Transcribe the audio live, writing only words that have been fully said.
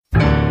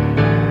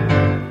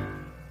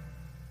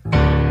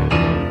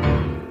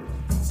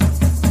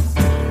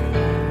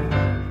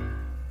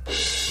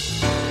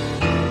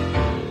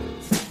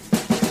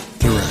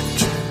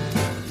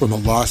from the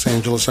Los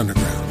Angeles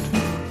Underground.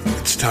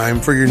 It's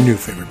time for your new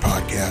favorite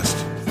podcast,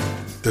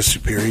 The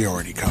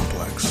Superiority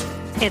Complex.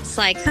 It's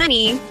like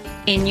honey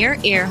in your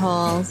ear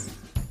holes.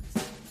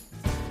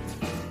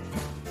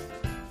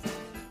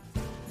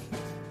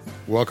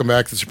 Welcome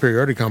back to the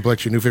Superiority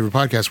Complex, your new favorite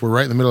podcast. We're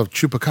right in the middle of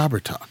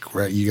Chupacabra talk,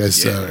 right? You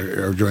guys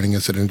are joining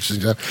us at an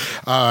interesting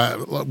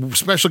time.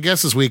 Special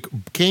guest this week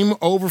came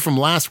over from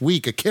last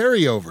week, a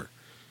carryover.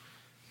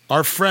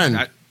 Our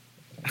friend,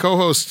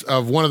 co-host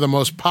of one of the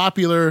most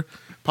popular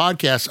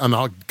podcasts on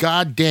the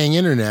god-dang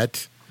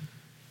internet.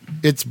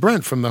 It's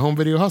Brent from the Home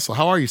Video Hustle.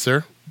 How are you,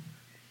 sir?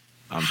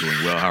 I'm doing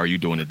well. How are you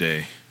doing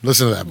today?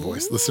 Listen to that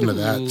voice. Listen to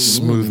that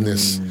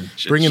smoothness.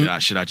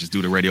 Should I just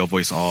do the radio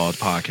voice all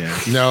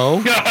podcast?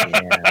 No.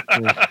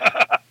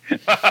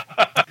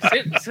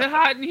 Is it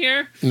hot in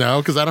here?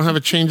 No, because I don't have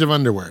a change of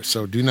underwear,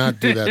 so do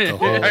not do that the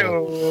whole...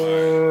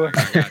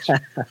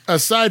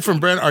 Aside from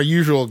Brent, our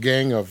usual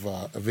gang of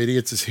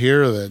idiots is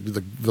here.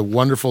 The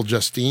wonderful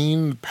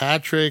Justine,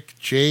 Patrick,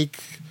 Jake,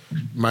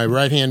 my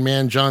right-hand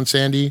man, John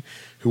Sandy,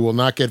 who will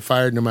not get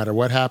fired no matter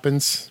what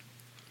happens.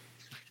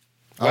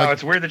 Wow,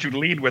 it's weird that you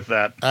lead with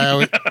that.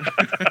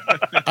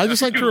 I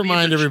just like to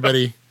remind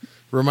everybody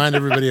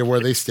of where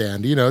they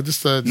stand. You know,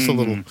 just a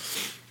little,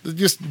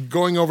 just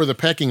going over the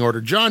pecking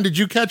order. John, did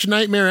you catch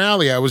Nightmare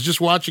Alley? I was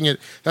just watching it.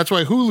 That's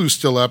why Hulu's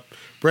still up.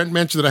 Brent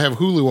mentioned that I have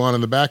Hulu on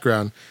in the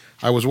background.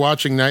 I was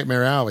watching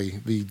Nightmare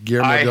Alley, the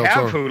Guillermo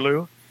del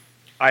Toro.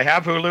 I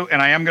have Hulu,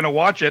 and I am going to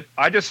watch it.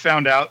 I just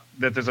found out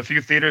that there's a few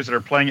theaters that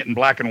are playing it in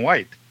black and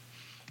white.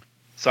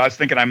 So I was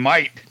thinking I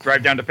might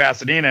drive down to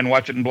Pasadena and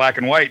watch it in black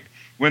and white.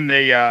 When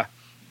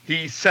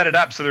he set it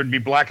up so there'd be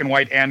black and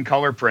white and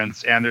color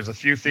prints, and there's a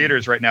few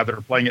theaters right now that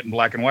are playing it in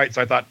black and white.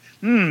 So I thought,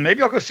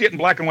 maybe I'll go see it in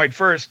black and white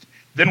first,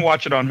 then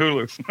watch it on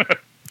Hulu.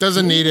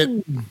 Doesn't need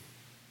it.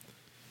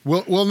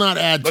 We'll not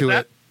add to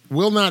it.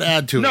 We'll not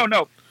add to it.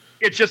 No.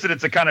 It's just that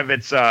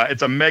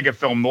it's a mega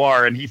film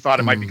noir, and he thought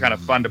it might be kind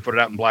of fun to put it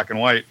out in black and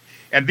white.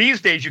 And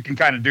these days you can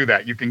kind of do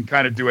that. You can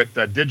kind of do it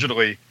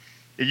digitally.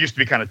 It used to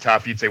be kind of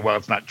tough. You'd say, well,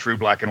 it's not true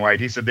black and white.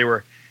 He said they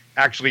were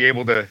actually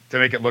able to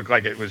make it look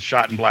like it was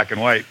shot in black and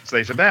white. So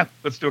they said,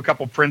 let's do a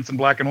couple prints in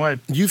black and white.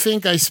 You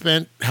think I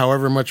spent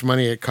however much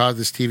money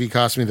this TV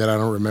cost me that I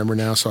don't remember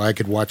now so I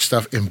could watch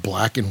stuff in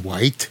black and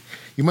white?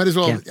 You might as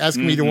well ask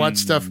me to watch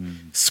stuff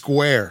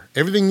square.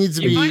 Everything needs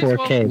to be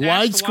 4K.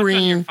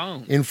 widescreen.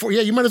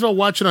 You might as well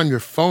watch it on your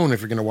phone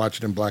if you're going to watch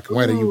it in black and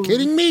white. Are you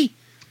kidding me?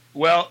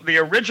 Well, the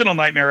original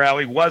Nightmare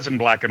Alley was in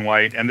black and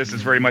white, and this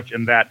is very much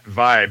in that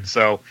vibe.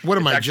 So what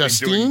am I,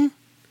 Justine?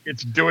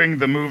 It's doing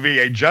the movie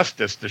a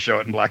justice to show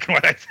it in black and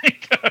white, I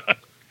think.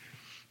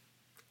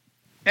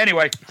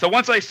 Anyway, so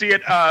once I see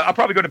it, I'll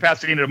probably go to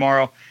Pasadena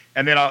tomorrow,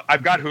 and then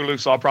I've got Hulu,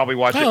 so I'll probably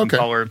watch it in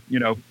color,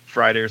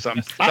 Friday or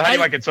something. So how do you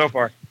like it so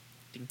far?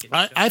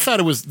 I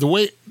thought it was the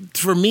way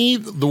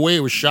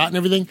it was shot and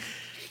everything.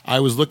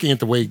 I was looking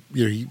at the way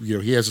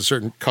he has a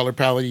certain color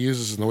palette he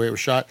uses and the way it was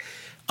shot.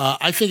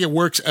 I think it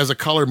works as a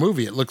color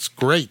movie. It looks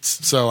great.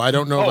 So I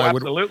don't know if I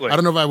would. I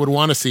don't know if I would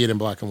want to see it in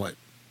black and white.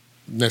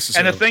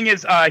 Necessarily. And the thing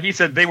is, he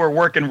said they were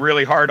working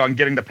really hard on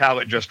getting the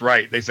palette just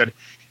right. They said,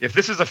 if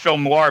this is a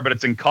film noir but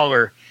it's in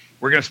color,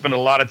 we're going to spend a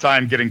lot of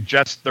time getting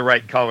just the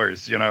right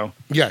colors. Yeah.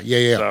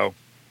 So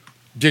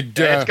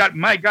it's got,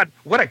 my God,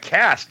 what a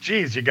cast!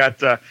 Jeez, you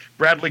got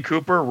Bradley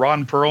Cooper,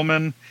 Ron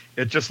Perlman.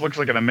 It just looks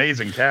like an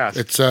amazing cast.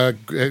 It's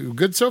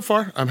good so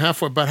far. I'm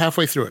about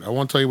halfway through it. I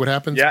won't tell you what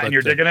happens. Yeah, and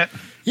you're digging it?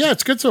 Yeah,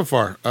 it's good so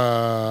far.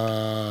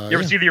 You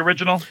ever see the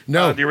original?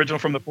 No. The original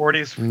from the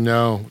 40s?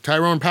 No.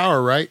 Tyrone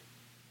Power, right?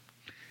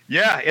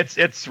 Yeah,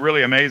 it's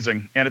really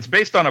amazing. And it's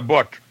based on a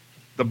book.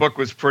 The book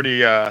was pretty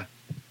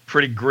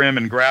grim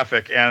and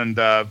graphic. And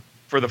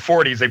for the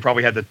 40s, they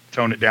probably had to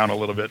tone it down a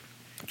little bit.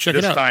 Check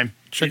it out.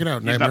 He's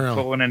not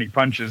pulling any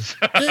punches.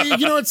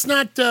 It's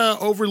not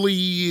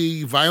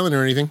overly violent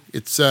or anything.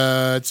 It's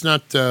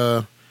not.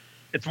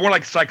 It's more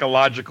like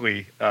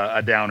psychologically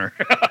a downer,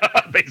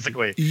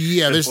 basically.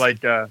 Yeah,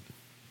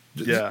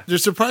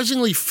 there's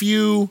surprisingly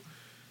few.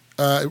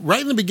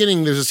 Right in the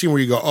beginning, there's a scene where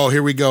you go, "Oh,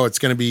 here we go! It's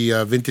going to be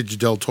vintage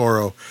Del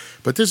Toro,"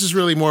 but this is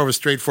really more of a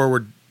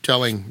straightforward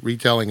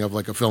retelling of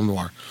like a film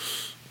noir.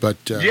 But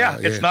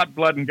it's not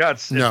blood and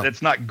guts. No.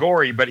 It's not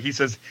gory, but he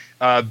says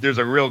there's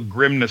a real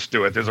grimness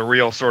to it. There's a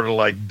real sort of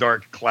like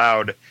dark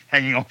cloud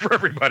hanging over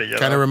everybody.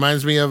 Kind of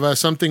reminds me of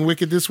Something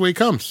Wicked This Way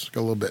Comes. A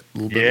little bit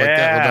like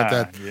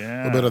that.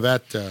 A little bit of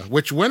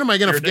that. When am I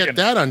going to forget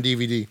that on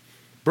DVD?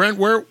 Brent,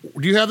 where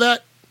do you have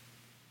that?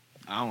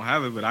 I don't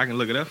have it, but I can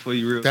look it up for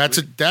you. That's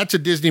a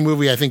Disney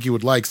movie I think you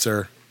would like,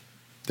 sir.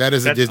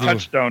 That's a Disney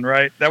Touchstone,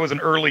 right? That was an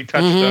early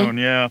Touchstone,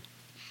 yeah.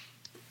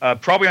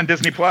 Probably on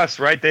Disney Plus,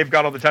 right? They've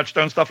got all the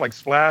Touchstone stuff like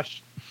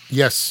Splash.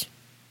 Yes,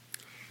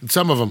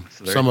 some of them.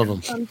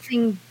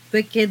 Something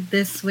Wicked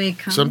This Way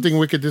Comes. Something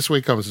Wicked This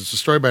Way Comes. It's a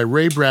story by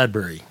Ray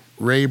Bradbury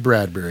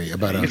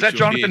about Is that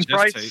Jonathan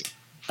Pryce?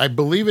 I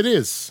believe it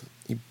is.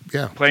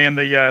 Yeah, playing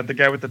the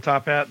guy with the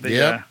top hat.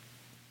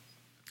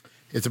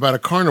 It's about a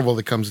carnival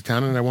that comes to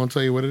town, and I won't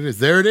tell you what it is.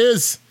 There it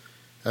is.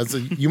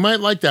 You might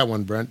like that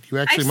one, Brent. You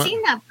actually I've might.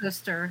 seen that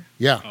poster.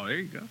 Yeah. Oh, there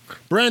you go.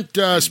 Brent,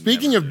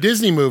 speaking of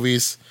Disney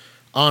movies,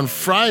 on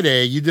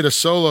Friday you did a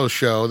solo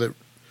show that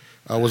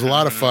was a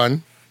lot of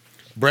fun.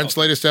 Brent's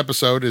latest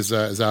episode is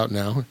out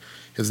now.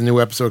 His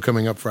new episode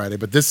coming up Friday.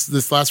 But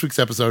this last week's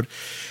episode.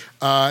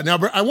 Now,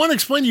 I want to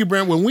explain to you,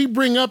 Brent, when we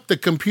bring up the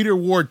computer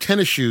wore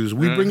tennis shoes,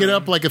 we bring it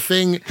up like a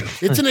thing.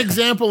 It's an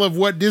example of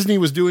what Disney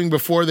was doing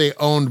before they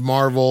owned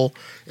Marvel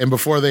and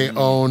before they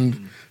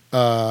owned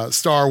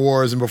Star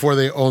Wars and before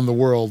they owned the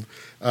world.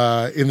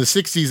 In the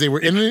 60s, they were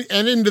and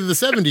into the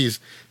 70s,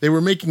 they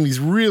were making these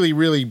really,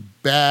 really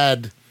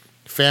bad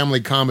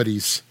family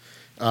comedies.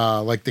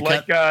 Like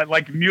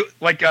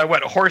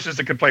what, horses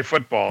that could play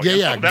football.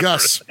 Yeah,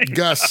 Gus,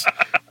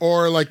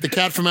 or like the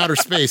Cat from Outer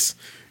Space.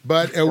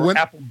 But when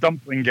Apple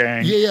Dumpling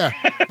Gang. Yeah.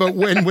 But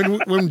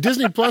when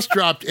Disney Plus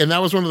dropped, and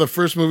that was one of the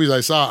first movies I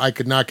saw, I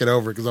could not get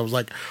over because I was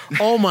like,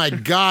 oh my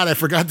God, I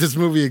forgot this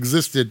movie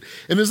existed.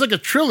 And there's like a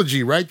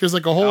trilogy, right? There's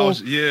like a whole.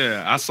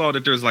 I saw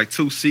that there's like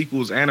 2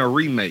 sequels and a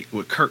remake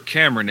with Kirk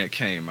Cameron that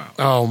came out.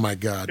 Oh my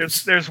God.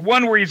 There's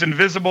one where he's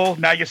invisible.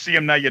 Now you see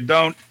him, now you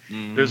don't.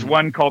 There's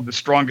one called The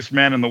Strongest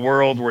Man in the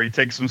World where he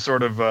takes some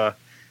sort of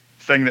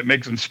thing that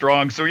makes him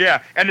strong. So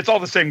yeah, and it's all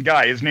the same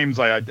guy. His name's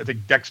I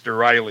think Dexter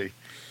Riley.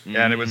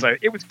 And it was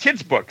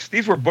kids' books.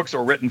 These were books that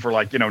were written for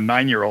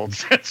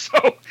 9-year-olds.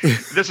 So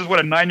this is what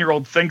a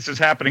 9-year-old thinks is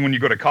happening when you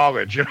go to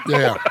college. You know?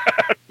 Yeah.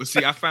 But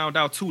see, I found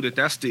out too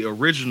that's the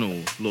original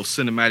little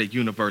cinematic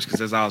universe because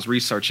as I was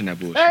researching that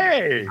bullshit,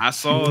 I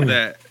saw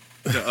that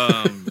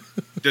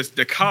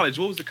the college.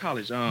 What was the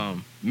college?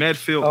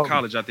 Medfield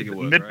College, I think it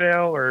was.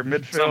 Midvale right? or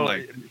Midfield. Something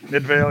like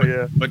Midvale,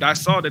 yeah. But I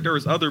saw that there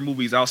was other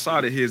movies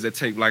outside of his that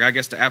take I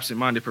guess the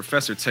Absent-Minded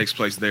Professor takes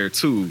place there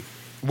too.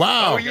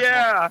 Wow. Oh,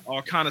 yeah.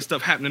 All kind of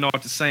stuff happening all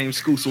at the same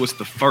school. So it's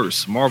the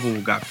first.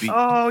 Marvel got beat.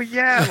 Oh,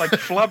 yeah. Like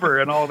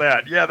Flubber and all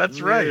that. Yeah, that's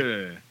right.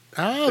 Yeah.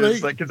 Oh,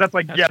 because that's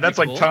like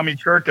Tommy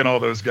Kirk and all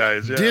those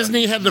guys. Yeah.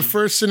 Disney had the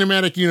first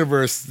cinematic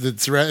universe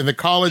that's right, and that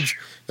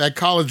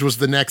college was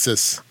the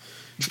Nexus.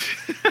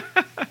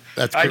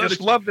 I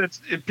just love that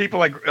people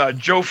like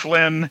Joe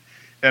Flynn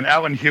and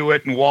Alan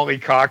Hewitt and Wally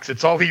Cox.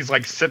 It's all these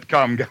like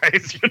sitcom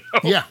guys, you know?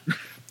 Yeah.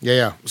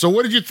 Yeah. So,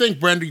 what did you think,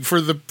 Brandy?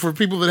 For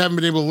people that haven't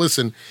been able to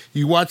listen,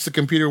 you watched the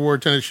Computer Wore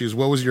Tennis Shoes.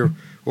 What was your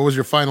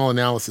final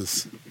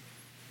analysis?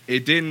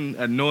 It didn't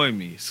annoy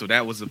me, so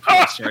that was a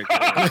plus right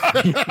there.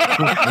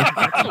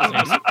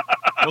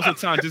 Most of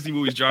the time, Disney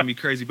movies drive me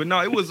crazy, but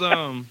no, it was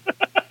I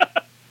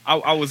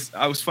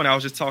was funny. I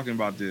was just talking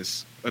about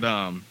this, but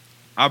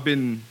I've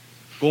been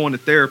going to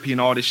therapy and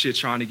all this shit,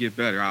 trying to get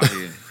better out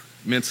here.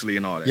 Mentally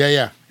and all that.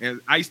 Yeah.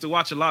 And I used to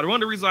watch a lot. One of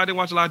the reasons I didn't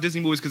watch a lot of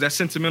Disney movies because that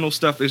sentimental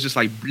stuff is just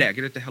like, get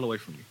it the hell away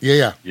from me.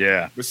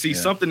 Yeah. But see,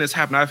 something that's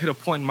happened. I've hit a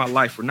point in my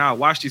life where now I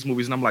watch these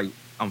movies and I'm like,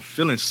 I'm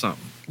feeling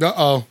something.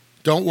 Uh-oh.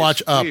 Don't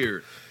watch Up.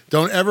 Weird.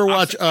 Don't ever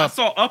watch Up. I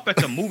saw Up at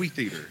the movie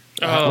theater.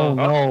 Oh,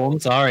 no.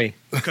 I'm sorry.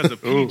 Because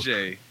of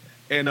PJ.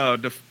 And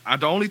the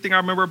only thing I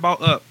remember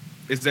about Up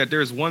is that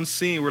there's one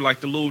scene where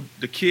like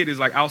the kid is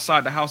like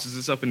outside the house, is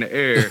just up in the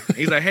air. And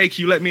he's like, "Hey,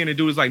 can you let me in?" And the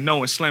dude is like, "No,"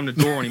 and slammed the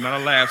door on him. And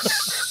I laughed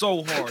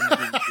so hard.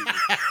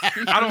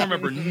 I don't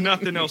remember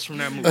nothing else from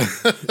that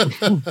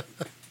movie.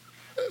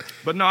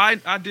 But no,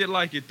 I did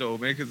like it though,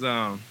 man, because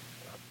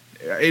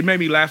it made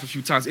me laugh a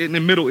few times. In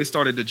the middle, it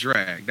started to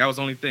drag. That was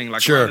the only thing.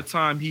 Like around the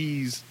time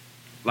he's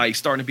like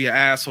starting to be an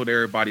asshole to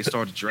everybody, it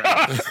started to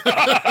drag.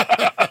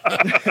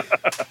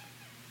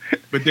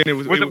 But then it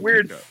was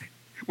weird.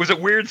 Was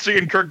it weird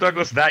seeing Kirk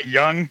Douglas that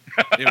young?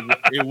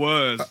 It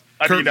was.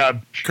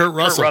 Kurt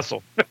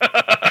Russell.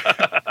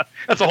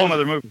 That's a whole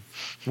nother movie.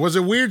 Was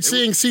it weird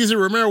seeing Cesar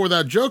Romero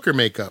without Joker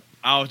makeup?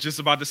 I was just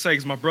about to say,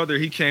 because my brother,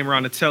 he came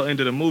around the tail end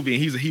of the movie,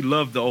 and he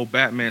loved the old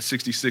Batman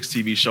 66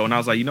 TV show. And I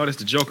was like, that's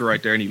the Joker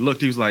right there. And he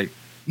looked, he was like,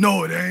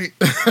 no, it ain't.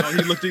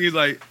 He looked, he's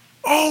like,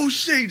 oh,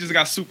 shit. He just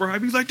got super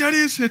hyped. He's like, that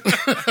is it.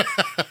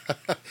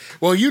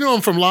 Well, you know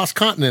him from Lost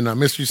Continent on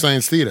Mystery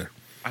Science Theater.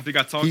 I think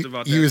I talked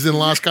about that. He was in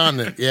Lost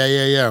Continent.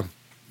 Yeah.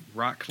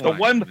 Rock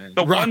climbing.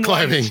 The one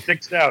line that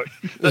sticks out.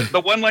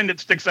 The one line that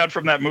sticks out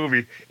from that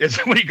movie is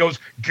when he goes,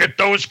 "Get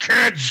those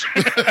kids."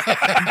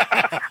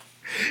 The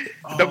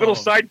little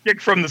sidekick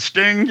from The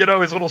Sting, his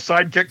little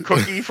sidekick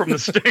Cookie from The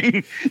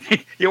Sting.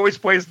 He always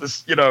plays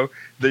this,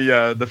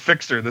 the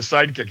fixer, the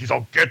sidekick. He's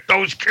all, "Get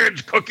those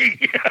kids,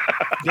 Cookie."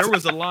 There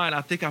was a line, I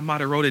think I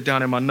might have wrote it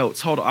down in my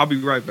notes. Hold on, I'll be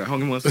right back.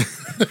 Hold on one second.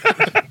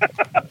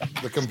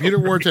 The Computer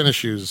Wore Tennis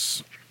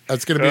Shoes.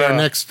 That's going to be our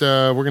next.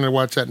 We're going to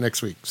watch that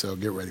next week, so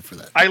get ready for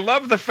that. I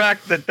love the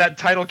fact that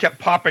title kept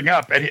popping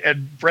up,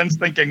 and Brent's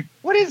thinking,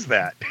 "What is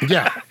that?"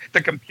 Yeah,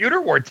 the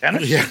Computer Wore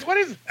Tennis Shoes. What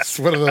is that? It's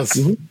one of those.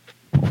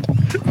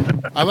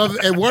 I love.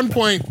 At one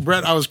point,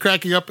 Brett, I was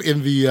cracking up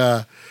in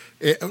the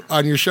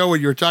on your show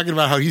when you were talking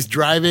about how he's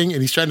driving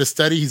and he's trying to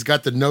study. He's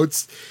got the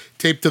notes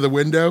taped to the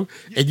window,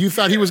 and you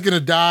thought he was going to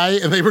die,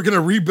 and they were going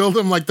to rebuild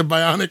him like the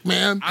Bionic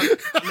Man. I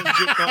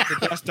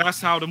legit thought that's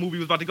how the movie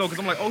was about to go, because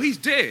I'm like, oh, he's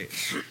dead.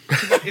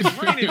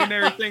 It's raining and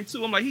everything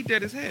too. I'm like, he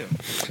dead as hell.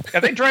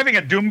 Are they driving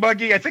a dune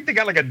buggy? I think they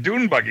got like a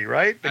dune buggy,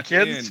 right? The At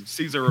kids. the end,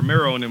 Cesar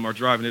Romero and them are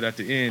driving it at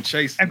the end,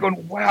 chasing. I'm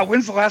going, wow,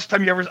 when's the last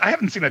time you ever... I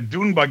haven't seen a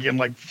dune buggy in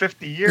like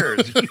 50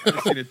 years. I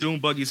haven't seen a Doom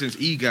buggy since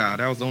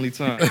E-God. That was the only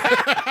time.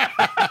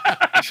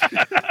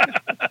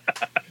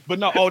 But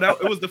no,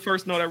 it was the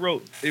first note I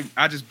wrote.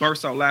 I just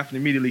burst out laughing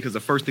immediately because the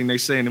first thing they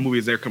say in the movie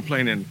is they're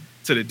complaining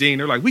to the dean.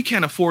 They're like, we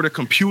can't afford a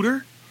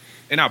computer.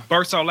 And I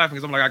burst out laughing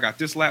because I'm like, I got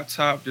this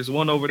laptop, there's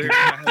one over there,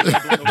 and I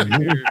have another one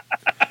over here.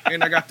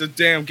 And I got the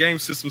damn game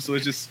system, so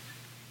it's just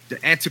the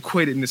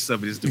antiquatedness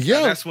of it is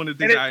that's one of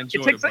the things I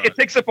enjoyed about it. It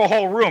takes up a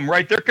whole room,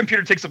 right? Their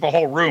computer takes up a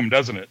whole room,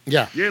 doesn't it?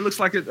 Yeah. Yeah, it looks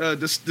like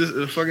this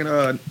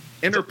fucking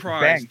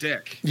Enterprise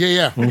deck.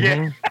 Yeah. Mm-hmm.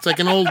 Yeah. It's like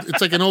an old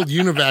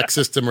UNIVAC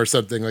system or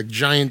something, like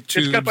giant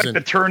tubes. It's got like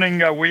the turning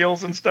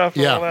wheels and stuff.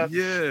 And all that.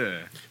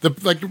 Yeah.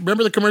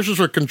 Remember the commercials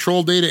for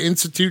Control Data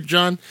Institute,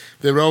 John?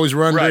 They would always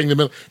run during the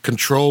middle.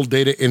 Control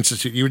Data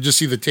Institute. You would just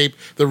see the tape,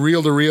 the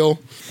reel to reel.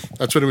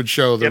 That's what it would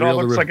show. It all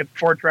looks like a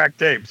 4-track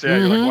tapes. Yeah,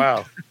 you're like,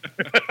 wow.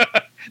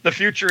 The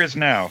future is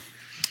now.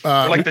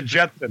 Like the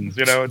Jetsons,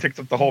 it takes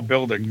up the whole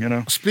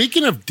building,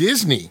 Speaking of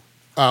Disney,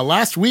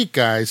 last week,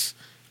 guys,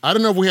 I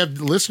don't know if we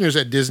have listeners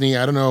at Disney.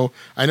 I don't know.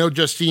 I know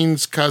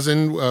Justine's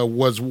cousin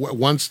was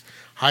once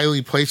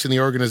highly placed in the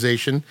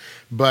organization,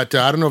 but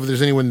I don't know if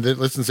there's anyone that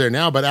listens there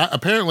now. But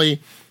apparently,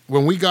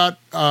 when we got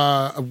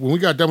done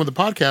with the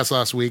podcast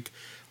last week,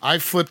 I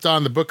flipped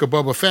on the Book of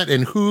Boba Fett,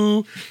 and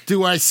who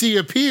do I see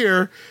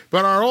appear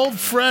but our old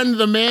friend,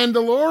 the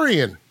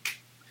Mandalorian?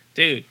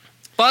 Dude,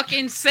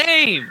 fucking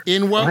same.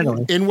 In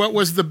what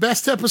was the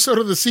best episode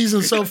of the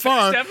season so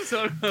far,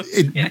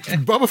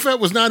 Boba Fett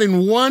was not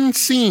in one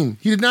scene.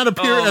 He did not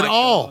appear at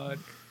all. God.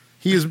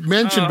 He is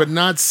mentioned but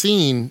not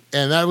seen,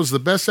 and that was the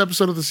best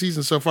episode of the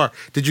season so far.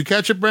 Did you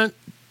catch it, Brent?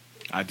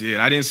 I did.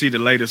 I didn't see the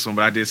latest one,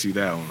 but I did see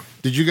that one.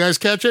 Did you guys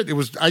catch it?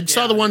 I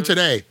saw the one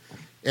today.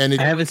 And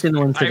I haven't seen the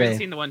one today. I haven't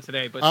seen the one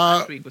today, but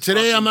last week was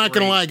today I'm not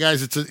going to lie,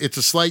 guys. It's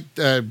a slight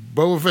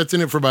Boba Fett's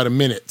in it for about a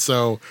minute,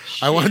 so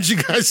I want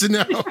you guys to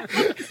know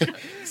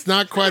it's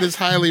not quite as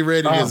highly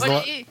rated as.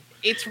 But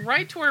it's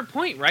right to our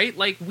point, right?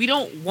 Like, we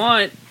don't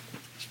want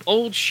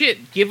old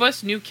shit. Give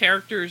us new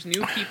characters,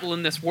 new people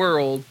in this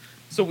world,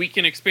 so we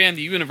can expand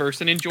the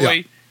universe and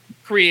enjoy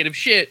creative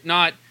shit.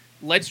 Not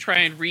let's try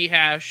and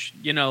rehash,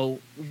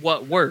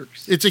 what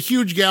works. It's a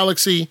huge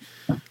galaxy.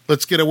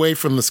 Let's get away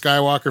from the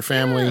Skywalker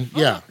family.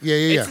 Yeah.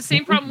 It's the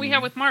same problem we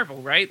have with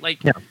Marvel, right? Like,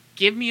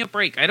 give me a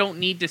break. I don't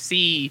need to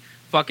see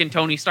fucking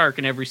Tony Stark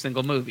in every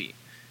single movie.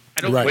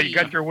 I don't. Right. Well, you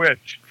got your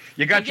wish.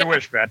 You got your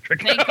wish, Patrick.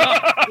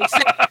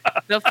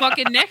 The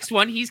fucking next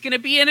one, he's going to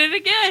be in it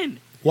again.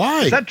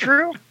 Why? Is that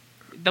true?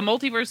 The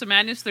Multiverse of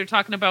Madness, they're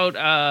talking about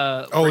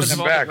it's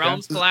the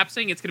realms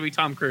collapsing. It's going to be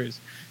Tom Cruise.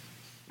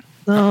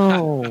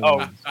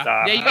 No.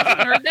 Stop. Yeah, you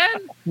haven't heard that?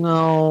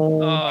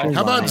 No.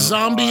 How about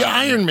Zombie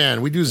Iron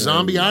Man? We do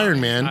Zombie Iron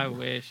Man. I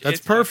wish.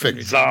 That's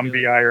perfect.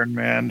 Zombie Iron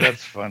Man.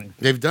 That's funny.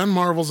 They've done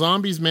Marvel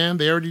Zombies, man.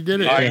 They already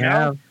did it. I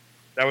know.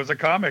 That was a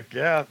comic,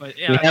 yeah. But,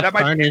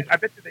 I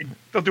bet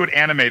they'll do it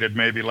animated,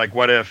 maybe, like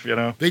What If,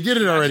 They did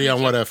it already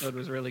on What If. It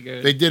was really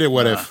good. They did it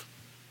What If.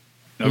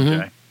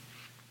 Okay.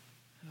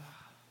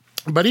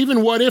 But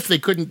even What If, they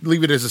couldn't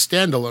leave it as a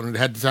standalone. It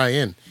had to tie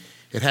in.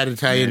 It had to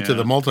tie into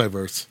the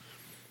multiverse.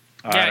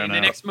 Yeah, in the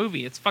next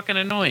movie. It's fucking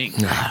annoying.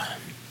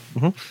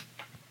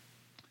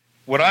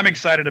 What I'm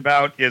excited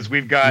about is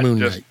we've got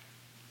just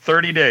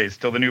 30 days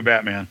till the new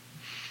Batman.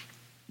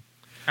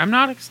 I'm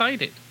not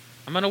excited.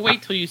 I'm going to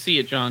wait till you see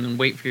it, John, and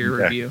wait for your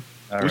review.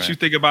 What you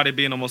think about it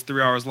being almost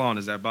 3 hours long?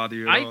 Does that bother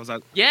you at all?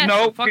 Yes,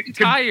 I'm fucking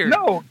tired.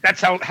 No,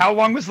 that's how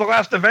long was the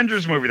last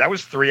Avengers movie? That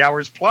was 3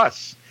 hours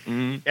plus.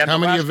 Mm-hmm. And how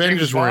many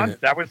Avengers were in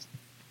it? That was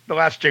the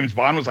last James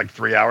Bond was like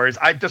 3 hours.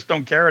 I just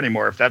don't care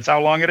anymore. If that's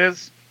how long it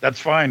is, that's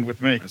fine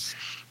with me.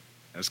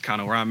 That's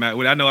kind of where I'm at.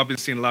 I know I've been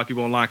seeing a lot of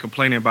people online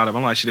complaining about it.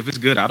 I'm like, shit, if it's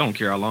good, I don't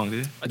care how long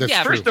it is.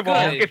 First of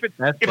all, if it's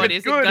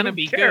good, gonna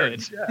be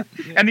good? Yeah.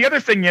 And the other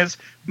thing is,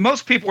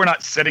 most people are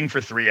not sitting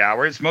for 3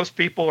 hours. Most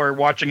people are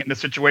watching it in a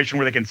situation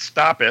where they can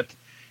stop it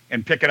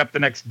and pick it up the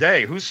next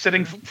day. Who's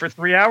sitting for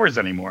 3 hours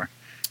anymore?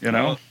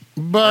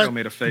 But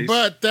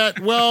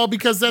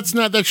because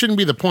that shouldn't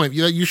be the point.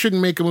 You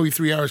shouldn't make a movie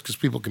 3 hours because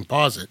people can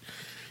pause it.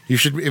 You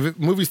should. If a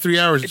movie's 3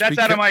 hours, that's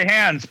out of my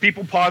hands.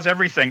 People pause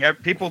everything.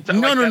 People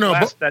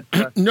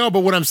no. But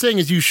what I'm saying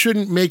is, you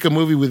shouldn't make a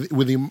movie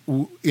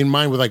in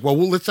mind with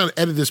let's not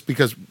edit this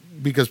because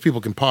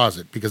people can pause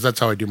it, because that's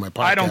how I do my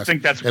podcast. I don't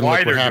think that's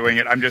why they're doing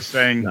it. I'm just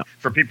saying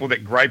for people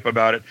that gripe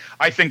about it.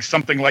 I think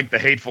something like The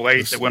Hateful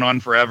Eight that went on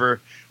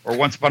forever, or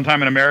Once Upon a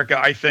Time in America.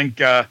 I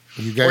think, or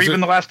even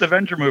the last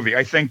Avenger movie.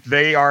 I think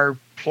they are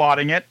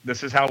plotting it.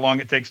 This is how long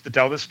it takes to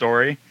tell the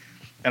story.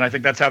 And I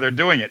think that's how they're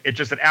doing it. It's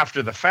just that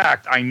after the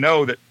fact, I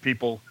know that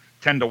people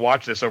tend to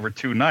watch this over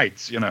 2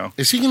 nights.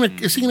 Is he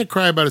gonna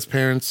cry about his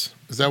parents?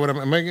 Is that what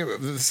I'm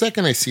the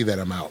second I see that,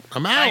 I'm out.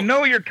 I'm out. I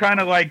know you're kind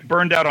of like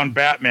burned out on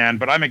Batman,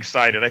 but I'm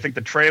excited. I think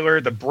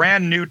the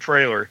brand new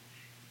trailer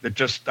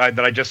that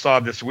I just saw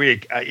this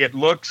week, it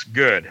looks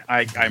good.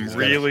 I'm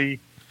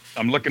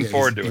looking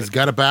forward to it. He's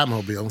got a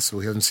Batmobile, so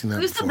we haven't seen that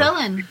Who's before. the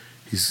villain?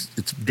 It's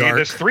Yeah, dark.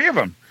 there's three of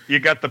them. You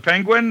got the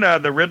Penguin,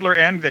 the Riddler,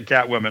 and the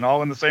Catwoman,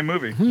 all in the same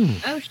movie.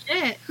 Oh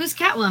shit! Who's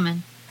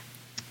Catwoman?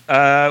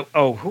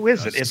 Who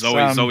is it? It's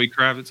Zoe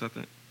Kravitz, I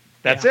think.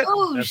 That's it.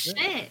 Oh That's shit!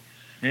 it.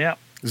 Yeah.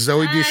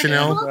 Zoe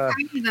Deschanel.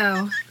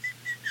 Though.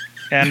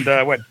 And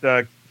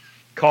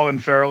Colin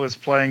Farrell is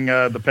playing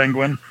the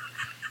Penguin.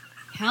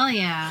 Hell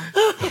yeah!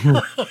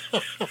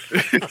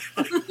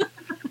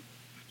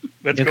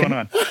 What's going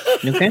on?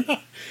 Okay.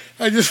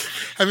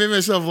 I made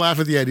myself laugh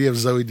at the idea of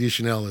Zoe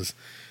Deschanel as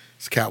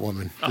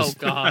Catwoman. Oh,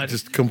 God.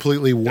 Just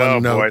completely one Oh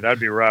note. boy, that'd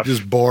be rough.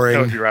 Just boring.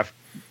 That would be rough.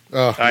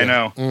 Oh, I yeah.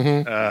 know.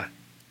 Mhm.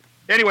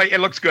 Anyway, it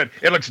looks good.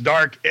 It looks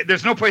dark.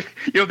 There's no place.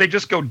 They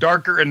just go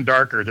darker and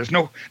darker. There's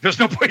no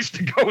place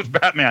to go with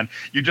Batman.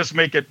 You just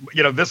make it.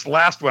 This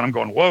last one, I'm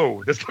going,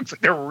 whoa. This looks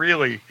like they're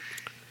really.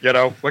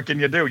 What can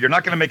you do? You're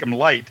not going to make him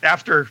light.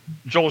 After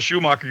Joel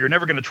Schumacher, you're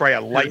never going to try a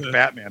light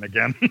Batman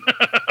again.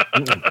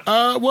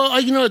 Well,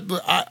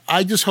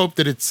 I just hope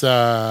that it's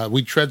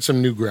we tread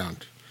some new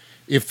ground.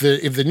 If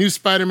the new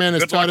Spider-Man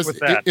has Good taught luck us, with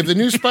that. if the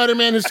new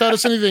Spider-Man has taught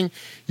us anything,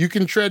 you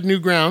can tread new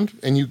ground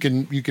and you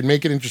can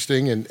make it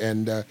interesting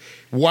and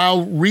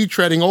while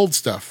retreading old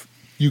stuff,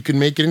 you can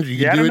make it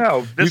interesting. I don't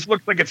know. This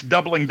looks like it's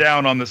doubling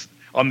down on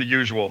the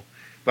usual,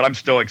 but I'm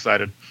still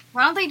excited.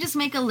 Why don't they just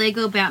make a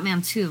Lego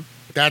Batman 2?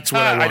 That's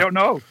what I want. I don't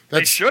know.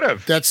 They should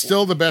have. That's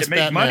still the best It made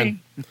Batman.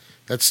 money.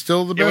 That's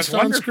still the It was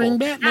best on-screen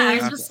wonderful. Yeah,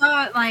 Batman. I just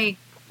saw it like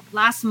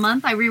last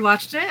month. I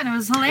rewatched it and it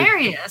was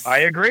hilarious. I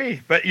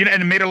agree, but and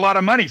it made a lot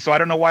of money, so I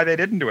don't know why they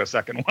didn't do a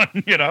second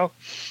one.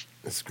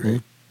 That's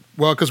great.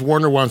 Well, because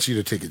Warner wants you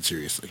to take it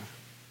seriously.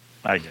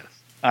 I guess.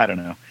 I don't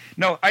know.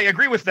 No, I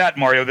agree with that,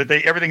 Mario. That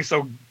everything's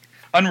so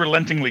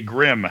unrelentingly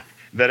grim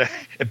that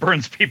it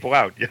burns people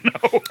out.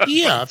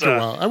 Yeah, after a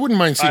while, I wouldn't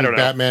mind seeing don't know.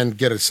 Batman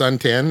get a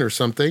suntan or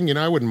something.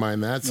 I wouldn't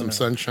mind that. Some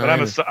sunshine.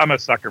 But I'm a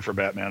sucker for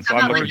Batman, so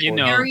How I'm about looking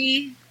like forward.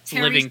 Terry's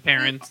living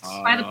parents.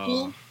 by the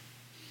pool?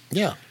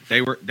 Yeah.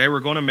 They were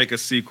going to make a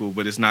sequel,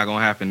 but it's not going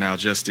to happen now,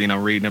 Justine.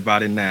 I'm reading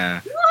about it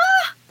now.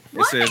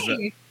 It says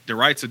the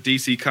rights of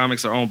DC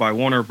Comics are owned by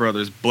Warner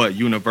Brothers, but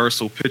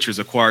Universal Pictures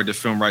acquired the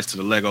film rights to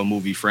the Lego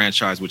Movie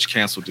franchise, which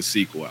canceled the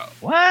sequel out.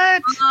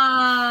 What?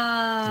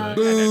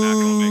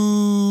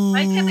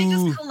 Why can't they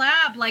just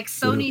collab like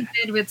Sony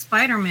did with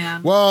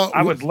Spider-Man? Well,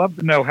 I would love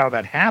to know how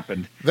that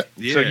happened.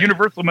 Yeah. So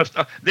Universal must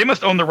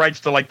own the rights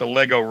to like the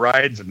Lego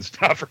rides and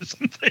stuff or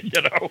something.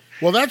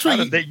 well, that's How what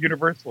did they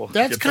Universal?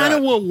 that's get kind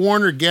of that? what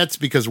Warner gets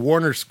because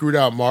Warner screwed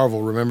out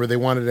Marvel. Remember, they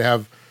wanted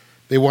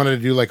to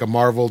do like a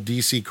Marvel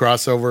DC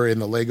crossover in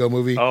the Lego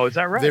movie. Oh, is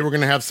that right? They were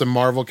going to have some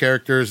Marvel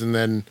characters, and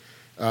then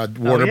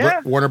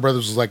Warner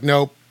Brothers was like,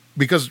 nope,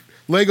 because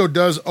Lego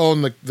does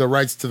own the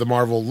rights to the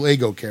Marvel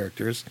Lego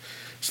characters.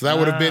 So that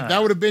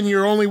would have been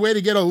your only way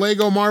to get a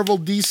Lego Marvel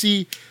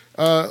DC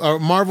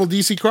Marvel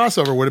DC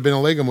crossover would have been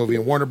a Lego movie,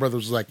 and Warner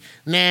Brothers was like,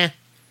 nah,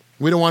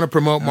 we don't want to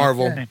promote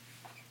Marvel. Okay.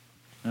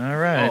 All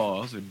right.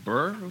 Oh, is it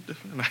Burr? What the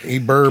fuck? He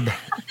burb.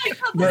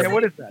 Yeah,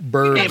 what is that?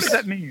 Burb. What does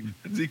that mean?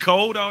 Is he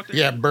cold out there?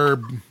 Yeah,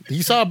 burb.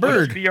 He saw a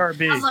bird.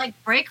 BRB. I was like,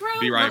 break room?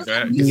 Be right What does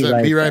that back. mean? He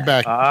said, be right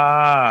back.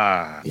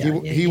 Ah.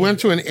 He went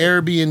to an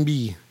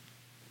Airbnb.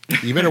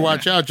 You better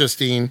watch out,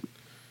 Justine.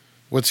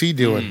 What's he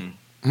doing?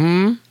 He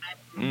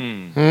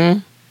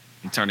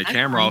turned the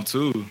camera off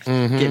too.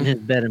 Mm-hmm. Getting his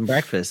bed and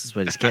breakfast is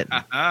what he's getting.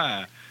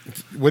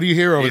 What do you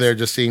hear over there,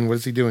 Justine? What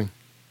is he doing?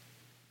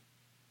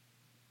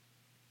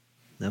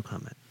 No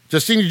comment.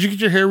 Justine, did you get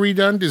your hair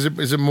redone? Is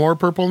it more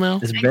purple now?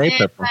 It's I very did,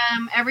 purple.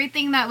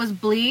 everything that was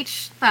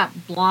bleached, that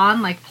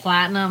blonde, like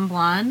platinum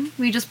blonde,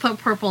 we just put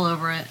purple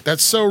over it.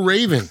 That's so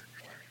Raven.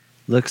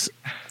 Looks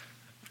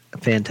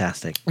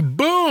fantastic.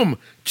 Boom!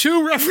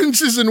 2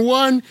 references in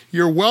one.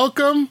 You're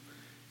welcome.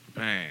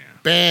 Bam.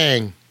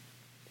 Bang.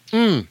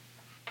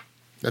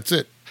 That's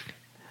it.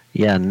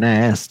 Yeah,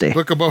 nasty.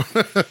 Book above.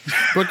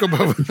 Book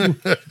above.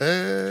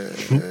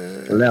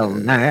 A little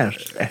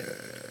nasty.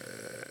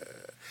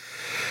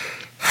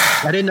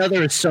 I didn't know there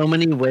were so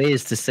many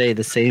ways to say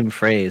the same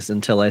phrase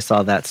until I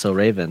saw That's So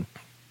Raven.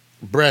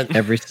 Brent,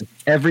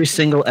 Every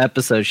single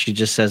episode, she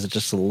just says it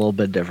just a little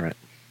bit different.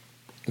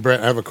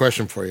 Brent, I have a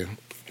question for you.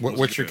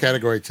 What's your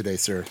category today,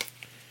 sir?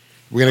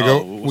 We're gonna Oh,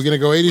 go. We're gonna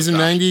go 80s and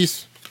what's that?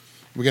 90s.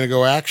 We're gonna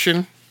go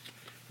action,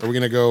 or we're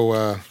gonna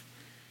go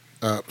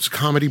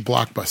comedy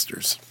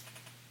blockbusters.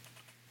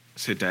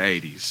 Let's hit the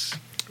 80s.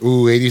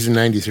 Ooh, 80s and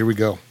 90s. Here we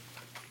go.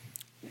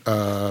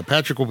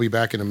 Patrick will be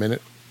back in a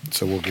minute,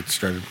 so we'll get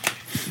started.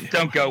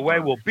 Don't go away.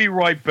 We'll be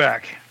right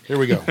back. Here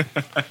we go.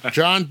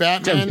 John,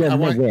 Batman.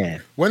 Yeah.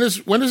 When does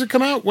it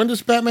come out? When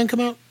does Batman come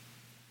out?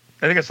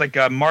 I think it's like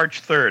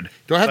March 3rd.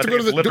 Do I have So to I go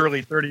to think the it's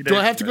literally 30 days? Do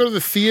I have to go to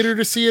the theater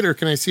to see it, or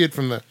can I see it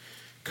from the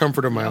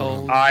comfort of my own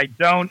home? I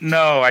don't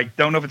know. I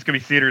don't know if it's going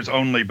to be theaters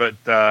only, but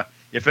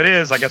if it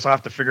is, I guess I'll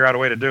have to figure out a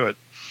way to do it.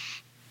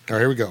 All right,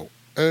 here we go.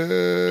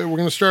 We're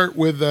going to start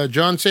with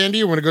John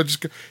Sandy. We're going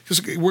to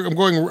go I'm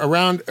going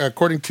around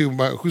according to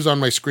who's on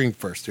my screen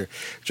first here.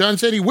 John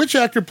Sandy, which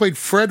actor played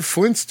Fred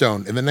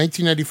Flintstone in the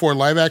 1994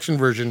 live-action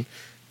version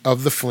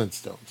of The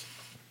Flintstones?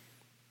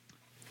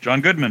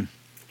 John Goodman.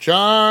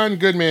 John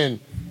Goodman.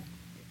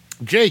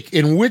 Jake,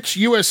 in which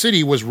U.S.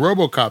 city was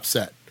RoboCop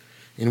set?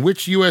 In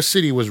which U.S.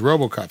 city was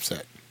RoboCop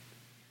set?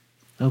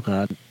 Oh,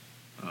 God.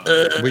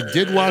 We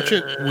did watch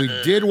it.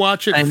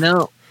 I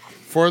know.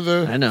 For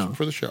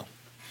the show.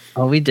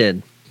 Oh, we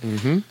did.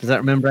 Mm-hmm. Does that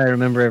remember? I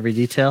remember every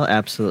detail.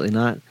 Absolutely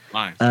not.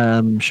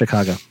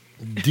 Chicago.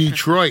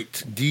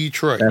 Detroit.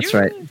 That's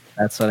right.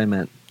 That's what I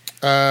meant.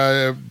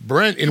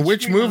 Brent, in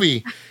which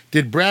movie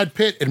did Brad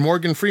Pitt and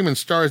Morgan Freeman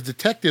star as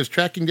detectives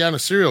tracking down a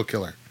serial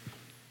killer?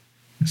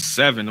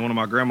 Seven, one of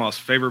my grandma's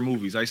favorite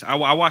movies. I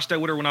watched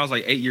that with her when I was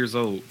like 8 years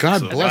old.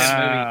 God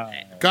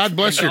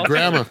bless your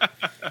grandma.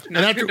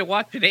 Not good to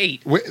watch at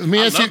 8. Let me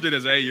I ask you, loved it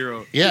as an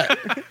 8-year-old. Yeah,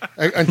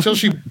 until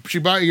she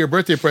bought you your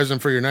birthday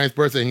present for your 9th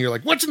birthday, and you're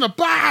like, "What's in the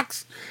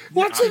box?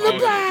 What's in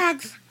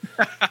the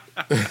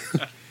box?"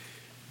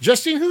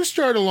 Justine, who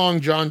starred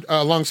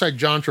alongside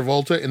John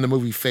Travolta in the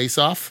movie Face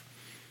Off?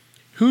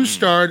 Who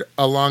starred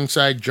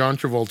alongside John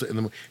Travolta in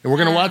the movie? And we're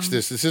gonna watch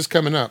this. This is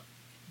coming up.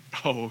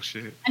 Oh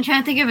shit! I'm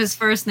trying to think of his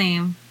first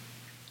name.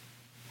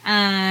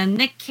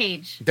 Nick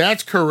Cage.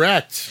 That's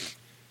correct.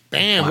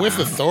 Bam, with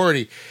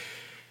authority.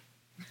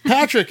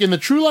 Patrick, in the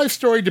true life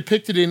story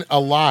depicted in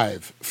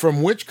Alive,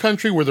 from which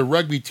country were the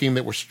rugby team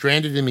that were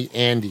stranded in the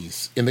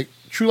Andes? In the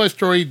true life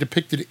story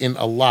depicted in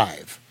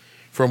Alive,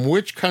 from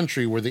which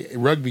country were the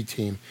rugby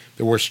team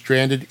that were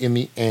stranded in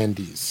the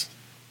Andes?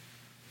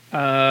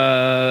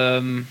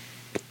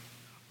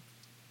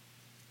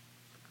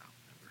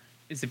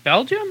 Is it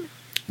Belgium?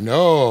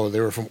 No, they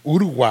were from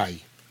Uruguay.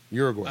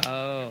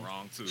 Oh,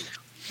 Wrong too.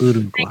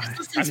 Uruguay.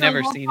 I've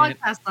never seen it.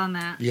 Podcast on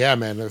that. Yeah,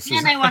 man.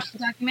 And I watched the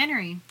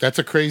documentary. That's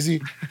a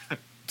crazy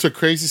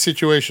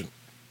situation.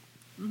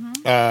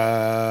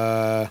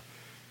 Mm-hmm.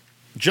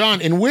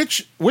 John, in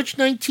which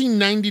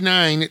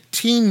 1999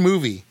 teen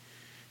movie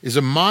is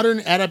a modern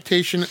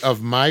adaptation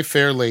of My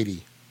Fair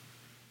Lady?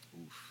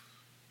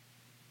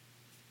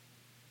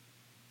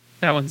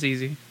 That one's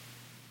easy.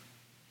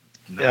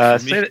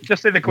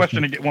 Just say the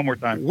question again one more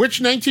time.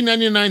 Which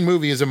 1999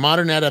 movie is a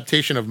modern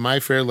adaptation of My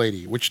Fair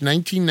Lady? Which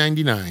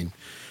 1999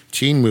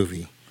 teen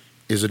movie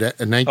is it?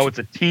 It's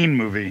a teen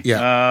movie.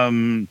 Yeah.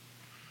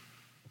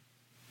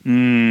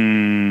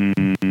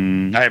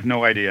 I have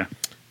no idea.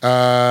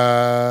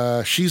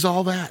 She's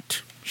All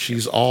That.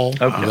 She's All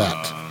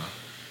That.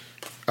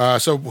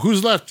 So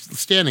who's left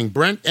standing?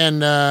 Brent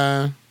and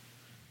I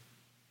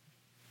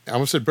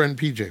almost said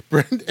Brent and PJ.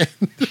 Brent and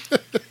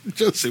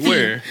Justine.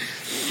 Where?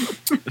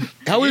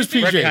 How is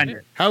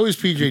PJ? How is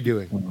PJ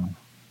doing?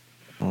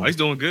 Oh, he's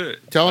doing good.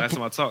 Last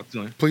time I talked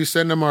to him. Please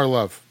send him our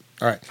love.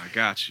 All right. I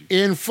got you.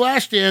 In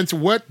Flashdance,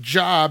 what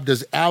job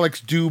does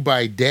Alex do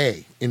by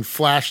day? In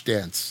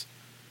Flashdance. Is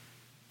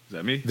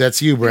that me?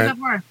 That's you, Brent.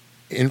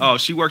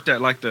 She worked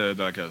at like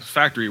a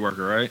factory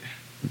worker, right?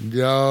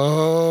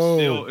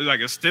 No. Like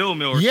a steel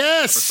mill.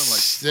 Yes. Or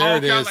something like, there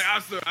it is.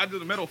 I did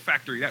the metal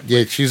factory.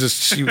 She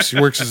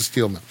works as a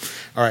steel mill.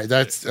 All right.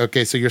 That's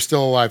okay. So you're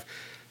still alive.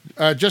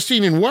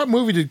 Justine, in what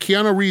movie did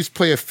Keanu Reeves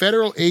play a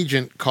federal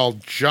agent called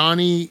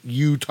Johnny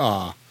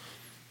Utah?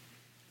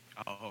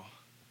 Oh.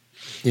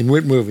 In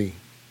what movie?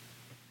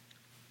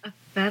 A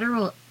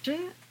federal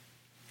agent?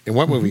 In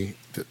what movie?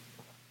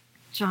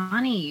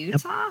 Johnny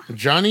Utah?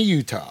 Johnny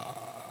Utah.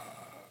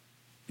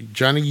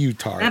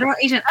 Federal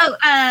agent.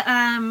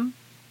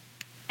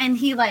 And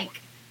he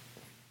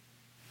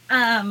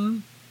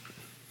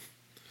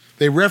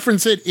they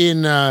reference it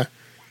in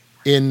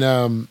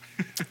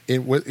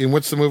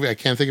what's the movie? I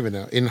can't think of it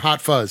now. In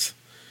Hot Fuzz.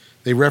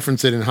 They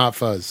reference it in Hot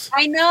Fuzz.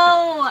 I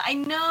know.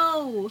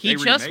 He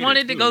just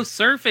wanted to go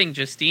surfing,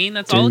 Justine.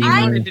 That's all he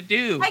wanted to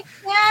do. I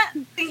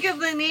can't think of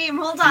the name.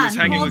 Hold on. He was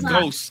hanging with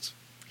Ghost.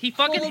 He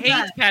fucking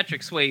hates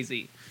Patrick Swayze.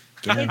 He's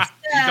doing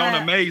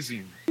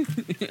amazing.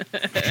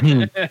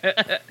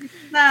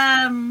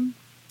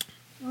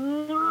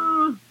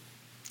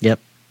 Yep.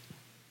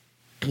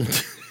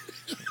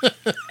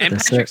 And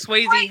Patrick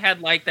Swayze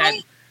had like that.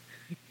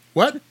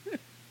 What?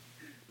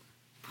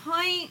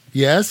 Point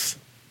Yes.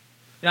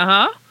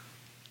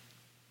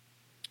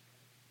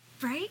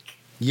 Break?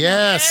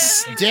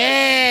 Yes.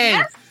 Dang.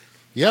 Yes?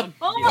 Yep.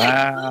 Oh my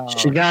Wow.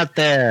 She got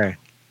there.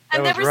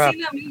 I've That was never rough.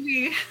 seen that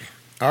movie.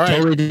 All right.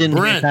 Totally didn't hear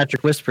Brent.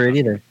 Patrick whisper it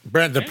either.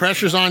 Brent, the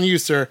pressure's on you,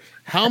 sir.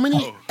 How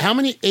many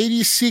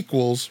 80s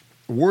sequels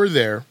were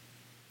there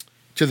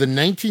to the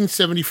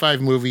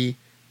 1975 movie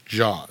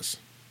Jaws?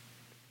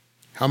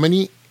 How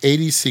many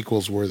 80s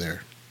sequels were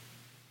there?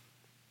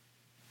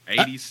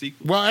 80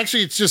 sequels. Well,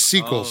 actually, it's just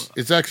sequels.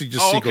 It's actually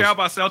just sequels. Okay. I'm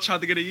about to say, I'll try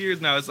to get it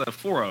years now. It's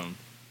 4 of them.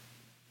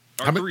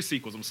 Or How many- 3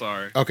 sequels, I'm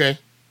sorry. Okay,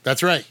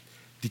 that's right.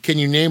 Can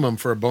you name them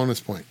for a bonus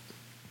point?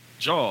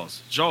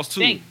 Jaws 2,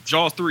 Think.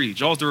 Jaws 3,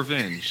 Jaws the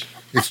Revenge.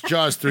 It's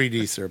Jaws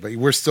 3D, sir, but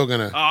we're still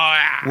gonna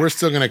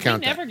Oh,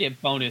 count Never that.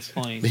 get bonus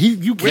points.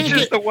 You can't Which is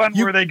get the one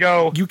where they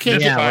go, you can't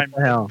this get- time what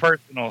the hell?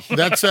 personal.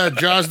 that's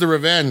Jaws the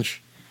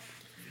Revenge.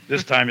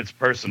 This time it's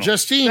personal.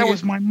 Justine, that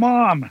was my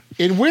mom.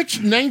 in which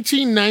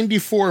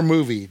 1994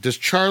 movie does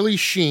Charlie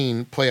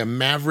Sheen play a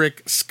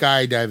maverick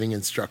skydiving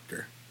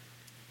instructor?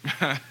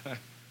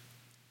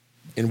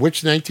 In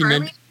which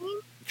 1990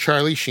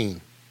 Charlie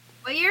Sheen,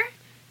 What year?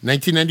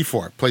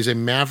 1994, plays a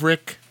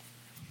maverick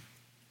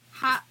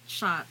Hot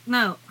shot.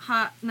 No.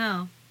 Hot.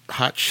 No.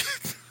 hot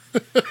shit.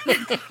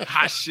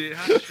 hot shit.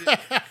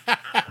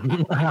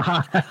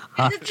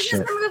 This is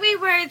the movie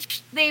where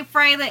they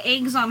fry the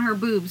eggs on her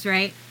boobs,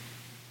 right?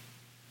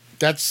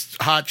 That's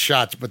Hot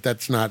Shots, but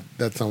that's not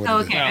what Oh,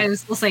 it okay. is. I was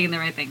still saying the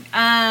right thing.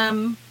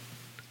 I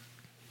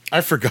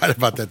forgot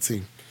about that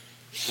scene.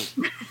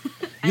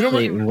 You know,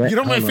 Wait, what? you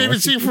know what my Hold on, favorite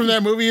what's scene from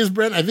that movie is,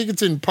 Brent? I think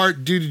it's in part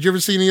 2. Did you ever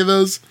see any of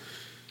those?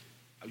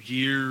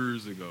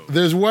 Years ago.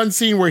 There's one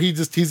scene where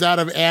he's out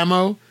of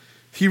ammo.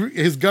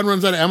 His gun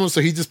runs out of ammo,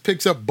 so he just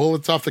picks up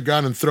bullets off the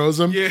ground and throws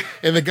them. Yeah.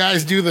 And the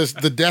guys do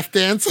the death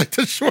dance, like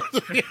the short.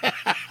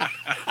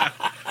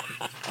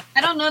 I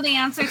don't know the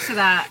answer to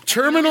that.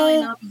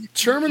 Terminal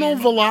Terminal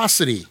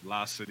velocity.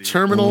 Velocity.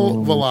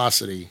 Terminal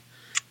velocity.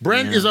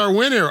 Brent is our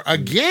winner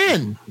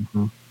again.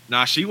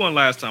 Nah, she won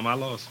last time. I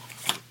lost.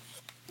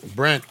 Brent,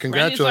 Brent is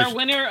congratulations. our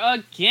winner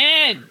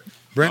again.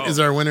 Brent is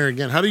our winner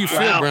again. How do you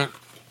feel, Brent?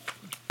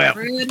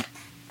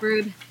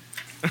 Rude.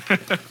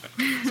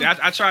 See,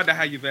 I tried to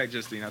have you back,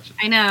 Justine.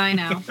 I know.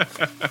 No.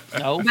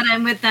 But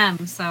I'm with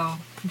them, so.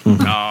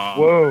 No.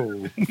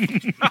 Whoa.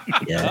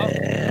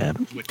 Yeah.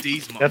 With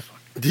these That's-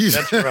 motherfuckers.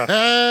 That's rough.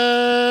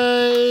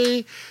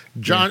 Hey,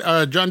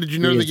 John, did you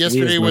know that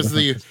yesterday was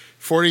the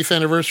 40th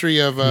anniversary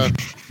of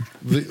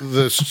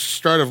the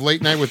start of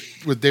Late Night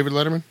with David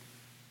Letterman?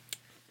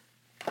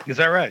 Is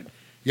that right?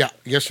 Yeah,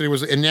 yesterday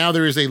was, and now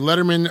there is a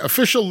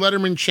official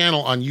Letterman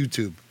channel on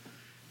YouTube,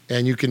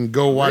 and you can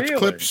go watch Really?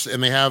 clips,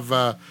 and they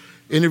have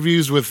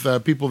interviews with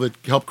people that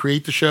helped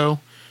create the show.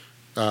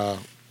 They're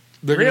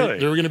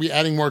going to be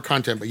adding more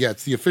content, but yeah,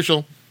 it's the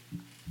official.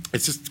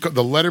 It's just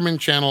the Letterman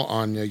channel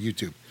on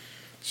YouTube,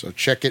 so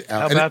check it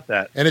out. How about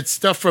that? And it's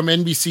stuff from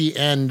NBC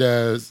and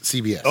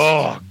CBS.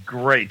 Oh,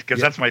 great. Because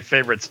that's my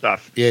favorite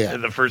stuff. Yeah.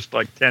 In the first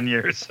 10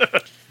 years.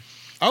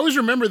 I always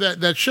remember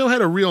that show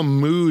had a real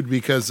mood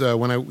because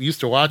when I used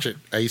to watch it,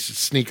 I used to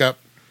sneak out.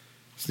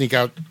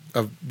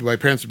 My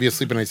parents would be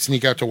asleep, and I'd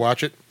sneak out to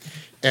watch it.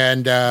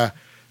 And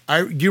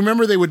do you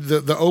remember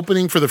the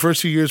opening for the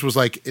first few years was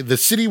like the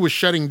city was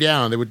shutting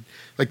down. They would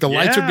the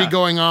lights would be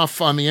going off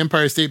on the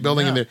Empire State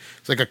Building, and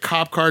it's like a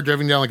cop car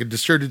driving down like a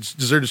deserted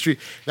street.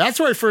 That's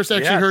where I first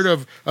actually heard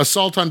of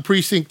Assault on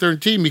Precinct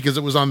 13 because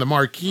it was on the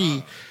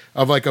marquee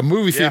of like a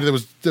movie theater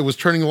that was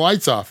turning the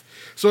lights off.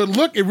 So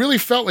it really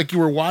felt like you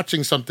were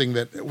watching something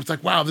that it was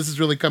like, wow, this is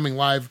really coming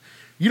live.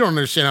 You don't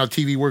understand how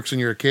TV works when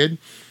you're a kid.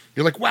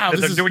 You're like, wow,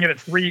 They're doing it at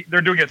 3.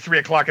 They're doing it at 3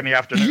 o'clock in the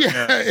afternoon.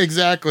 Yeah,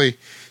 exactly.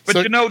 But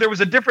So- there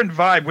was a different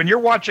vibe when you're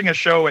watching a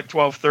show at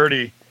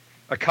 12:30,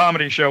 a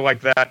comedy show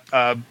like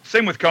that.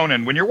 Same with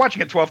Conan. When you're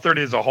watching at 12:30,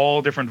 is a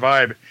whole different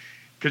vibe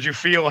because you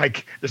feel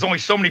like there's only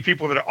so many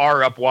people that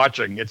are up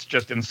watching. It's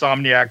just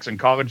insomniacs and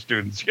college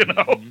students,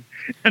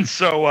 And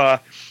so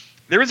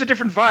there is a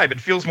different vibe.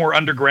 It feels more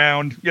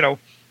underground.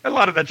 A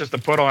lot of that's just a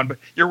put on. But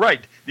you're right.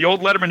 The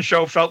old Letterman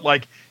show felt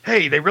like,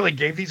 hey, they really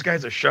gave these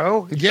guys a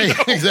show. Yeah,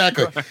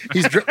 exactly.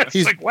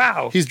 He's Like,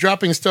 wow. He's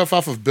dropping stuff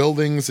off of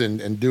buildings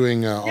and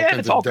doing all Yeah, kinds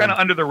it's of all dumb- kind of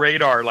under the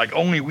radar. Like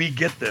only we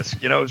get this.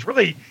 It's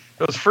really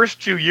those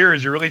first 2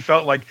 years. You really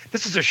felt like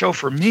this is a show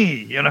for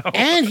me.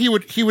 And he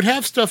would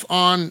have stuff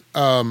on.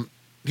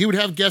 He would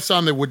have guests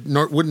on that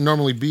wouldn't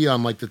normally be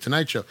on like the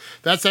Tonight Show.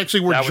 That's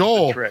actually where That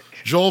was the trick.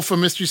 Joel from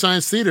Mystery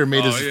Science Theater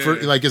made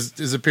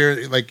his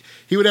appearance. Like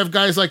he would have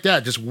guys like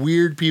that, just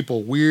weird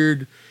people,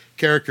 weird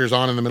characters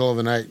on in the middle of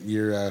the night.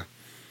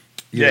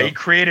 He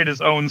created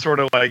his own sort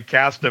of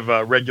cast of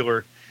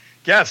regular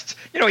guests.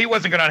 He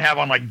wasn't going to have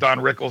on Don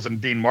Rickles and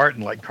Dean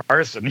Martin like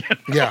Carson.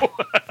 Yeah,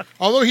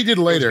 although he did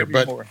later, gonna be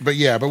but when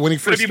he It's going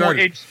first to be more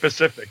started, age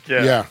specific.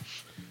 Yeah. yeah.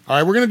 All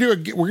right, we're gonna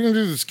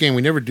do this game.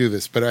 We never do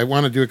this, but I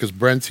want to do it because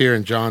Brent's here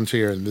and John's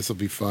here, and this will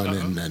be fun.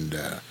 And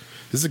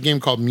this is a game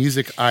called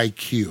Music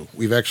IQ.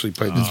 We've actually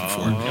played this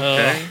before,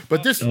 Okay.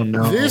 but this Oh,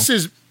 no. this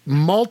is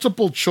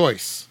multiple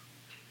choice.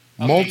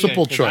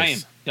 Multiple Okay, 'cause I am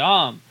choice.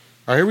 dumb.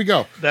 All right, here we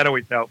go. That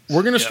always helps.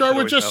 We're gonna Yeah, start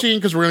that with always Justine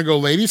because we're gonna go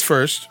ladies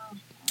first.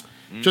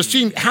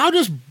 Justine,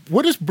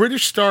 what does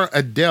British star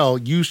Adele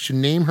use to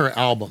name her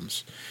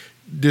albums?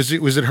 Was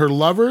it her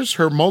lovers,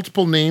 her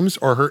multiple names,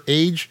 or her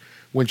age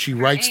when she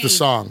writes the age.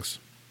 songs?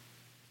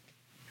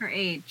 Her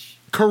age.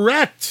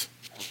 Correct,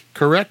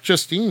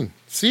 Justine.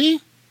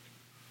 See,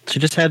 She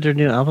just had her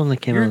new album that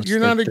came out. you're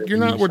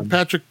not what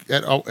Patrick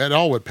at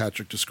all what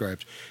Patrick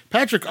describes.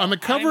 Patrick on the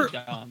cover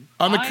dumb.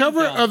 on the I'm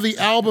cover dumb. of the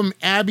album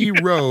Abbey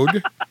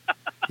Road.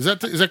 Is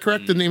that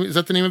correct? The name is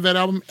that the name of that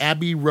album?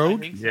 Abbey I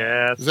Road. think so.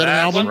 Yes. Is that an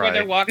that's album? One where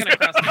they're Right. walking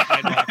across the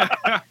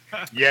sidewalk.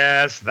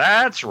 Yes,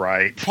 that's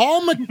right.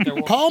 Paul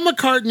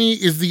McCartney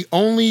is the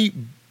only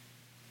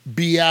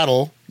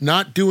Beatle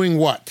not doing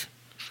what?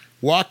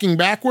 Walking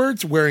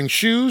backwards, wearing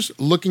shoes,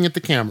 looking at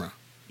the camera.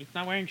 He's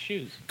not wearing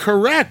shoes.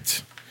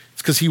 Correct.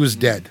 It's because he was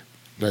dead.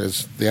 That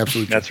is the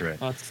absolute truth. That's right.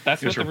 Well,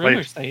 that's He what was the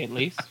rumors say, at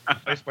least.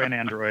 Replaced by an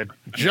android.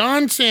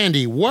 John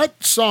Sandy,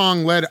 what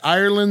song led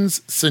Ireland's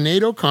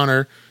Sinead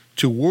O'Connor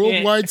to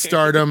worldwide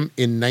stardom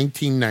in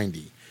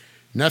 1990?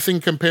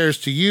 Nothing Compares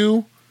to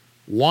You,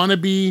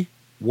 Wannabe,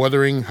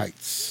 Wuthering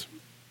Heights.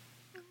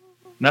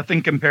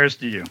 Nothing Compares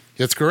to You.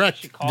 That's correct.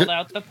 She called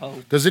out the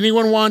Pope. Does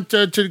anyone want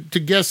to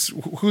guess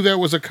who that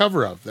was a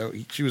cover of?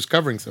 She was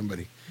covering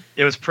somebody.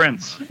 It was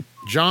Prince.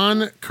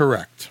 John,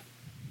 correct.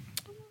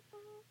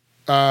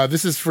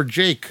 This is for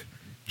Jake.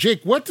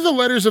 Jake, what do the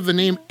letters of the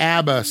name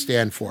ABBA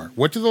stand for?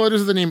 What do the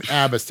letters of the name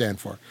ABBA stand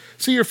for?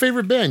 See, your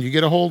favorite band. You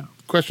get a whole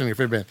question on your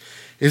favorite band.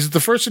 Is it the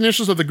first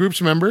initials of the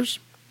group's members?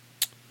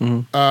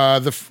 Mm-hmm.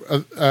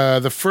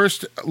 The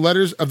first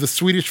letters of the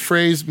Swedish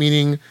phrase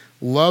meaning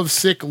love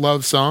sick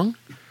love song?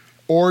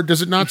 Or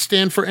does it not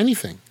stand for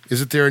anything?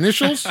 Is it their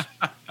initials?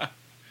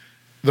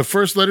 The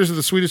first letters of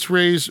the Swedish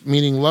phrase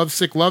meaning love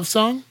sick love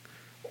song?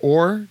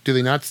 Or do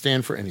they not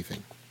stand for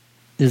anything?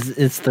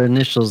 It's the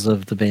initials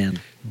of the band.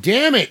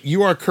 Damn it,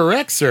 you are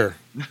correct, sir.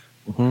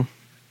 Mm-hmm.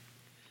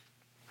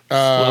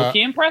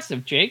 Low-key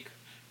impressive, Jake.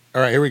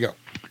 All right, here we go.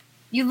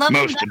 You love him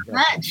Most that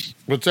impressive. much.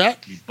 What's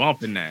that? You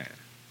bumping that.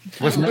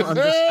 What's No, I'm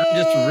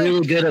just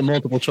really good at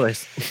multiple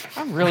choice.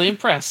 I'm really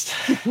impressed.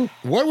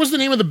 What was the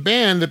name of the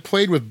band that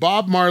played with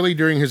Bob Marley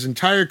during his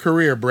entire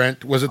career,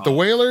 Brent? Was it the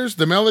Wailers,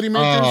 the Melody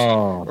Makers,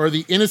 or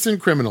the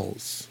Innocent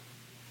Criminals?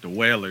 The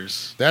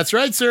Whalers. That's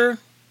right, sir.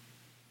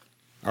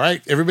 All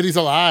right, everybody's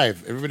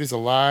alive. Everybody's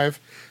alive.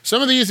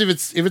 Some of these, if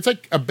it's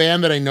like a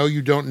band that I know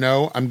you don't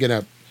know, I'm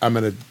gonna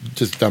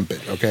just dump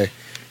it, okay?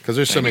 Because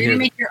there's some in You're here. gonna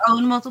make your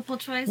own multiple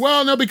choice.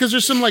 Well, no, because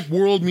there's some like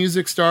world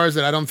music stars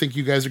that I don't think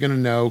you guys are gonna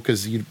know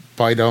because you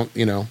probably don't,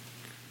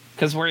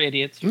 Because we're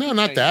idiots. No,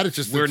 not that. It's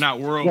just We're not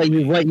world. What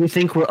you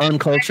think we're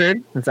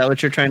uncultured? Is that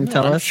what you're trying to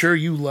tell I'm us? sure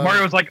you love.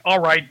 Mario was like,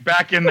 all right,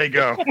 back in they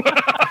go.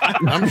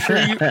 I'm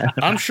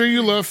sure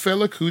you love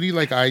Fela Kuti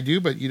like I do,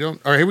 but you don't.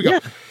 All right, here we go. Yeah.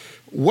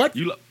 What?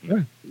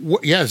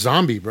 Yeah,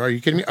 zombie, bro. Are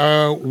you kidding me?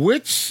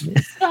 Which?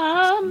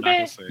 Not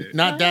gonna say it.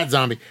 Not that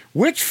zombie.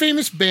 Which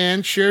famous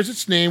band shares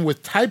its name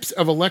with types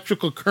of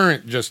electrical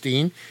current,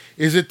 Justine?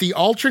 Is it the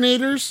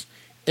Alternators,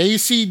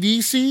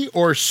 AC/DC,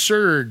 or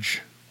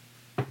Surge?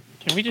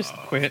 Can we just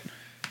quit?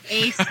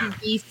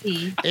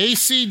 ACDC.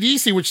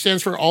 AC/DC, which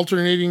stands for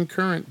alternating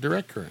current,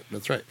 direct current.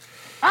 That's right.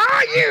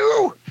 Are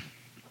you?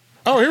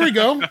 Oh, here we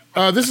go.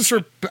 This is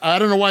for, I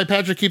don't know why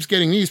Patrick keeps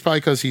getting these,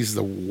 probably because he's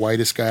the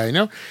whitest guy I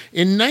know.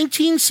 In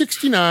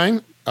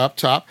 1969, up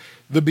top,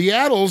 the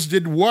Beatles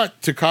did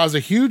what to cause a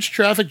huge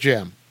traffic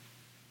jam?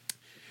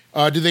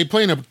 Did they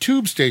play in a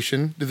tube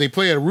station? Did they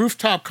play a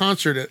rooftop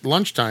concert at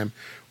lunchtime?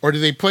 Or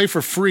did they play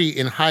for free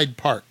in Hyde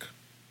Park?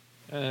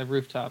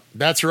 Rooftop.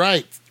 That's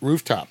right.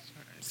 Rooftop.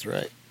 That's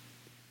right.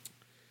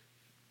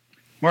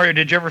 Mario,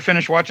 did you ever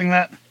finish watching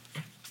that?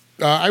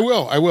 I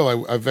will.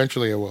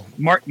 Eventually I will.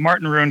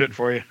 Martin ruined it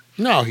for you.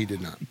 No, he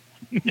did not.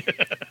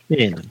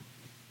 Yeah.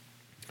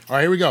 All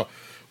right, here we go.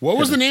 What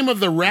was the name of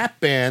the rap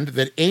band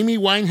that Amy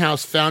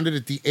Winehouse founded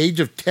at the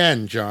age of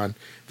 10, John?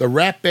 The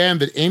rap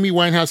band that Amy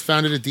Winehouse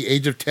founded at the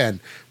age of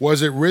 10.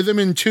 Was it Rhythm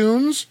and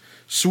Tunes,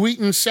 Sweet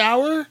and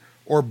Sour,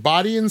 or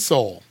Body and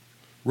Soul?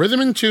 Rhythm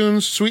and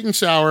Tunes, Sweet and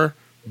Sour,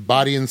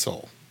 Body and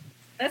Soul.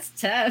 That's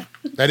tough.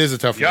 That is a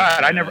tough one.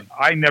 God,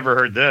 I never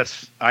heard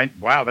this.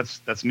 Wow,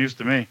 that's news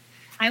to me.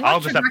 I I'll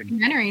watched just a have to-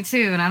 documentary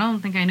too, and I don't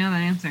think I know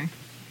that answer.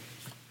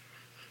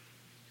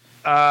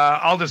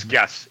 I'll just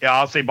guess. Yeah,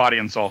 I'll say Body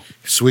and Soul.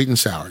 Sweet and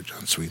Sour,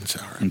 John. Sweet and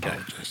Sour. I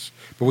apologize.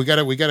 But we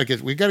gotta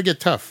get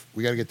tough.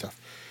 We gotta get tough.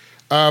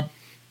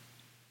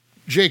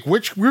 Jake,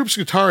 which group's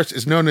guitarist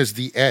is known as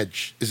The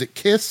Edge? Is it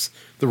Kiss,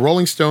 the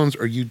Rolling Stones,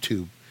 or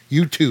U2?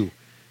 U2.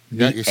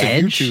 You said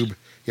Edge? YouTube.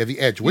 Yeah, The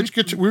Edge. Which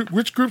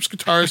group's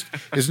guitarist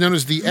is known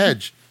as The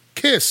Edge?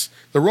 Kiss,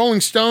 the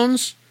Rolling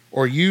Stones,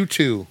 or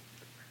U2?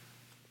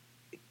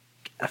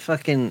 I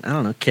don't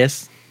know,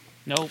 Kiss.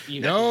 Nope.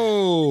 You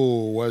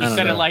No, You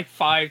said know. it like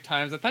 5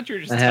 times. I thought you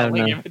were just I have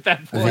telling no- him at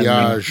that point.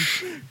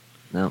 Voyage.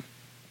 No.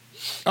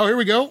 Oh, here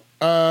we go.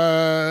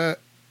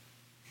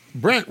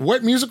 Brent,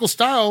 what musical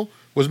style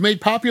was made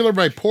popular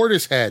by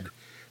Portishead?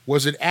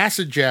 Was it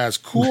acid jazz,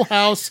 cool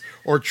house,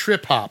 or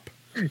trip hop?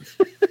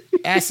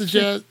 Acid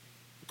jazz,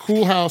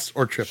 cool house,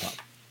 or trip hop?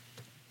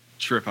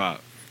 Trip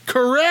hop.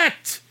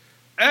 Correct.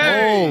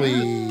 Hey!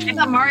 Holy. I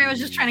thought Mario was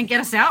just trying to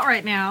get us out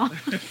right now.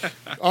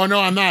 Oh, no,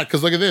 I'm not,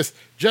 because look at this.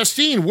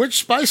 Justine, which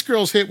Spice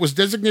Girls hit was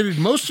designated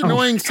most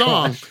annoying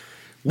song?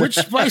 Which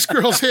Spice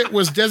Girls hit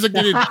was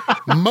designated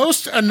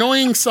most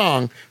annoying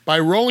song by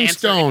Rolling Answer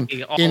Stone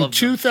A, all in of them.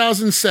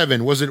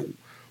 2007? Was it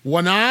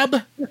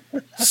Wannabe,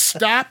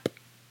 Stop,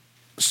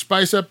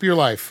 Spice Up Your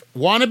Life?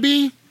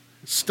 Wannabe,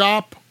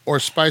 Stop, or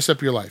Spice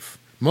Up Your Life?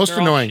 Most They're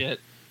all annoying. shit.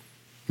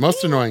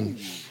 Most annoying.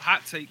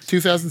 Hot takes.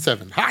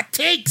 2007. Hot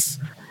takes.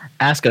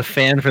 Ask a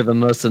fan for the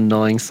most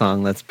annoying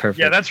song. That's perfect.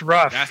 Yeah, that's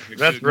rough. That's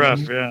That's rough.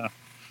 Yeah.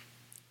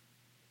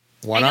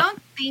 Why I not?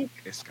 don't think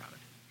It's got it.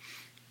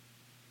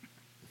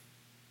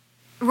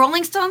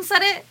 Rolling Stone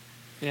said it.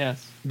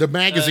 Yes. The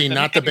magazine, The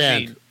not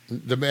magazine.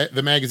 the band.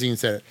 The magazine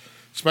said it.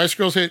 Spice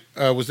Girls hit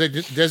was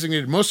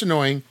designated most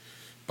annoying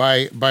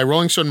by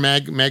Rolling Stone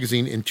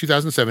magazine in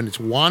 2007. It's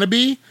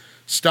 "Wannabe,"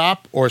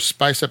 "Stop," or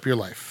 "Spice Up Your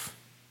Life."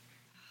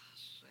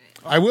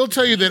 I will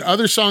tell you that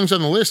other songs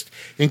on the list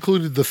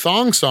included the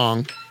Thong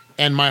Song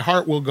and "My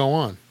Heart Will Go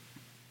On."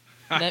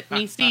 Let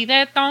me see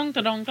that dong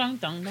dong dong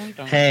dong dong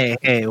dong. Hey,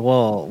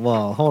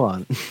 whoa, hold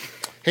on.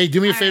 Hey,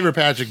 do me a All favor,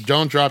 Patrick.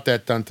 Don't drop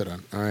that dun dun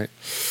dun. All right.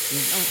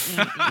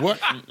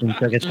 What?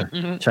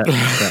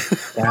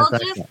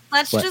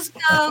 Let's just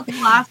go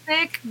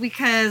classic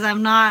because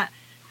I'm not.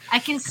 I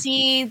can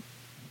see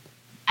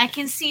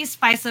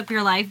 "Spice Up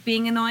Your Life"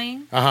 being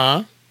annoying. Uh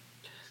huh.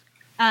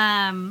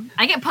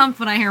 I get pumped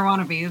when I hear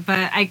 "Wannabe,"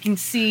 but I can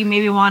see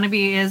maybe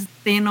 "Wannabe" is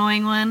the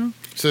annoying one.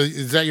 So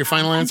is that your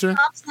final answer?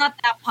 Stop's not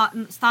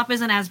that Stop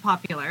isn't as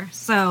popular,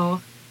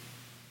 so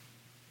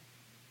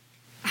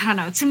I don't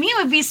know. To me, it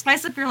would be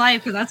 "Spice Up Your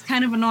Life" because that's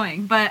kind of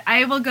annoying. But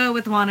I will go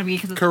with "Wannabe"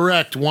 because it's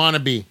Correct.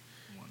 "Wannabe."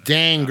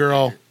 Dang,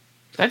 girl.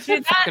 That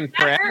took fucking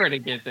forever to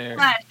get there.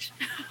 much.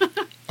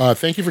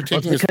 Thank you for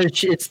Well, taking us.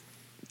 because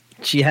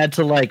she had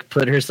to like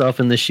put herself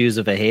in the shoes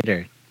of a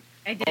hater.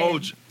 I did. Oh,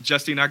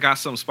 Justine, I got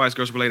some Spice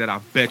Girls related. I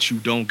bet you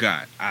don't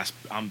got. I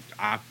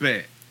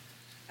bet.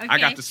 Okay.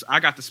 I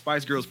got the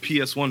Spice Girls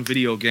PS1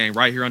 video game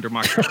right here under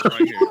my couch right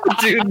here.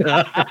 Dude,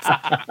 no.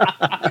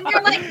 When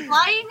you're like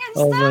flying and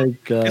Oh stuff. my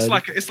god.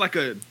 It's like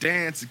a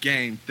dance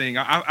game thing.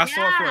 I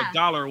saw it for Yeah.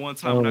 $1 one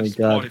time Oh and I my just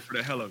God. bought it for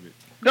the hell of it.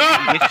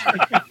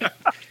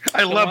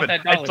 I love want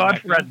it. that I dollar saw it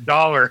back, for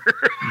 $1.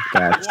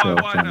 That's so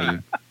Why funny.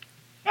 not?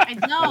 I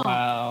know.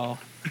 Wow.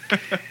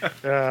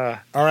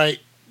 All right.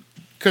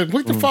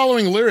 Complete the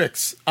following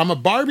lyrics. I'm a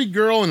Barbie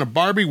girl in a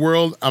Barbie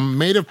world. I'm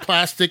made of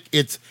plastic.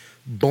 It's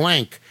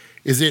blank.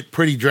 Is it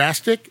pretty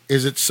drastic?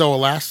 Is it so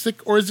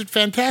elastic? Or is it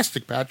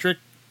fantastic, Patrick?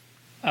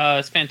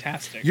 It's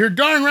fantastic. You're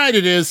darn right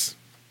it is.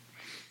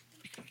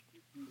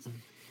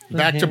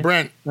 Back to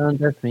Brent. Don't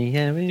touch me,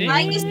 Harry. I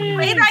used to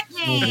play that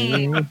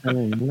game.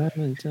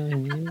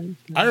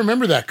 I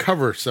remember that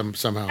cover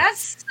somehow.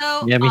 That's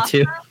so Yeah, me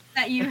awesome too.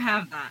 that you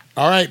have that.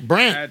 All right,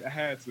 Brent. I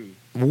had to.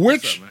 Which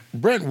What's up, man?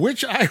 Brent?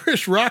 Which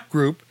Irish rock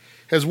group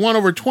has won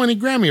over 20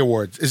 Grammy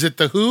awards? Is it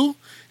The Who?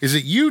 Is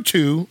it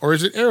U2? Or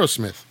is it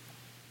Aerosmith?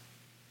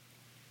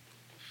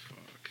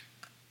 Fuck.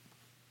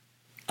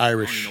 I don't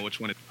Irish. even know which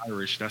one is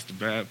Irish. That's the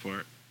bad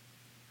part.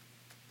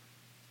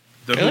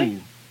 The Really? Who.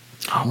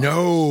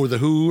 No, The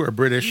Who are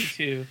British.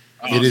 U2.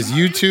 It is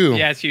U2.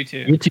 Yeah, it's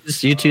U2.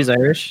 U2's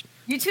Irish.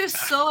 You two are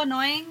so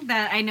annoying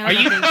that I know. Are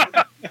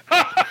that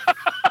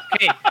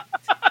you? Hey,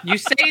 you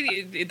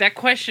say that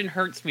question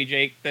hurts me,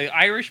 Jake. The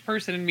Irish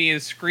person in me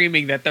is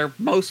screaming that their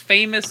most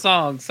famous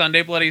song,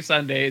 "Sunday Bloody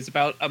Sunday," is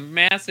about a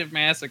massive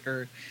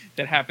massacre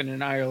that happened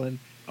in Ireland.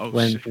 Oh,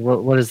 When shit.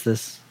 what is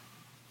this?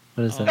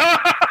 What is Oh.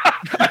 that?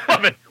 I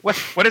love it.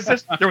 What is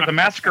this? There was a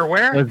massacre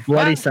where? Was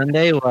Bloody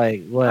Sunday?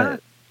 Like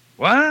what?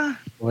 What?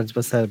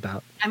 What's that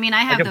about? I mean, I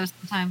have Like a- those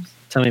sometimes.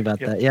 Tell me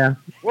about Yeah. that. Yeah.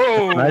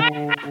 Whoa,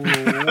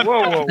 What?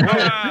 whoa.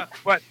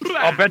 What?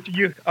 I'll bet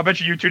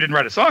you two didn't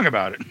write a song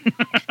about it.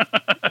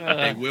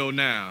 They will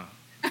now.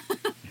 I'm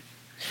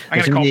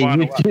There's gonna call be a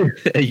Bono.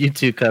 U2, a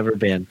U2 cover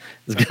band.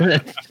 It's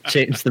gonna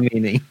change the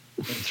meaning.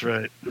 That's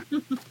right.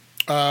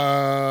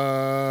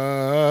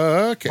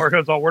 Okay.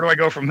 Marco's all. Where do I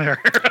go from there?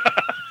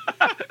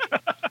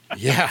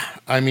 Yeah,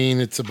 I mean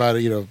it's about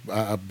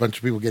a bunch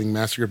of people getting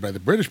massacred by the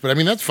British, but I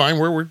mean that's fine.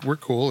 We're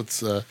cool.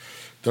 It's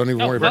don't even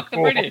worry No, about. fuck the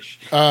British.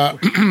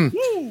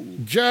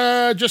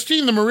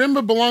 Justine, the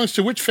marimba belongs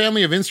to which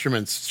family of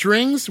instruments?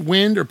 Strings,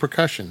 wind, or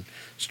percussion?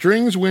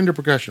 Strings, wind, or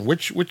percussion?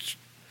 Which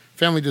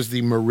family does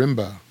the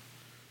marimba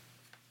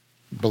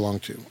belong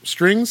to?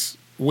 Strings,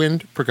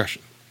 wind,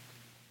 percussion.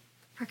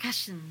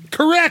 Percussion.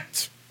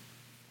 Correct.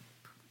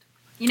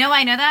 You know why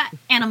I know that?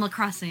 Animal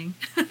Crossing.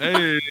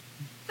 Hey.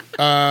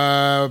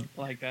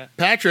 Like that.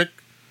 Patrick,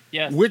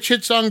 Yes. which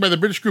hit song by the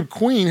British group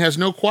Queen has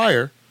no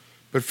choir,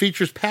 but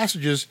features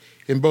passages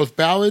in both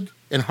ballad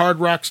and hard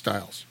rock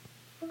styles?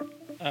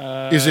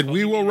 Is it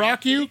 "We Will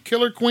Rock You,"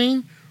 "Killer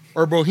Queen,"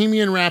 or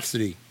 "Bohemian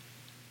Rhapsody"?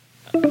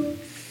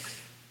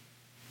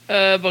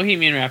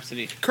 Bohemian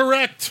Rhapsody.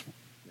 Correct.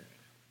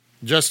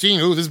 Justine,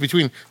 this is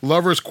between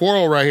lovers'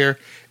 quarrel right here.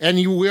 And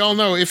we all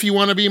know, if you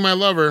want to be my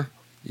lover,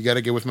 you got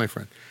to get with my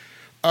friend.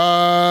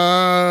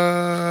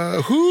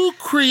 Who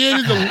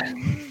created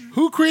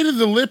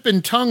the lip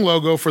and tongue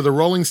logo for the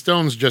Rolling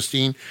Stones,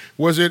 Justine?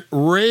 Was it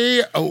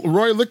Roy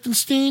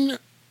Lichtenstein,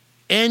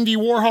 Andy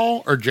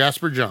Warhol, or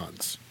Jasper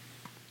Johns?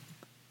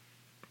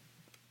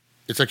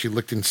 It's actually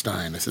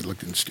Lichtenstein. I said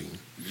Lichtenstein.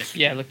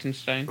 Yeah,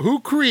 Liechtenstein. Who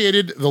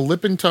created the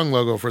lip and tongue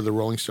logo for the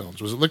Rolling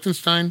Stones? Was it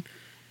Lichtenstein,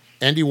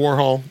 Andy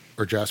Warhol,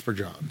 or Jasper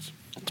Johns?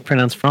 It's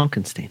pronounced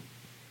Frankenstein.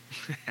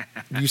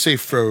 You say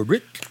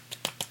Frederick?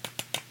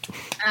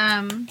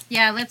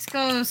 Yeah, let's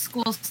go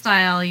school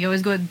style. You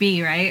always go with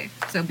B, right?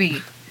 So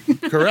B.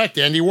 Correct,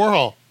 Andy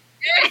Warhol.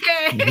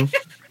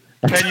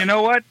 And you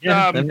know what?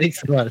 Yeah, that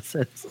makes a lot of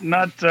sense.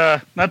 Not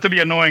to be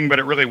annoying, but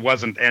it really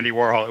wasn't Andy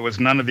Warhol. It was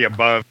none of the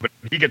above, but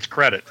he gets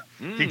credit.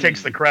 He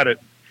takes the credit.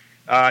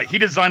 He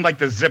designed like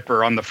the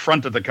zipper on the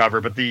front of the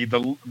cover, but the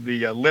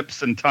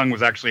lips and tongue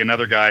was actually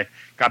another guy.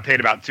 Got paid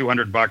about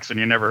 $200, and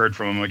you never heard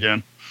from him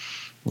again.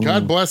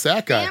 God bless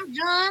that guy. Damn,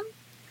 John.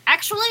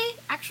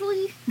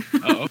 Actually.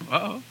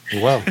 Uh-oh.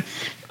 Wow.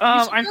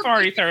 I'm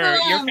sorry, sir.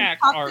 Your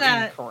facts are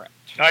incorrect.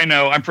 I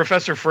know. I'm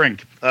Professor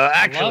Frink.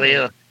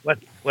 Actually,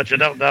 what you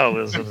don't know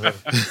is Spock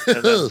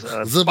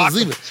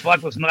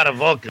was not a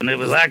Vulcan. It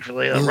was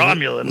actually a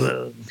Romulan.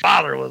 The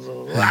father was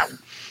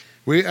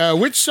a...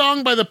 Which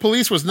song by the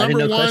Police was number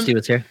I didn't know one? Krusty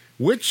was here.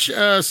 Which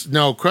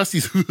no,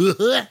 Krusty's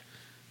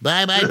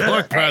bye bye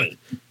pork product.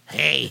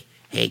 Hey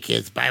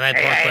kids, bye bye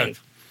pork product.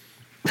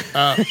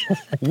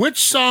 Which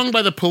song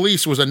by the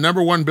Police was a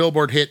number one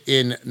Billboard hit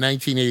in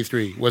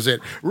 1983? Was it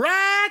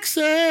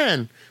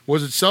Roxanne?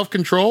 Was it Self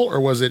Control,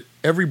 or was it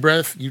Every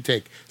Breath You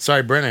Take?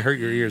 Sorry, Brent, I hurt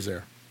your ears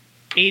there.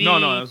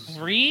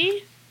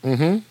 83?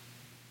 Mm-hmm.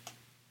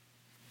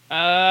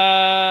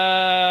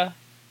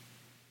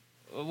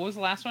 What was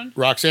the last one?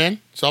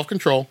 Roxanne, Self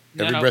Control,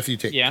 Every Breath You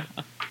Take. Yeah.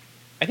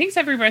 I think it's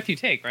Every Breath You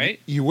Take, right?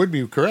 You would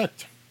be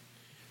correct.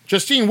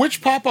 Justine,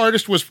 which pop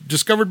artist was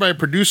discovered by a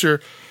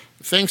producer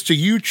thanks to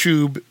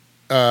YouTube?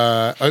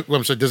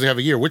 I'm sorry, doesn't have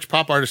a year. Which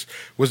pop artist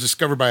was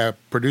discovered by a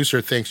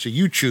producer thanks to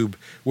YouTube?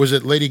 Was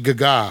it Lady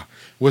Gaga?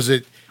 Was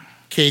it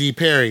Katy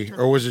Perry?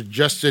 Or was it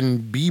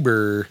Justin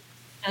Bieber?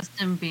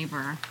 Justin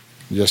Bieber.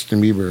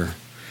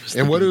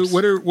 And what do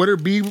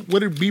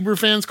Bieber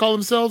fans call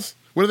themselves?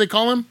 What do they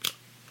call him?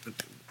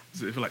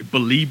 Is it like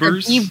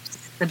Beliebers?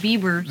 The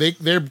Biebers.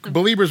 They're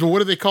Beliebers, but what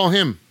do they call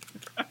him?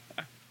 I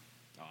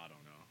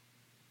don't know.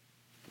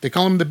 They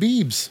call him the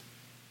Biebs.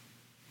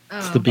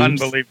 Oh. The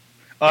Biebs.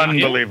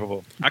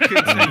 Unbelievable. I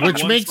couldn't tell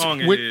Which one makes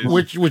song it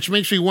is. which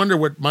makes me wonder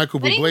what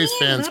Michael What do you Bublé's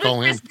mean? fans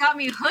call him. Ludacris got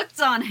me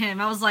hooked on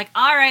him. I was like,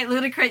 all right,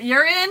 Ludacris,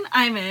 you're in,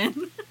 I'm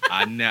in.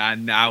 I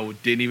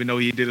didn't even know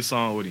he did a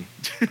song with him.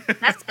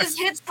 That's his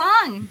hit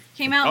song.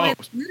 Came out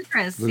with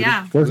Ludacris,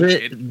 yeah. Was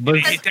It it?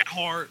 hit that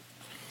hard.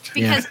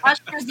 Because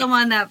Usher's the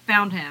one that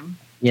found him.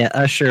 Yeah,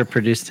 Usher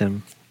produced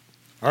him.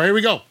 All right, here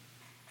we go.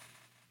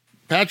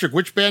 Patrick,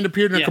 which band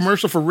appeared in a Yes.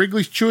 commercial for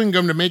Wrigley's chewing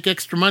gum to make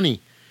extra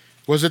money?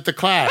 Was it the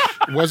Clash?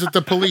 Was it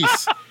the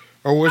Police?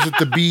 Or was it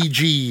the Bee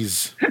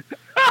Gees?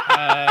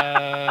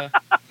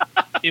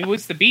 It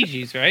was the Bee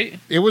Gees, right?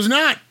 It was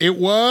not. It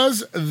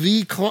was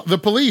the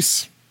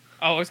Police.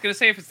 Oh, I was going to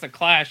say if it's the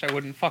Clash, I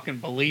wouldn't fucking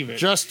believe it.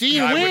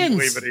 Justine I wouldn't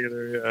wins. believe it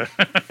either.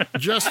 Yeah.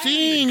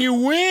 Justine, you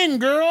win,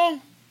 girl.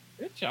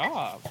 Good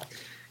job. What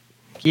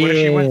did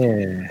she win?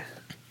 Yeah.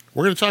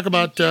 We're going to talk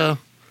about,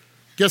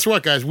 guess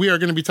what, guys? We are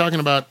going to be talking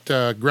about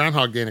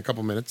Groundhog Day in a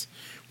couple minutes.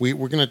 We're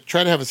going to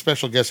try to have a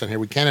special guest on here.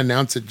 We can't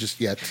announce it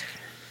just yet.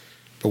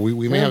 But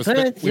we may have we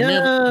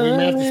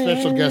may have the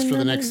special guest for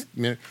the next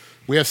minute.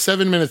 We have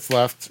 7 minutes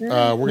left.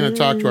 We're going to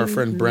talk to our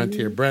friend Brent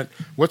here. Brent,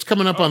 what's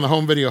coming up on the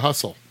home video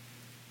hustle?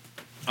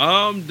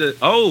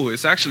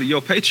 It's actually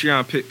your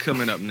Patreon pick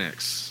coming up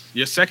next.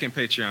 Your second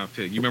Patreon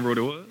pick. You remember what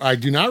it was? I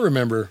do not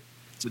remember.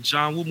 It's a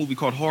John Woo movie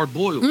called Hard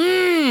Boiled.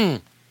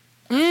 Mm.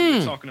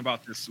 We're talking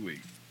about this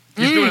week.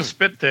 He's doing a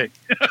spit take.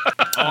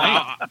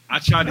 I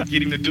tried to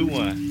get him to do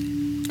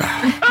one.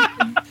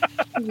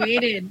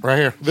 Waited. Right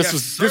here. Yes,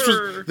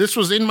 sir. This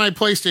was in my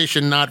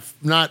PlayStation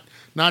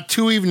not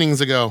 2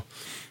 evenings ago.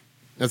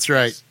 That's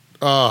right.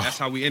 Oh, That's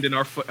how we ended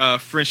our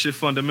friendship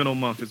fundamental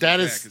month.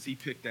 Because he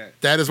picked that.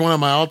 that is one of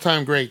my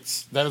all-time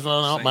greats. That is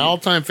one of my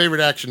all-time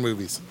favorite action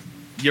movies.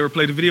 You ever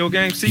played the video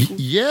game sequel?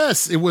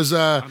 Yes, it was.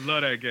 I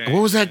love that game.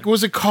 What was that? What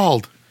was it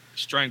called?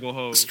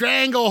 Stranglehold.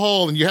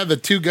 Stranglehold, and you had the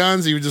 2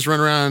 guns. You would just run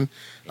around.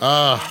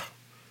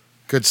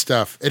 Good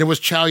stuff. And it was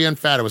Chow Yun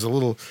Fat. It was a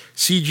little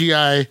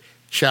CGI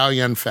Chow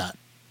Yun Fat.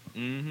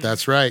 Mm-hmm.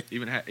 That's right.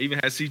 Even had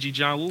CG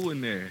John Woo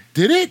in there.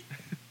 Did it?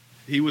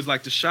 He was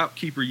like the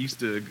shopkeeper used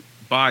to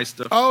buy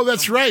stuff. Oh,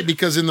 that's right.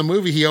 Because in the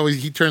movie,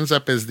 he turns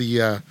up as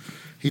the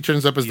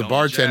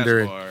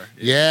bartender. Jazz bar.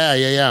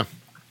 Yeah.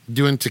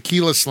 Doing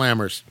tequila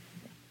slammers.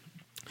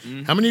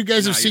 Mm-hmm. How many of you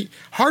guys have seen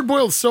Hard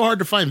Boiled? Is so hard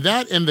to find.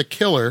 That and The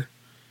Killer,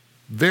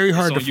 very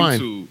hard to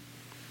find. YouTube.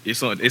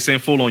 It's in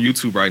full on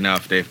YouTube right now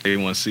if they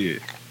want to see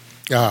it.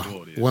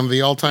 One of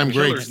the all-time The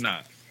Killer's greats.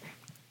 not.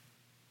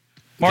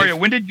 Mario,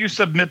 when did you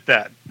submit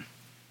that?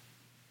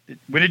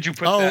 When did you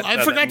put that?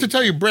 I forgot to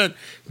tell you, Brent.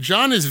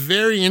 John is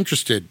very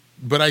interested,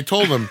 but I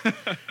told him,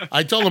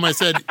 I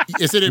said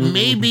it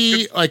may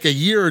be like a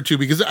year or two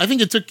because I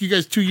think it took you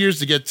guys 2 years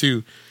to get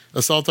to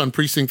Assault on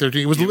Precinct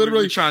 13. It was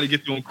literally we're trying to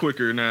get to them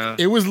quicker now.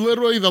 It was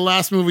literally the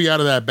last movie out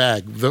of that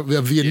bag,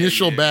 the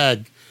initial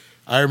bag.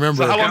 I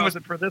remember. So how long was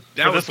it for this?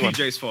 That was one?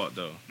 PJ's fault,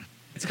 though.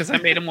 It's because I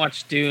made him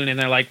watch Dune, and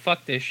they're like,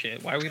 "Fuck this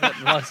shit. Why are we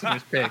letting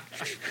Lessons pick?"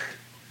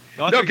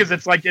 No, because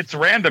it's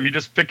random. You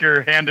just pick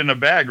your hand in a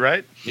bag,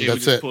 right? Yeah,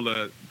 That's just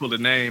it. Pull a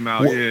name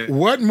out. Yeah.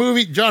 What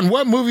movie, John?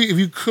 What movie, if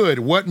you could,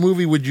 what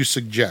movie would you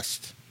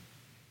suggest?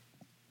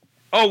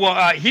 Oh,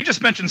 well, he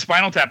just mentioned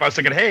Spinal Tap. I was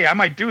thinking, hey, I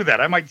might do that.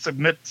 I might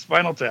submit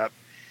Spinal Tap.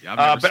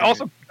 Yeah, but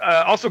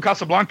also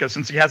Casablanca,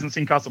 since he hasn't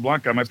seen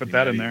Casablanca, I might put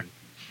that in there.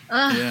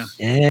 Yeah.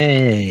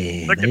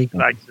 Hey, Look at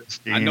like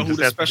I know who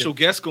the special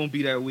guest going to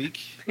be that week.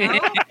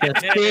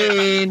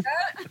 Justine.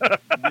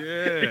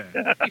 Yeah.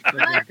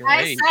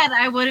 I said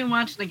I wouldn't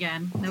watch it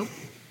again. Nope.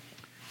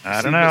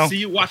 I don't know. See,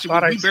 you watch it.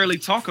 We barely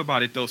talk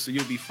about it, though, so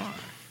you'll be fine.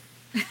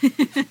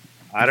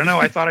 I don't know.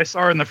 I thought I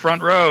saw her in the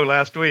front row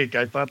last week.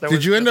 I thought that was...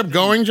 Did you end up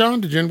going,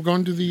 John? Did you end up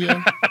going to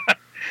the...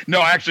 No,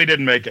 I actually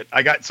didn't make it.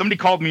 Somebody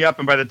called me up,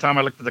 and by the time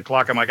I looked at the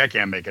clock, I'm like, I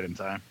can't make it in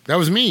time. That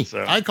was me.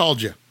 So. I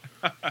called you.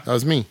 That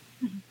was me.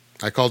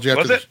 I called you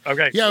after. Was it?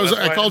 Okay. Yeah,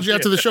 I called you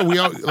after the show. We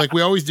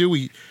always do.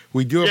 We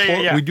do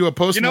a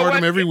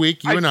postmortem every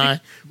week. You and I.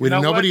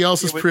 Nobody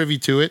else is privy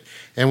to it,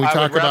 and we talk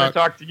about. I would rather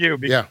talk to you.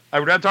 I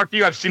would rather talk to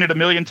you. I've seen it a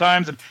million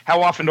times, and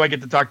how often do I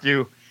get to talk to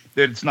you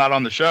that it's not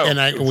on the show?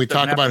 And we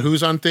talk about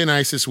who's on thin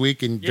ice this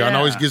week, and John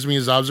always gives me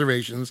his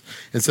observations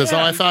and says,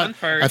 I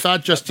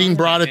thought Justine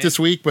brought it this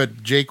week,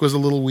 but Jake was a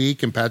little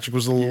weak and Patrick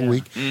was a little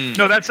weak.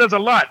 No, that says a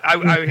lot. I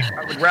would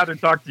rather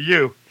talk to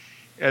you.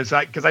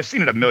 Because I've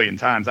seen it a million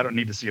times. I don't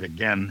need to see it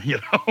again, you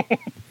know?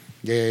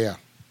 Yeah.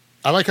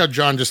 I like how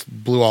John just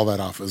blew all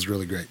that off. It was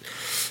really great.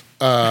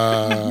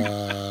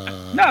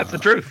 No, it's the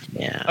truth.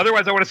 Yeah.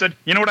 Otherwise, I would have said,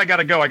 you know what? I got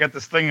to go. I got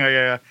this thing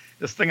I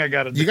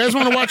got to do. You guys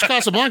want to watch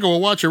Casablanca? We'll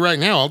watch it right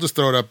now. I'll just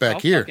throw it up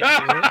back here.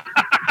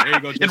 There you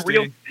go,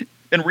 Justine.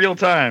 In real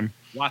time.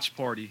 Watch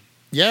party.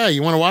 Yeah,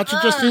 you want to watch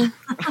it, Justine?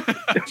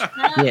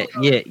 Yeah.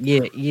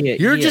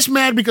 You're just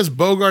mad because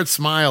Bogart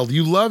smiled.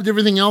 You loved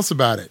everything else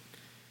about it.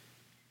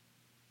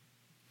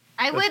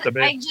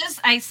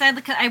 I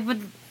said I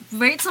would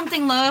rate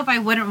something low if I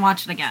wouldn't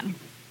watch it again.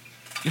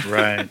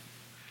 Right.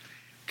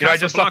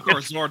 Casablanca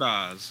or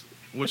Zardoz?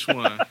 Which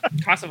one?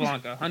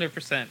 Casablanca,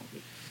 100%.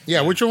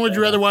 Yeah, which one would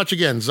you rather watch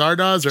again,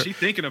 Zardoz or? She's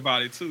thinking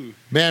about it too.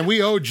 Man,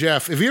 we owe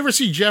Jeff. If you ever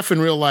see Jeff in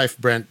real life,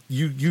 Brent,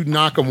 you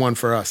knock him one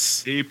for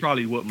us. He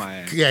probably whooped my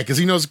ass. Yeah, because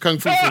he knows kung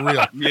fu for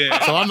real.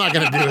 Yeah. So I'm not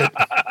going to do it.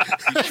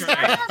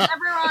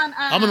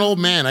 I'm an old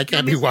man. I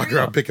can't be walking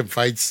around picking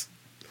fights.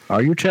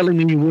 Are you telling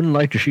me you wouldn't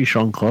like to see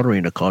Sean Connery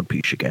in a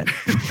codpiece again?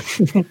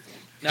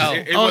 No,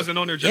 it wasn't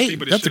on there. Justine,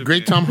 but that's a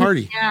great Tom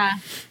Hardy. Yeah.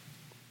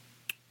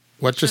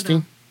 What,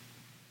 Justine?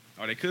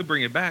 Oh, they could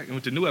bring it back. And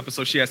with the new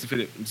episode, she asked if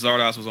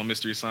Zardoz was on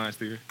Mystery Science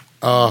Theater.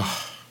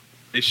 Oh,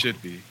 it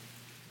should be.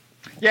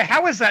 Yeah,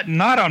 how is that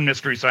not on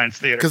Mystery Science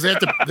Theater? Because they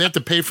have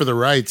to pay for the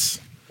rights.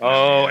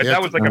 Oh, and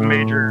that was like a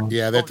major.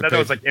 Yeah, that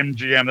was like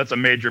MGM. That's a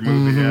major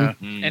movie.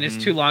 Mm-hmm. Yeah, and it's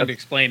too long to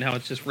explain how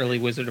it's just really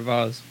Wizard of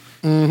Oz.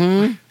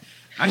 Mm-hmm.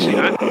 Actually,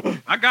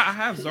 I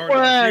have Zardoz.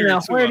 Well,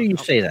 now, where do you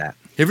say that?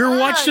 Have you ever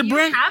watched it,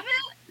 Brent? Have it?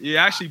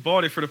 Yeah, I actually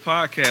bought it for the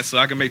podcast so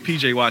I can make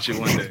PJ watch it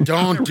one day.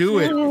 Don't do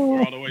it.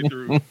 All the way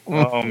through.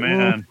 Oh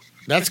man,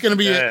 that's going to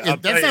be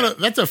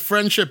that's a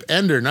friendship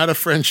ender, not a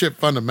friendship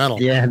fundamental.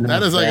 Yeah, no,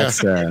 that is like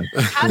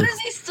How does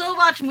he still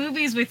watch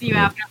movies with you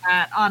after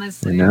that?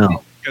 Honestly,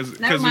 no.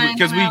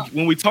 Because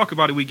when we talk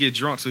about it, we get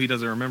drunk, so he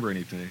doesn't remember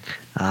anything.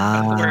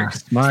 Smart.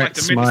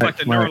 It's like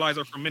the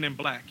neuralizer from Men in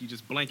Black. You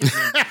just blank it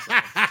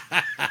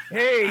in.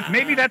 Hey,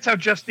 maybe that's how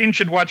Justine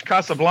should watch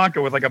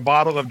Casablanca with like a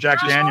bottle of Jack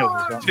Daniels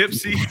or something.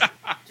 Tipsy.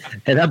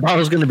 And that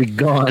bottle's going to be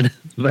gone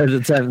by the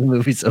time the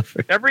movie's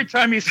over. Every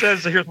time he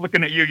says, "Here's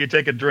looking at you," you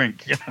take a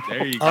drink. You know?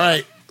 There you go. All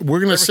right, we're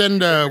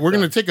gonna we're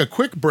gonna take a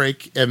quick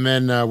break, and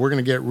then we're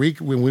gonna get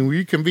when we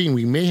reconvene.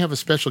 We may have a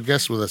special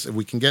guest with us if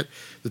we can get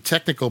the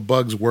technical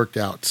bugs worked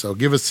out. So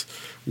give us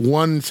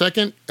 1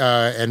 second,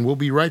 and we'll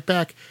be right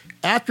back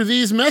after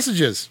these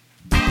messages.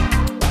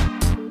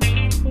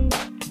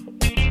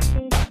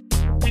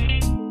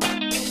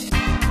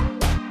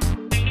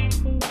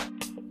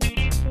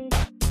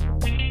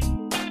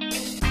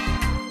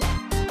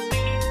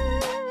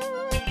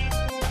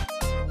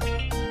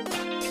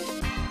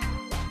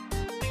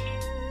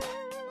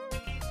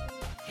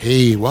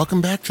 Hey,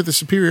 welcome back to the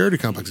Superiority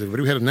Complex,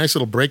 everybody. We had a nice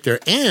little break there,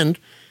 and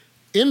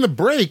in the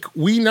break,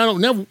 we not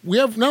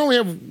only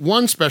have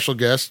one special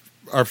guest.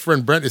 Our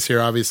friend Brent is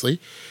here, obviously.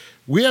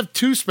 We have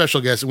two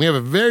special guests, and we have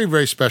a very,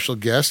 very special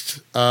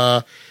guest.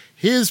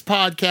 His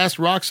podcast,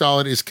 Rock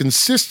Solid, is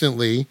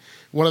consistently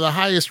one of the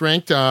highest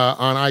ranked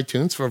on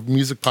iTunes for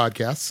music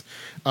podcasts.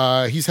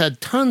 He's had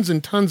tons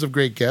and tons of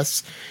great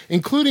guests,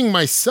 including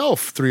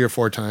myself 3 or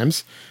 4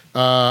 times.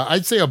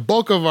 I'd say a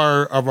bulk of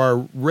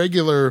our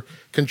regular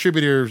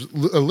contributors,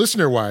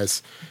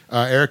 listener-wise,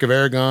 Eric of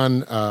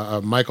Aragon,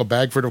 Michael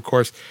Bagford, of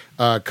course,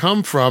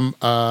 come from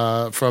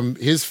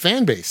his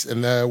fan base.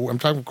 And I'm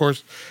talking, of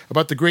course,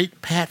 about the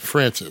great Pat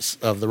Francis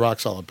of the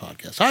Rock Solid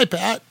podcast. Hi,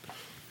 Pat.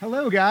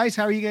 Hello, guys.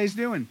 How are you guys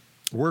doing?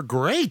 We're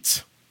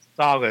great.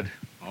 Solid.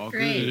 All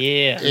Great. good.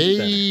 Yeah.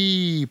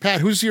 Hey,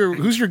 Pat, who's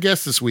your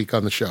guest this week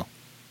on the show?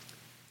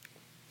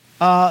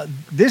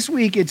 This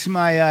week it's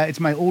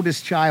my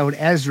oldest child,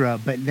 Ezra.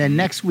 But then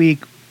next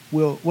week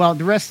the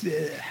rest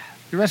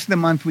of the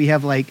month we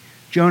have like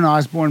Joan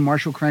Osborne,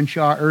 Marshall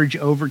Crenshaw, Urge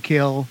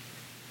Overkill,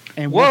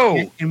 and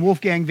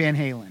Wolfgang Van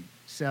Halen.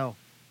 So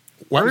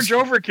Urge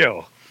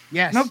Overkill.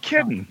 Yes. No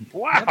kidding.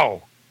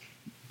 Wow.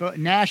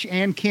 Nash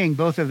and King,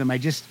 both of them. I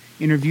just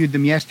interviewed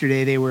them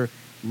yesterday. They were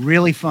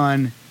really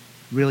fun,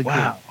 really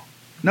Wow.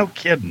 No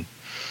kidding.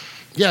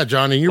 Yeah,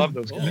 Johnny, Love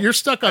those guys. you're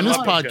stuck on this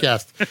love those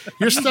podcast.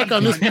 You're stuck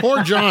on this.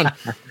 Poor John.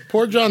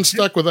 Poor John's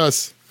stuck with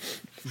us.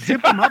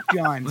 Zip them up,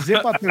 John.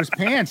 Zip up those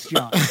pants,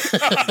 John.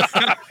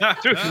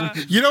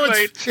 You know,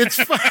 it's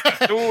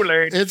Too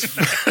late.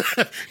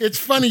 it's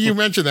funny you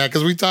mentioned that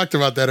because we talked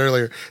about that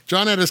earlier.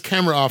 John had his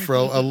camera off for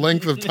a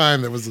length of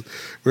time that was, we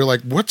were like,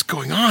 what's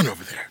going on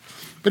over there?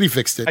 But he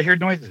fixed it. I hear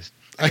noises.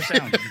 I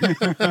hear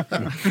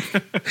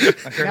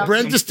sounds.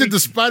 Brent just did the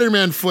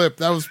Spider-Man flip.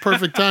 That was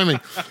perfect timing.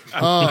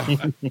 Oh,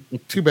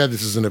 too bad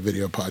this isn't a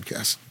video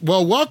podcast.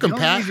 Well, welcome,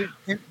 Pat.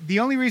 The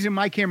only reason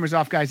my camera's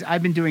off, guys,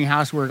 I've been doing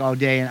housework all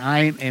day, and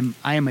I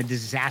am a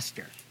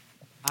disaster.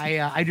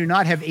 I do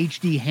not have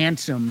HD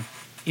handsome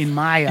in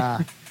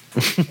my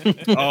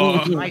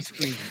my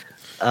screen.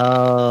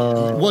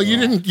 Well, you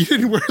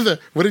didn't wear the,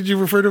 what did you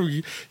refer to?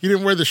 You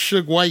didn't wear the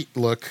Suge White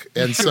look,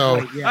 and so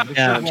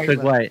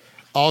Suge White.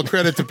 all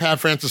credit to Pat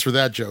Francis for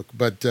that joke.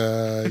 But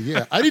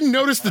yeah, I didn't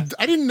notice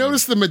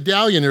the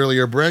medallion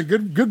earlier, Brent.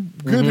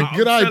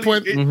 Good eye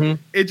point.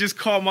 It just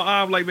caught my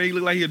eye. Like, man, he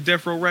looked like he a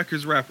Death Row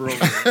Records rapper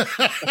over there.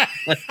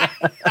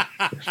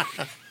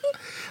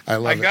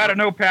 I gotta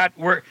know, Pat,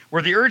 were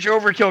the Urge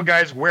Overkill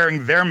guys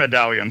wearing their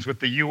medallions with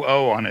the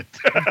UO on it?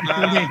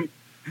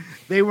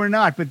 They were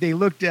not, but they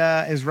looked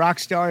as rock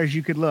star as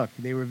you could look.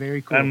 They were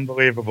very cool.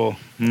 Unbelievable.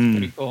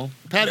 Pretty cool.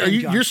 Pat,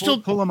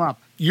 John, pull them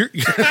up.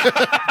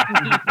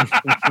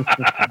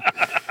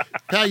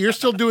 Pat, you're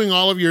still doing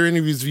all of your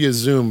interviews via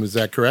Zoom. Is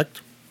that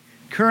correct?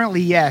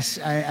 Currently, yes.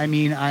 I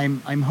mean,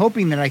 I'm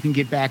hoping that I can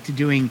get back to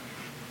doing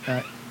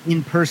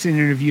in-person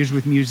interviews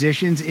with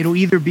musicians. It'll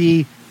either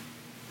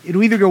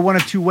go one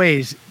of two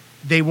ways.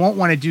 They won't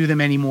want to do them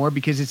anymore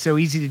because it's so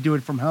easy to do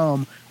it from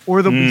home,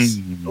 or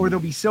they'll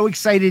be so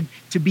excited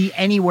to be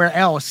anywhere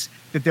else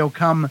that they'll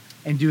come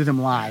and do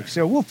them live.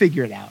 So we'll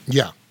figure it out.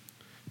 Yeah.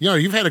 You know,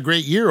 you've had a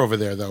great year over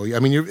there, though. I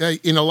mean, you're,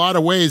 in a lot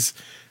of ways,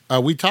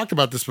 we talked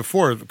about this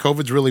before.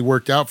 COVID's really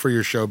worked out for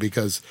your show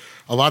because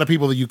a lot of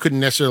people that you couldn't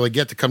necessarily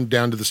get to come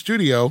down to the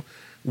studio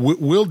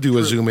will do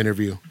a Zoom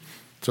interview.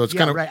 So it's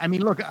kind of right. I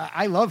mean, look,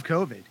 I love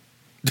COVID.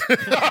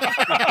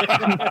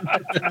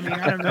 I mean,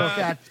 I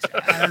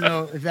don't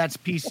know if that's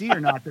PC or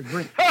not, but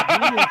bring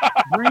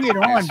it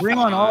on. Bring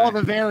on all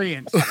the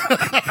variants.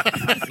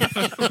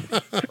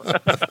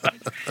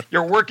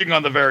 You're working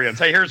on the variants.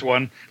 Hey, here's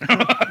one.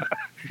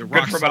 The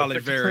rock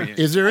solid variant.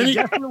 Is there any?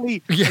 I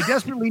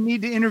desperately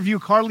need to interview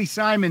Carly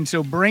Simon,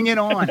 so bring it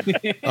on.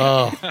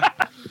 Oh,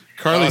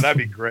 Carly, that'd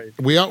be great.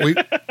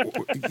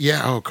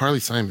 Yeah. Oh,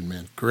 Carly Simon,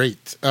 man,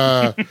 great.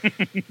 Yeah,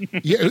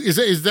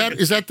 is that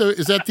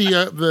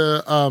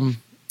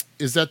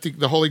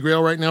the Holy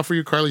Grail right now for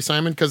you, Carly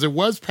Simon? Because it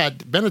was Pat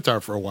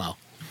Benatar for a while.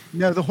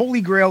 No, the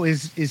Holy Grail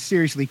is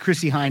seriously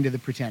Chrissy Hynde of the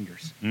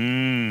Pretenders.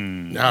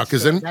 No,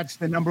 because then that's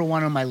the number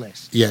one on my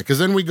list. Yeah, because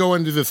then we go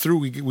into the through.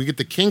 We get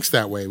the Kinks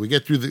that way. We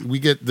get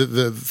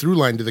the through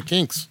line to the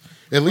Kinks.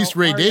 At least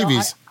Ray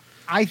Davies.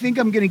 I think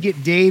I'm going to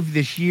get Dave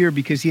this year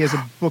because he has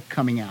a book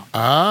coming out.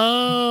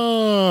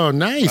 Oh,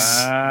 nice.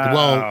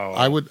 Wow.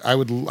 Well, I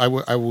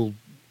will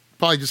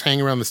probably just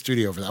hang around the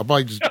studio for that. I'll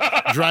probably just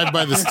drive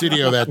by the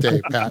studio that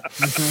day, Pat.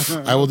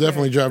 I will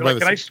definitely drive by.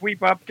 Can I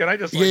sweep up? Can I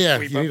just sweep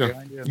up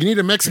behind you? You need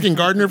a Mexican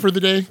gardener for the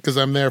day? Because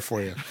I'm there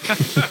for you.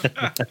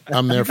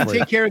 I'm there for you.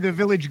 Take care of the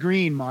village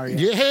green, Mario.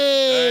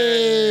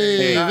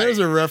 Hey, there's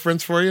a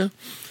reference for you.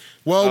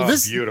 Well,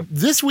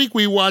 this week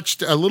we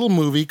watched a little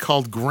movie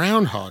called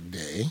Groundhog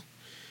Day.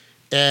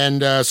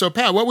 And so,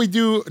 Pat, what we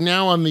do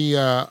now on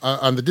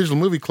the Digital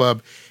Movie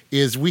Club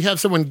is we have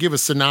someone give a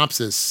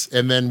synopsis,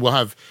 and then we'll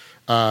have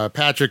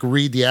Patrick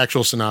read the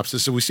actual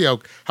synopsis, so we see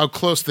how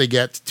close they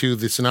get to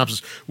the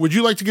synopsis. Would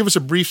you like to give us a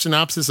brief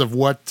synopsis of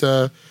what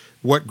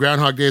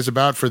Groundhog Day is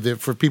about for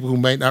people who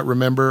might not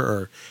remember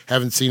or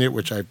haven't seen it,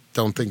 which I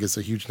don't think is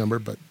a huge number,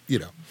 but you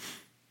know,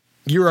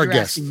 you're our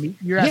guest.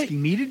 You're asking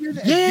me to do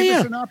that? Yeah, give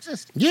a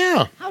synopsis?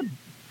 Yeah.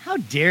 How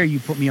dare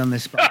you put me on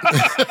this spot?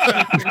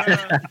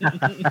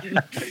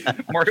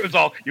 Mario's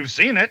all, you've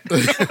seen it.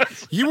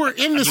 You were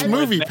in this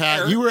movie,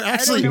 Pat. You were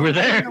actually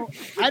there.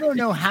 I don't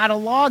know how to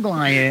log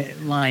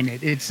line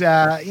it. It's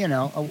a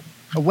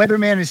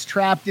weatherman is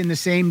trapped in the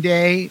same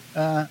day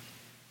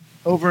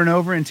over and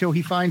over until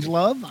he finds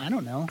love. I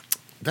don't know.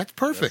 That's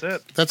perfect.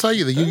 That's it. That's how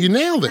you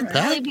nailed it,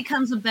 Until he Pat.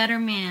 becomes a better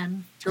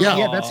man.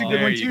 Yeah, that's a good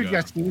there one you too, go.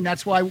 Justine.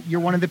 That's why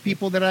you're one of the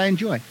people that I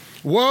enjoy.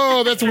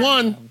 Whoa, that's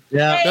one.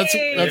 Yeah, That's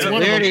Yeah,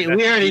 one. we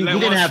didn't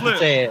one have to slip.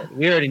 say it.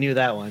 We already knew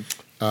that one.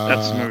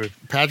 That's smooth.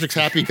 Patrick's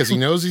happy because he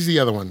knows he's the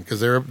other one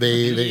because they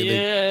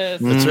Yes.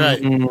 That's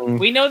right.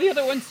 We know the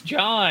other one's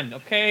John,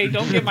 okay?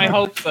 Don't get my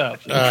hopes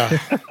up.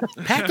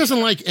 Pat doesn't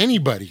like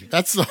anybody.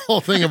 That's the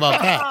whole thing about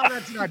Pat. Oh,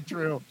 that's not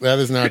true. That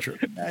is not true.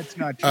 That's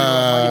not true.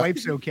 My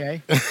wife's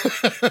okay.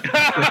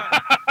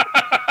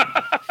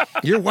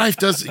 Your wife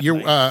does.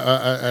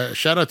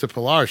 Shout out to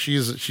Pilar.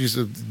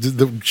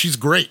 She's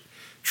great.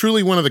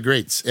 Truly one of the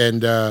greats.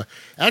 And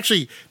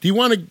actually, do you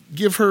want to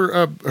give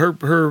her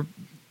her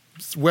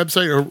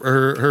website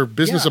or her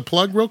business a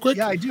plug real quick?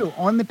 Yeah, I do.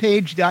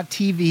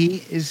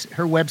 OnThePage.tv is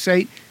her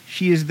website.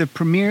 She is the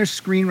premier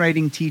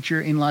screenwriting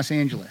teacher in Los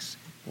Angeles.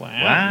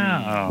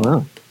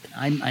 Wow.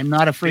 I'm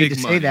not afraid Big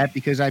to money. say that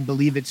because I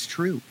believe it's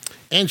true.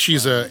 And she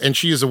is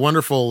a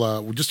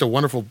wonderful, just a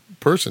wonderful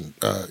person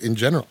in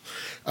general.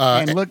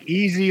 And look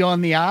easy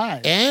on the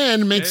eye.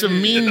 And makes a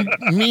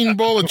mean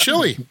bowl of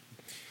chili.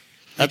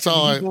 That's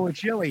all. Bowl of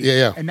chili.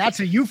 Yeah. And that's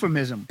a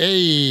euphemism.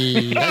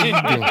 Hey, how you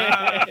doing?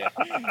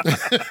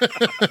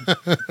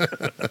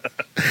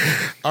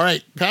 All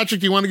right,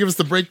 Patrick, do you want to give us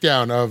the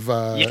breakdown of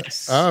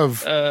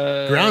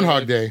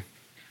Groundhog Day?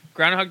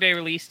 Groundhog Day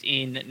released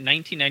in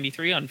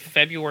 1993 on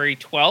February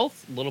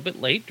 12th, a little bit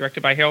late,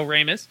 directed by Harold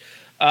Ramis.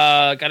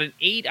 Got an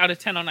 8 out of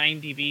 10 on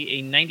IMDb,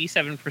 a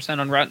 97%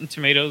 on Rotten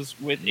Tomatoes,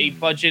 with a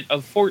budget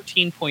of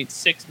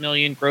 $14.6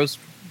 million gross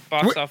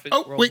box office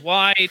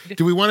worldwide.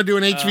 Do we want to do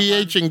an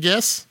HVH and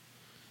guess?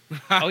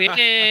 Oh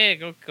yeah.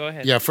 Go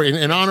ahead. Yeah,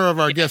 in honor of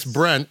our guest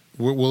Brent,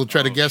 we'll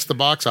try to guess the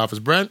box office.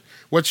 Brent,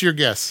 what's your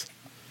guess?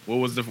 What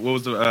was the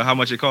how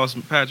much it cost,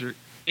 Patrick?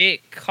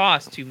 It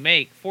cost to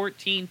make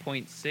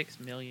 $14.6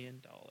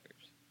 million.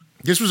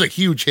 This was a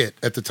huge hit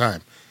at the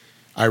time,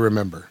 I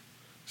remember.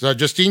 So,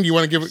 Justine, do you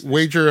want to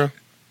wager?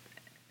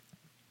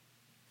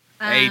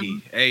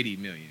 80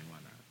 million. Why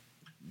not?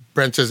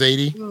 Brent says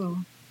 80.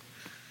 Ooh.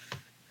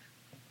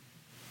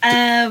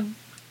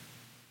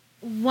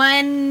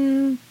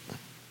 1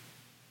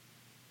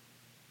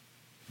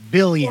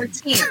 billion.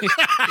 14.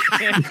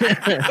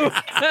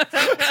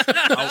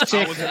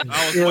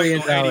 I was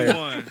waiting on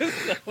 81.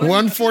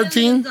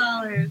 114?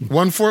 $1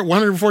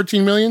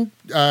 114 million?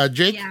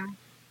 Jake? Yeah.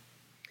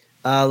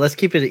 Let's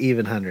keep it an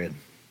even 100.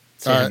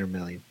 Say 100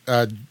 million.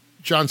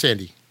 John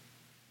Sandy?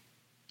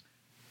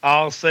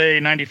 I'll say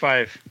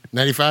 95.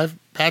 95?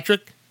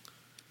 Patrick?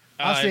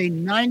 I'll say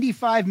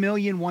 $95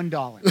 million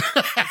 $1.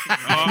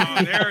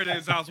 Oh, there it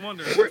is. I was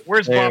wondering.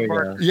 Where's There Bob we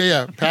Barker? go.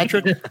 Yeah.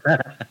 Patrick?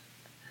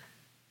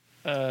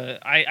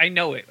 I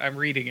know it. I'm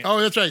reading it. Oh,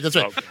 that's right.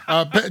 Okay.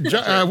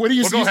 What do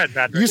you say? Go ahead,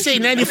 Patrick. You say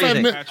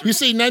 95 You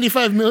say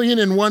 95 million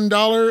and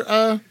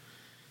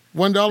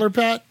 $1,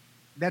 Pat?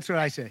 That's what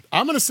I say.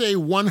 I'm going to say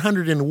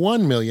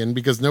 101 million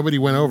because nobody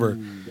went over.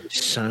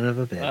 Son of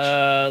a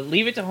bitch.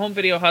 Leave it to Home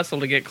Video Hustle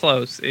to get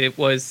close. It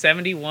was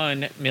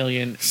 $71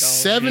 million.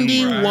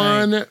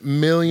 $71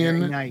 million.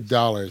 Very nice.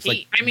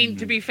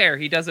 To be fair,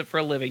 he does it for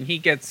a living. He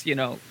gets,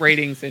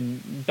 ratings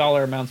and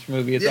dollar amounts for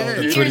movies. Yeah, all the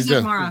that's time. what he Here's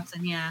does. it more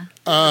often, yeah.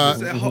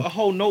 A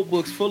whole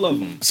notebook's full of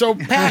them. So,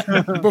 Pat,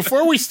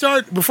 before we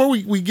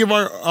give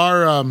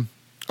our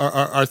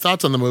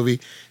thoughts on the movie,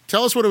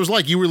 tell us what it was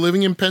like. You were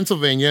living in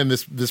Pennsylvania, and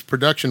this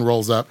production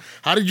rolls up.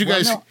 How did you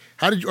guys?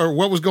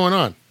 What was going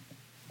on?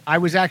 I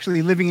was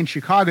actually living in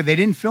Chicago. They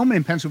didn't film it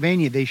in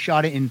Pennsylvania. They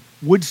shot it in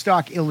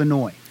Woodstock,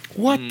 Illinois.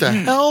 What the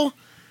hell?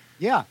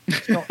 Yeah.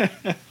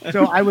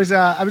 So I was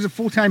a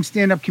full-time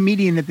stand-up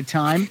comedian at the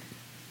time,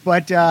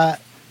 but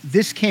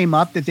this came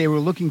up that they were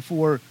looking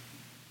for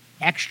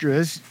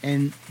extras,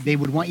 and they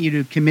would want you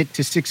to commit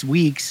to 6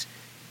 weeks,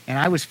 and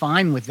I was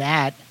fine with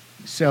that.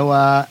 So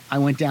I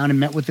went down and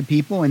met with the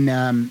people, and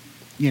I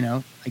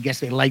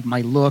guess they liked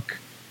my look,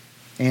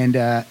 and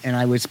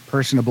I was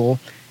personable,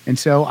 and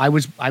so I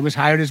was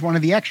hired as one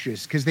of the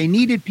extras because they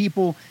needed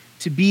people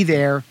to be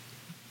there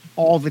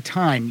all the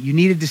time. You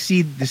needed to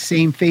see the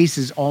same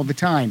faces all the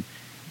time,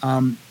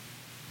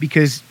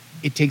 because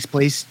it takes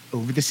place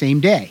over the same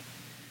day.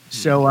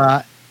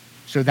 So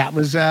that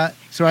was I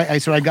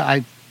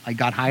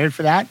got hired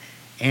for that,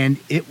 and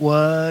it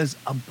was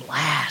a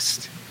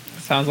blast.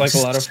 Sounds like a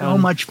lot of fun. So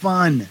much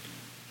fun.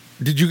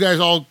 Did you guys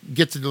all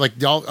get to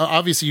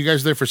obviously you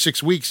guys were there for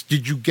 6 weeks.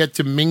 Did you get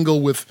to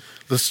mingle with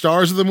the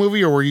stars of the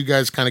movie, or were you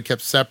guys kind of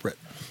kept separate?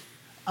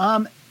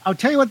 I'll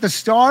tell you what, the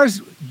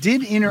stars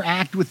did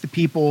interact with the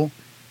people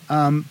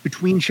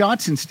between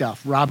shots and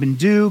stuff. Robin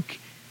Duke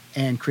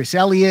and Chris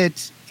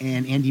Elliott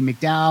and Andy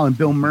McDowell and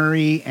Bill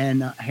Murray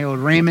and Harold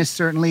Ramis,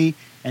 certainly,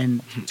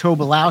 and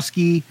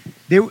Tobolowsky.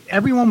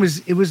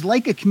 It was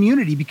like a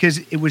community because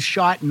it was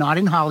shot not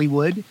in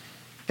Hollywood.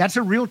 That's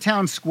a real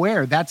town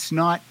square. That's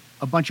not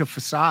a bunch of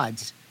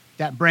facades.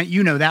 That, Brent,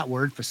 you know that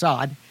word,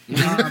 facade.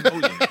 I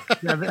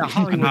know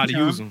how to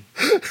use them.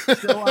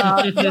 So,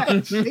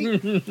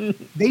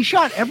 they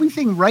shot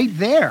everything right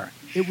there.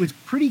 It was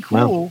pretty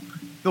cool. Wow.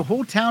 The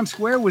whole town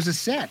square was a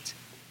set.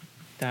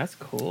 That's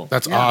cool.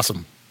 That's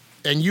awesome.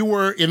 And you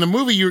were in the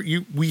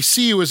movie. We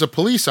see you as a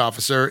police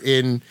officer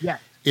in. Yeah.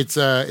 It's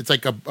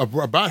like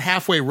about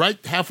halfway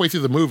through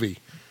the movie.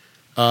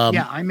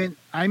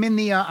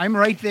 I'm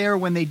right there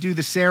when they do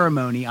the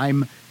ceremony.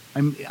 I'm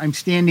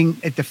standing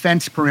at the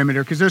fence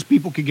perimeter because those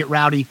people could get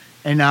rowdy,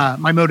 and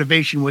my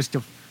motivation was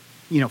to,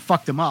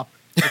 fuck them up.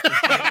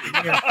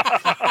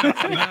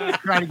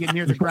 Try to get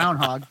near the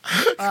groundhog.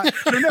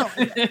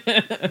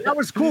 That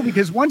was cool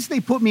because once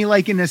they put me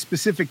like in a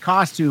specific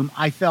costume,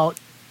 I felt,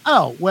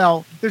 oh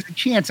well, there's a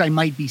chance I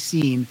might be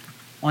seen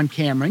on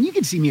camera, and you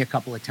can see me a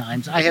couple of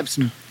times. I have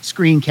some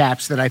screen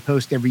caps that I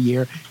post every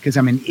year because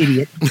I'm an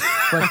idiot.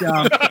 But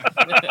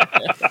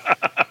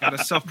gotta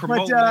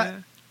self-promote,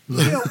 man.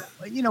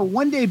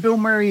 One day Bill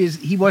Murray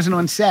he wasn't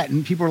on set,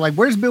 and people were like,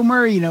 "Where's Bill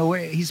Murray?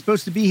 He's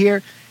supposed to be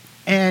here,"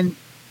 and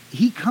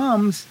he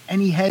comes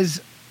and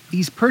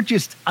he's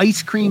purchased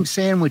ice cream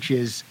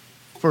sandwiches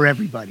for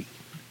everybody,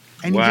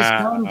 and he just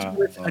comes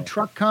with a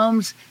truck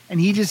and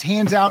he just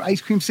hands out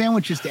ice cream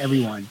sandwiches to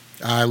everyone.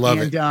 I love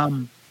it.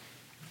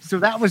 So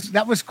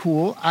that was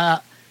cool.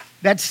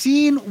 That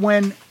scene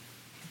when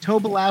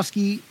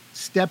Tobolowsky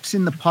steps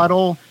in the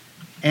puddle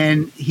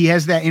and he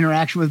has that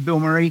interaction with Bill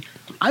Murray,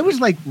 I was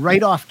like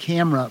right off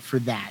camera for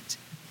that.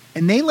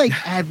 And they like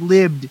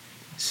ad-libbed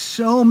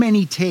so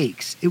many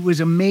takes. It was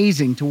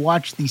amazing to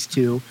watch these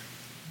two.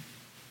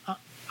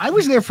 I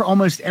was there for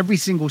almost every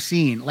single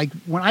scene. Like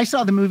when I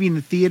saw the movie in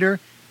the theater,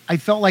 I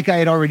felt like I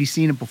had already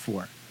seen it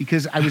before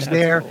because I was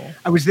there. Cool.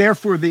 I was there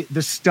for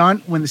the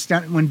stunt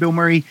when Bill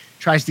Murray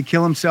tries to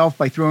kill himself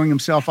by throwing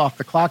himself off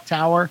the clock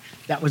tower.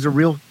 That was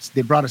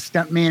they brought a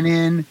stuntman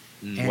in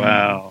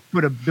and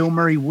put a Bill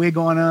Murray wig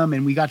on him,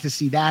 and we got to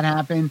see that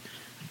happen.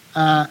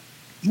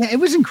 It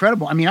was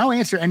incredible. I mean, I'll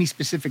answer any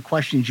specific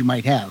questions you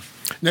might have.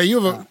 Now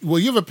you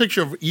have a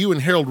picture of you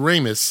and Harold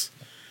Ramis.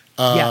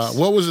 Yes.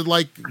 What was it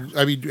like?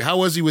 I mean, how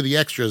was he with the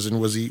extras, and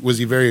was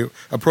he very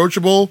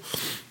approachable?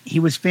 He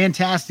was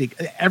fantastic.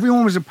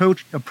 Everyone was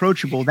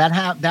approachable.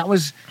 That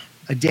was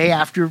a day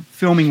after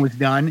filming was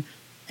done,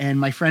 and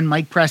my friend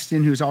Mike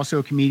Preston, who's also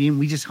a comedian,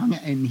 we just hung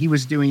out, and he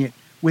was doing it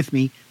with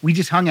me. We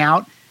just hung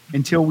out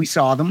until we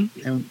saw them,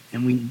 and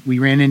we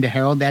ran into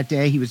Harold that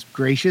day. He was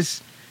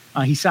gracious.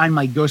 He signed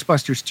my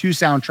Ghostbusters 2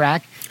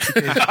 soundtrack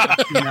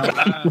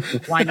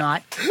because, why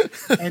not?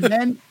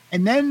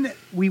 And then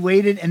we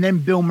waited, and then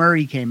Bill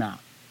Murray came out.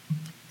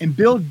 And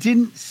Bill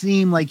didn't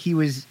seem like he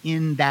was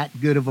in that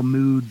good of a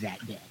mood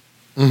that day.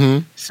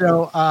 Mm-hmm.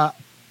 So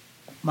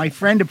my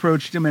friend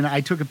approached him, and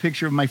I took a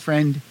picture of my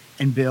friend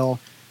and Bill,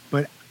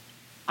 but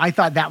I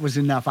thought that was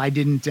enough. I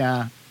didn't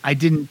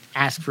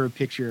ask for a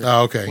picture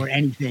or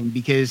anything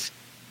because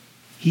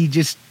he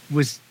just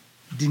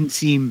didn't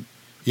seem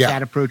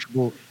that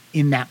approachable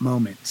in that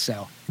moment.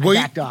 So I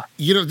backed off.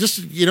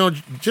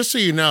 Just so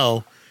you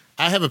know,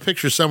 I have a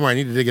picture somewhere. I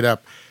need to dig it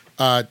up.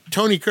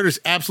 Tony Curtis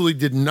absolutely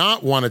did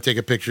not want to take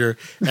a picture,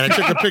 and I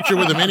took a picture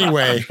with him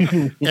anyway.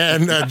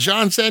 And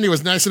John Sandy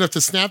was nice enough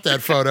to snap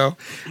that photo.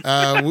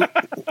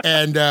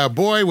 And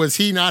boy, was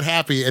he not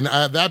happy. And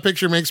that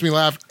picture makes me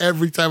laugh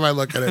every time I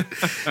look at it.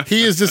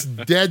 He is just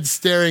dead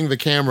staring the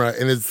camera,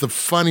 and it's the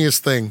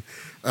funniest thing.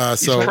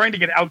 He's trying to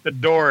get out the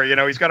door.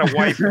 He's got a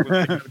wife who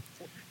was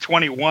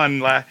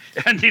 21,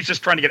 and he's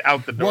just trying to get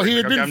out the door. Well, he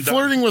had been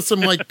flirting with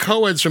some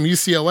co-eds from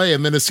UCLA,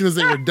 and then as soon as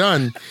they were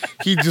done,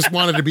 he just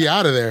wanted to be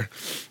out of there.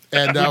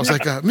 And I was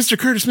like, Mr.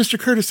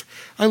 Curtis,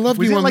 I love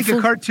you. Was it like a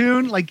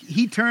cartoon? Like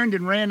he turned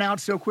and ran out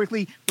so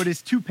quickly, but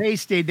his toupee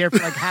stayed there for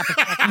like half a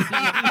second.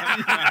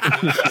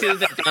 See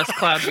the dust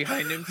cloud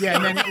behind him. Yeah,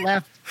 and then it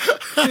left.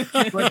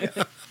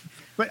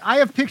 But I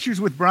have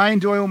pictures with Brian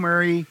Doyle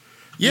Murray,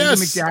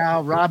 Andy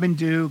McDowell, Robin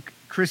Duke,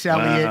 Chris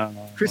Elliott.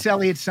 Chris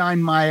Elliott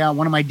signed my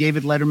one of my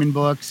David Letterman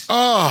books.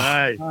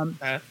 Oh,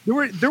 nice.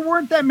 There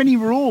weren't that many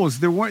rules.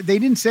 They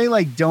didn't say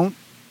like don't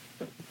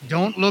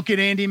look at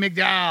Andy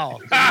McDowell.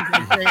 They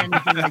didn't say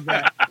anything like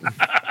that.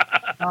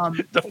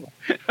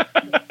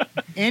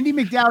 Andy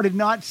McDowell did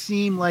not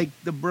seem like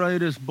the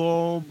brightest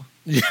bulb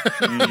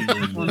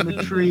on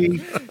the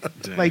tree.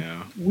 Damn. Like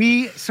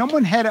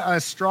someone had a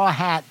straw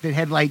hat that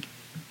had like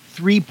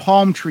 3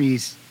 palm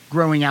trees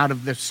growing out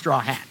of the straw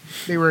hat.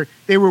 They were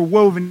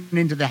woven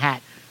into the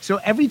hat. So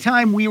every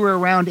time we were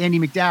around Andy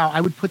McDowell,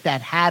 I would put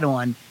that hat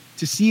on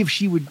to see if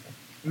she would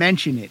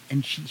mention it,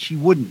 and she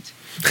wouldn't.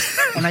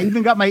 And I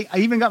even got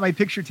my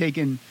picture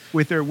taken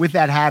with her with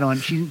that hat on.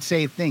 She didn't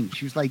say a thing.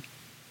 She was like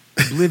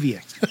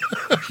oblivious.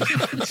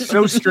 It's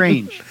so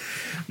strange.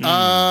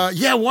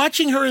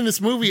 Watching her in this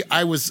movie,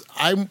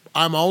 I'm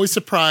always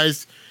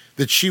surprised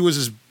that she was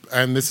as,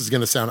 and this is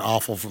going to sound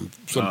awful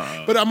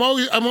but I'm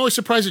always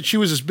surprised that she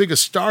was as big a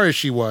star as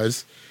she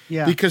was.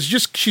 Yeah. Because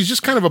she's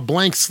just kind of a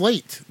blank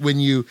slate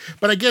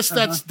but I guess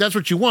that's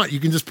what you want. You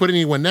can just put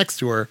anyone next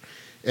to her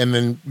and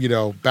then,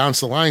 bounce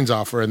the lines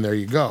off her, and there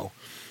you go.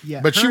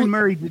 Yeah. But her and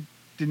Murray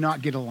did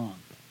not get along.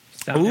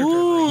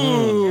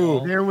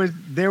 Ooh.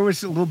 There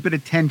was a little bit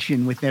of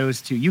tension with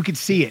those two. You could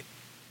see it.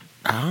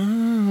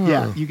 Oh.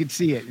 Yeah, you could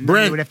see it. And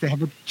Brent, they would have to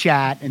have a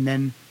chat and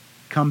then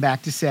come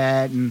back to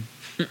set. And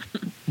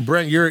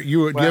Brent, do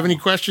you have any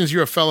questions?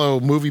 You're a fellow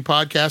movie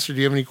podcaster. Do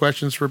you have any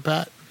questions for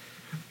Pat?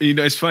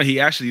 It's funny. He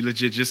actually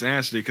legit just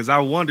answered it because I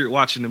wondered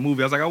watching the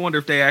movie. I was like, I wonder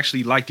if they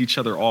actually liked each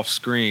other off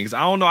screen. 'Cause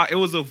I don't know. It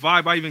was a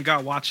vibe I even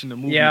got watching the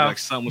movie. Yeah. Like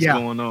something was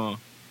going on.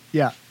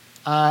 Yeah.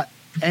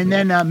 And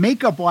then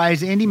makeup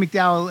wise, Andy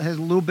McDowell has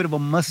a little bit of a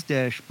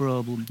mustache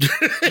problem.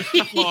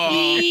 Touching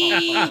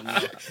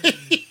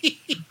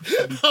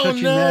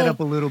that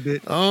up a little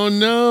bit. Oh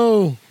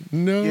no.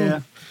 Yeah.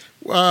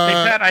 Hey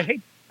Pat,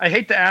 I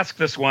hate to ask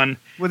this one,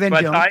 Well, then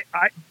but don't.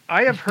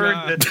 I have heard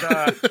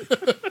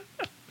that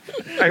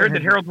I heard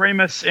that Harold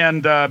Ramis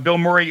and Bill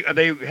Murray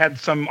they had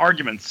some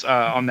arguments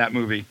on that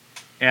movie,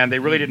 and they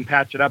really didn't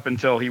patch it up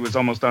until he was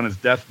almost on his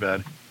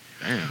deathbed.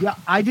 Damn. Yeah,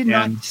 I did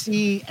not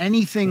see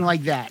anything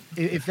like that.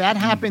 If that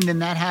happened, then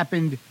that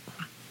happened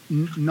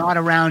not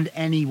around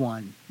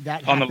anyone.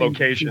 That On the happened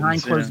locations,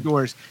 behind closed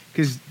doors,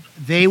 because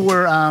they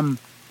were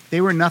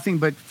nothing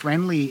but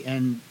friendly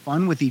and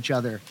fun with each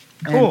other.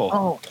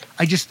 Cool. And,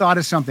 I just thought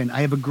of something.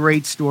 I have a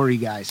great story,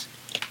 guys.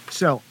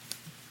 So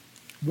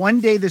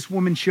one day this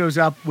woman shows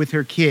up with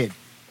her kid,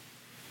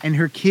 and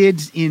her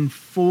kid's in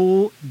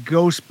full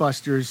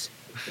Ghostbusters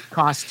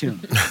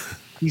costume.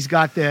 He's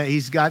got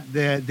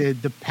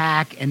the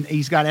pack, and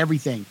he's got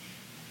everything.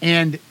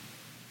 And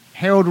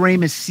Harold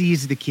Ramis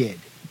sees the kid,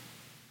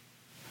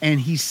 and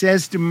he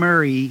says to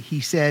Murray,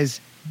 he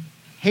says,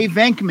 "Hey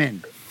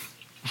Venkman,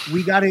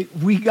 we got a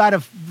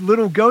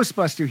little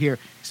Ghostbuster here."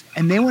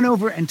 And they went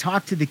over and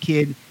talked to the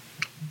kid,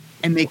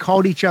 and they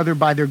called each other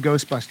by their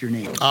Ghostbuster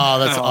names. Oh,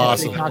 that's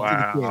awesome! They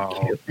talked to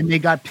the kid, and they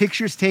got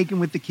pictures taken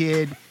with the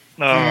kid,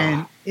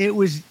 and it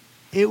was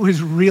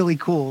really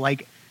cool.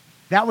 Like,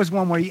 that was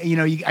one where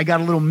I got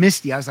a little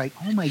misty. I was like,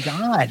 "Oh my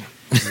god,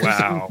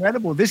 Wow,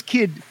 incredible! This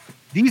kid,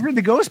 these are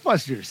the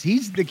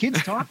Ghostbusters. The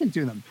kid's talking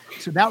to them."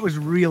 So that was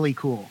really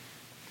cool.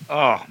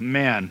 Oh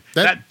man,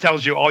 that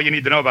tells you all you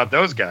need to know about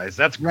those guys.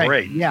 That's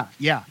great.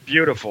 Yeah,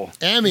 beautiful.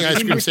 And the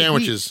ice cream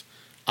sandwiches.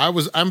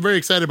 I'm very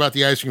excited about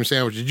the ice cream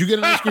sandwich. Did you get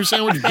an ice cream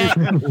sandwich?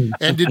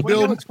 And did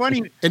Bill? It's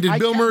funny. And did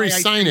Bill Murray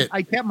sign it?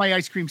 I kept my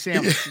ice cream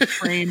sandwich. It's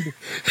framed.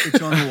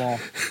 It's on the wall.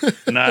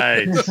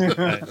 Nice.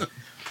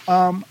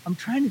 I'm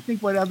trying to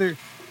think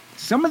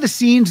some of the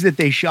scenes that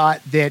they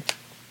shot that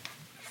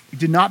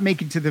did not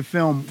make it to the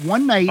film.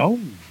 One night,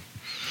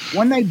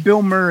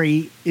 Bill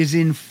Murray is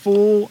in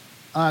full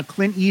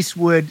Clint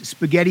Eastwood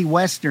spaghetti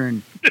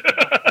western.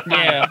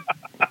 Yeah.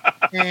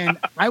 And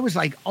I was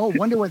like, "Oh,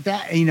 wonder what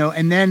that,"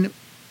 and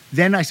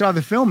then I saw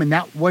the film, and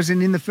that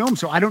wasn't in the film,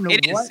 so I don't know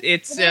what.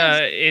 It's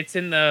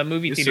in the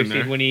movie theater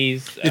scene when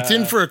he's. It's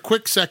in for a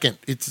quick second.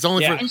 It's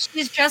only for. And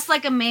she's dressed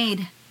like a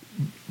maid.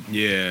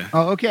 Yeah.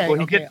 Oh, okay.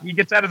 Well, he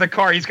gets out of the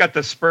car. He's got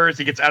the spurs.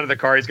 He gets out of the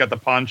car. He's got the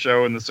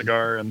poncho and the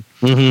cigar. And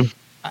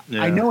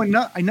I know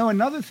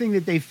another thing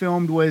that they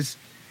filmed was,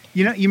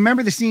 you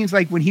remember the scenes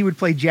like when he would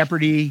play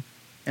Jeopardy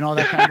and all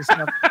that kind of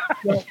stuff.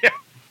 Well,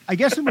 I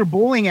guess there were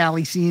bowling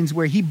alley scenes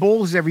where he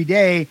bowls every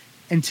day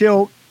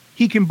until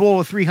he can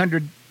bowl a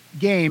 300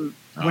 game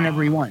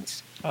whenever he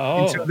wants. Oh,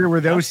 and so there were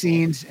those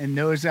scenes, and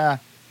those that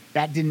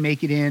didn't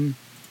make it in.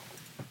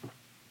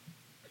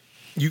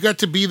 You got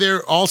to be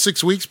there all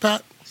 6 weeks,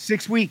 Pat?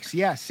 6 weeks,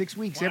 yeah, 6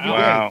 weeks every day.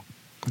 wow,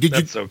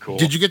 That's so cool.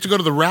 Did you get to go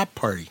to the rap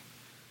party?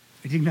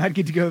 I did not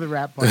get to go to the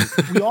rap party.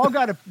 we all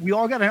got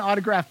an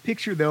autographed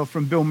picture though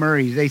from Bill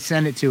Murray. They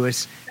sent it to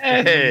us.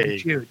 Hey,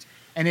 shoot.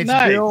 And it's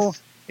nice. Bill.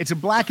 It's a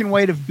black and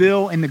white of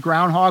Bill and the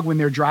Groundhog when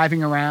they're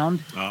driving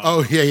around.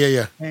 Oh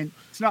yeah. And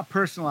it's not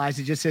personalized.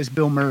 It just says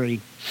Bill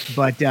Murray,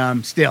 but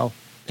still.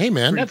 Hey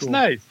man, that's cool.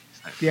 nice.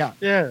 Yeah.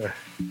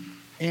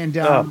 And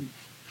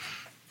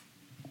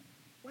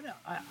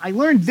I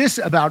learned this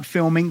about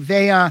filming.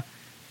 They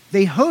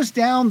hose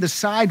down the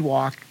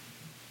sidewalk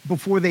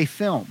before they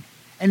film.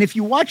 And if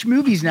you watch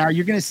movies now,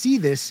 you're going to see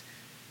this.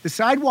 The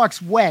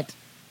sidewalk's wet.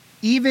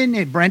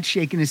 Even Brent's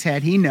shaking his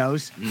head. He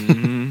knows.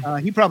 Mm-hmm.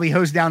 He probably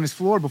hosed down his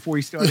floor before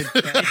he started.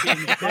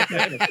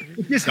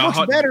 It just looks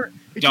better.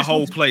 The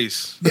whole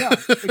place. Yeah, it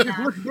just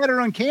looks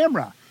better on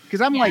camera. Because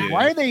I'm like,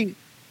 why are they?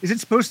 Is it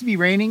supposed to be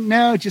raining?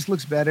 No, it just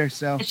looks better.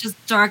 So it's just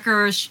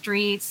darker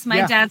streets.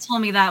 My dad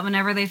told me that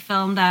whenever they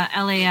filmed at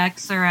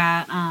LAX or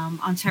at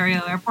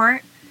Ontario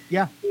Airport, he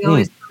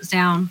always goes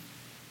down.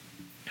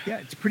 Yeah,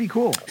 it's pretty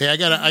cool. Hey, I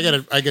got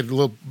a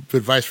little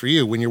advice for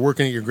you. When you're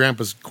working at your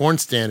grandpa's corn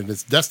stand and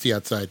it's dusty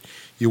outside,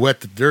 you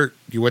wet the dirt,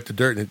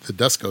 and the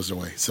dust goes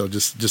away. So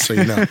just so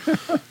you know.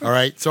 All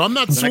right. So I'm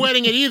not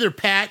sweating it either,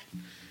 Pat,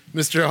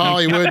 Mr.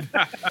 Hollywood.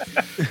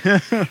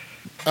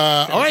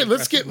 All right,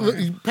 let's get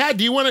Pat.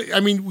 Do you want to?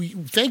 I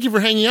mean, thank you for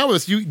hanging out with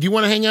us. Do you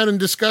want to hang out and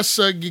discuss,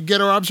 get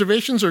our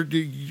observations, or do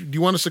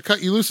you want us to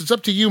cut you loose? It's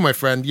up to you, my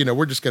friend.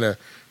 We're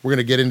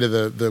gonna get into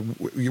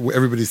the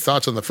everybody's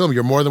thoughts on the film.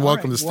 You're more than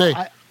welcome to stay.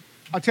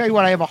 I'll tell you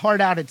what. I have a hard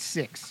out at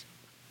 6.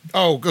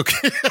 Oh,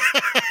 okay.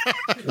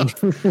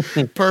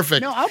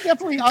 Perfect. No,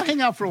 I'll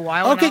hang out for a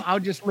while. Okay. And I'll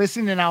just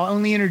listen, and I'll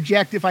only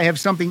interject if I have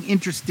something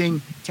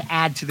interesting to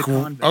add to the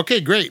convo.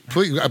 Okay, great.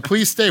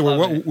 Please stay.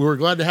 We're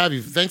glad to have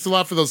you. Thanks a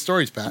lot for those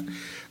stories, Pat.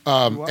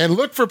 And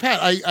look for Pat.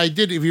 I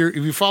did. If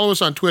you follow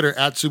us on Twitter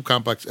at Soup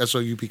Complex,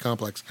 SOUP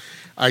Complex,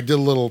 I did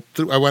a little.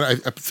 I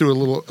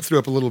threw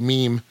up a little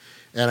meme.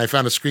 And I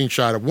found a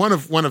screenshot of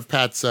one of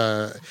Pat's.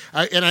 I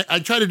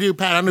tried to do,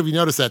 Pat. I don't know if you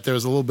noticed that there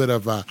was a little bit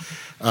of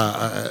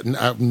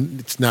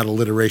it's not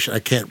alliteration. I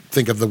can't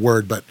think of the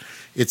word, but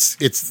it's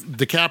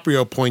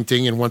DiCaprio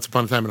pointing in Once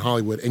Upon a Time in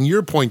Hollywood, and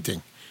you're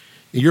pointing.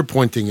 You're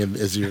pointing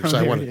as your.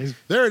 So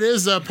there it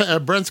is.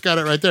 Brent's got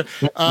it right there.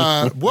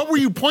 What were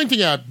you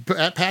pointing at,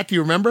 Pat? Do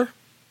you remember?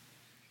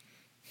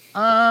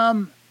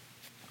 I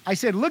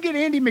said, "Look at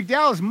Andy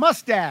McDowell's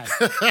mustache."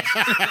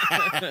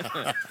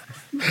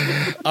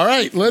 All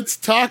right, let's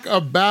talk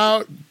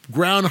about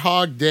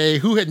Groundhog Day.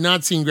 Who had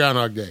not seen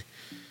Groundhog Day?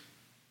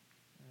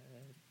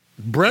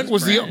 Brent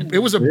was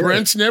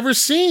Brent's never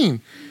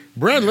seen.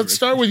 Brent, let's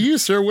start with you,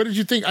 sir. What did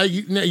you think?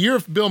 You're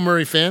a Bill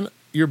Murray fan.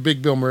 You're a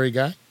big Bill Murray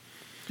guy.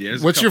 Yeah,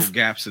 there's a couple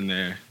gaps in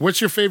there.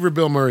 What's your favorite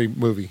Bill Murray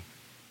movie?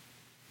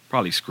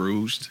 Probably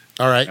Scrooged.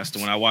 All right. That's the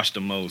one I watched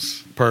the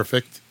most.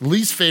 Perfect.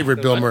 Least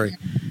favorite Bill Murray.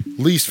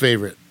 Least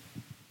favorite.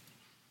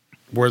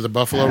 Where the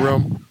Buffalo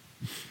Roam?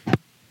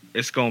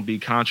 It's gonna be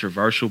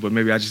controversial, but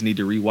maybe I just need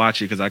to rewatch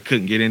it because I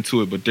couldn't get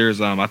into it. But there's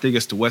I think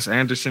it's the Wes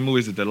Anderson movie.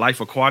 Is it The Life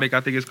Aquatic?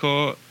 I think it's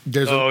called.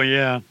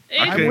 Yeah.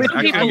 I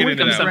couldn't get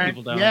into that. Some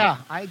people don't. Yeah,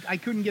 I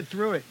couldn't get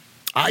through it.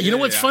 You know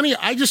what's funny?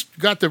 I just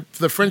got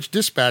the French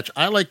Dispatch.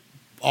 I like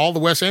all the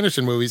Wes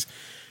Anderson movies.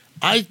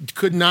 I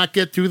could not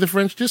get through the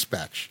French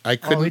Dispatch. I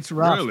couldn't. Oh, it's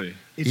rough. Really?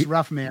 It's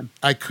rough, man.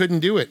 I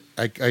couldn't do it.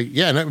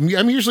 And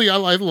I'm usually I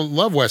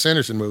love Wes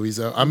Anderson movies.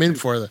 I'm in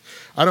for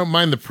I don't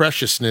mind the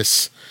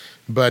preciousness,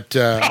 but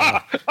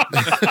the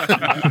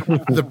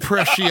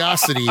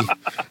preciosity.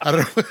 I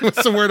don't know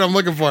what's the word I'm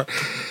looking for.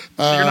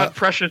 You're not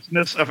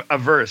preciousness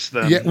averse,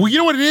 then. Yeah. Well, you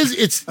know what it is?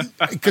 It's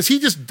because he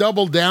just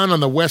doubled down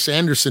on the Wes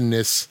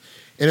Anderson-ness.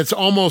 And it's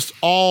almost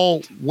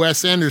all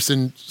Wes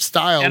Anderson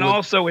style. And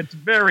also, it's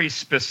very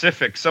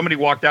specific. Somebody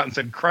walked out and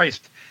said,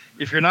 Christ,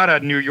 if you're not a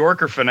New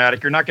Yorker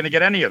fanatic, you're not going to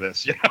get any of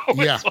this. You know,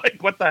 Yeah. It's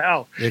like, what the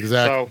hell?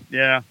 Exactly. So,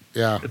 yeah.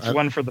 Yeah. It's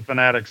one for the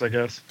fanatics, I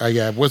guess.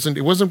 Yeah, it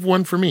wasn't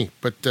one for me,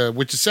 but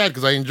which is sad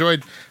because I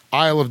enjoyed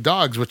Isle of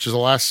Dogs, which is the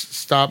last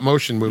stop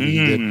motion movie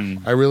he did.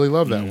 I really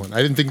love that one.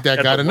 I didn't think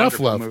that got enough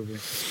love.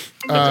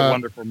 That's a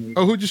wonderful movie.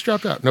 Oh, who just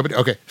dropped out? Nobody.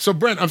 Okay, so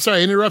Brent, I'm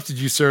sorry I interrupted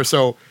you, sir.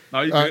 So No,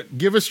 you good.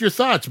 give us your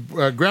thoughts.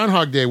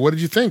 Groundhog Day. What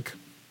did you think?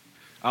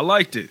 I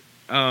liked it.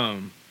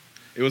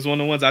 It was one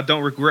of the ones I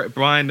don't regret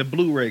buying the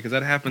Blu-ray because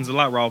that happens a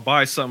lot where I'll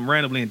buy something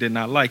randomly and did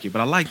not like it.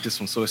 But I like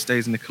this one, so it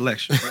stays in the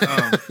collection.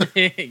 But,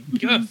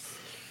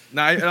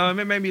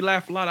 it made me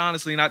laugh a lot,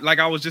 honestly. And like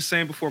I was just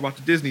saying before about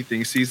the Disney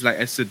thing, see, it's like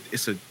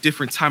it's a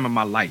different time of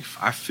my life.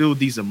 I feel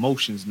these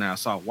emotions now,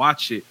 so I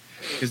watch it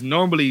because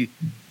normally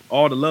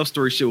all the love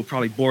story shit will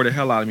probably bore the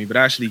hell out of me, but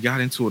I actually got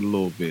into it a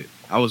little bit.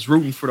 I was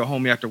rooting for the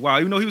homie after a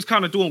while, even though he was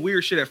kind of doing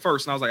weird shit at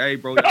first, and I was like, "Hey,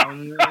 bro."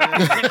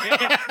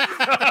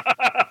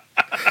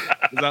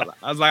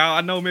 I was like, I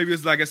know maybe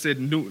it's like I said,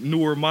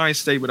 newer mind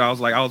state, but I was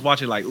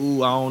watching like,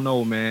 ooh, I don't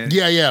know, man.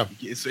 Yeah.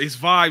 It's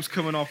vibes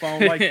coming off. I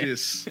don't like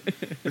this.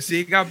 But see,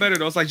 it got better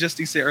though. It's like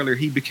Justine said earlier,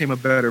 he became a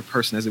better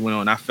person as it went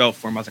on. I felt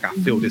for him. I was like, I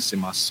feel this in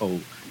my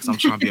soul because I'm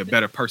trying to be a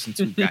better person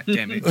too. God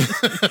damn it.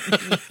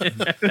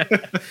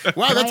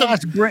 Wow, that's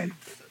ask Brent.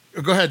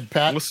 Go ahead,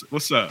 Pat.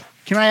 What's up?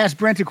 Can I ask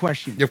Brent a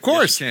question? Of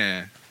course. Yes, you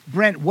can.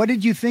 Brent, what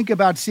did you think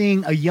about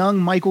seeing a young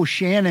Michael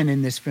Shannon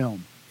in this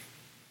film?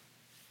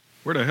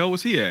 Where the hell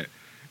was he at?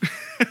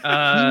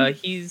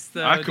 He's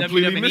the I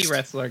completely WWE missed it.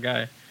 wrestler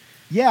guy.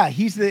 Yeah,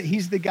 he's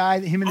the guy.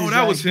 Him and his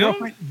that was him?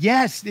 girlfriend.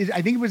 Yes,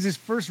 I think it was his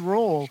first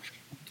role.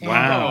 And,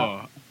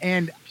 Wow.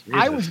 And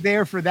I was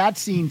there for that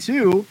scene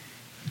too,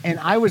 and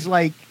I was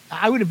like,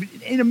 I would have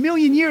in a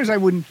million years I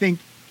wouldn't think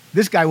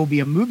this guy will be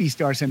a movie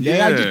star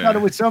someday. I just Yeah. thought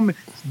it was some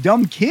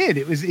dumb kid.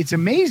 It's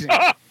amazing.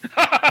 I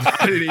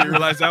didn't even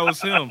realize that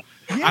was him.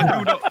 Yeah. I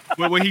knew though,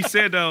 but when he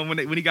said when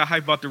he got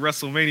hyped about the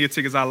WrestleMania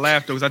tickets, I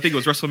laughed because I think it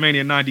was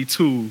WrestleMania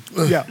 '92.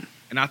 Yeah.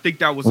 And I think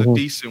that was a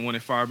decent one,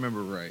 if I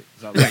remember right.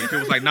 So like, if it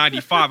was like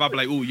 95, I'd be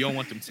like, ooh, you don't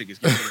want them tickets.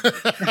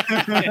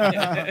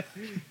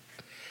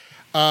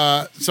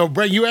 So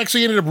Brent, you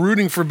actually ended up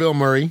rooting for Bill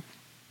Murray.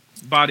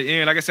 By the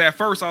end, like I said, at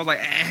first I was like,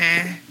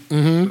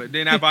 But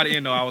then by the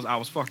end, though, I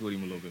was fucking with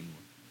him a little bit more.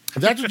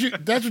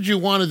 That's what you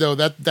wanted, though.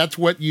 That's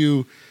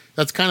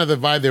kind of the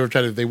vibe they were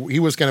trying to. He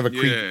was kind of a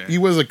creep. Yeah. He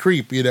was a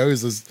creep, you know. He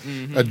was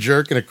a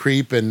jerk and a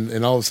creep,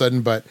 and all of a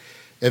sudden,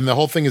 and the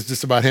whole thing is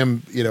just about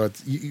him. You know,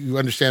 you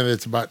understand that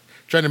it's about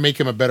trying to make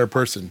him a better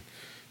person,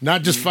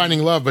 not just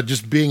finding love, but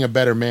just being a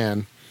better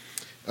man.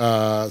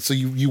 So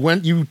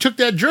you took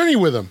that journey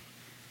with him.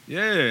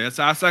 Yeah,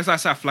 I feel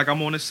like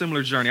I'm on a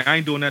similar journey. I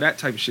ain't doing that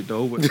type of shit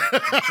though. But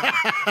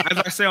as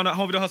I say on that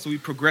Home Video Hustle, we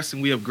progress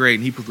and we upgrade,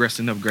 and he progressed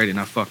and upgraded, and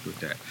I fucked with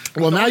that.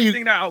 Well, now The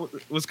thing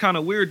that was kind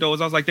of weird though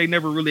is I was like, they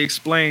never really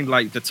explained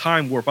like the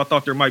time warp. I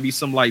thought there might be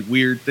some like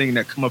weird thing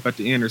that come up at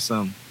the end or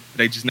something.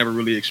 They just never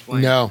really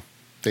explained. No,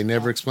 they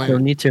never explained.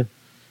 Don't need to.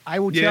 I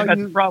will Yeah, tell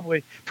that's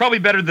you. probably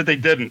better that they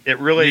didn't. It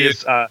really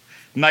is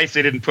nice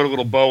they didn't put a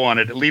little bow on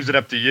it. It leaves it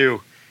up to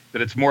you.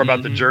 That it's more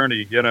about the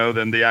journey, you know,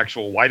 than the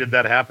actual. Why did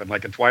that happen?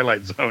 Like a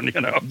Twilight Zone, you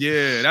know.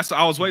 Yeah,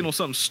 I was waiting on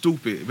something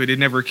stupid, but it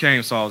never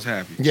came, so I was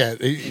happy. Yeah,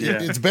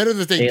 it's better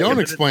that they don't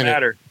explain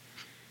it.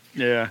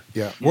 Yeah.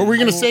 Yeah. What were you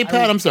going to say,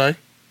 Pat? I'm sorry.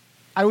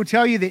 I will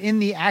tell you that in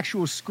the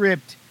actual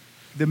script,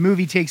 the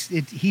movie takes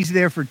it. He's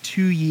there for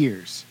 2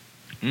 years.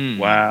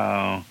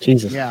 Wow.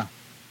 Jesus. Yeah.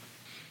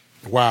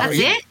 Wow. That's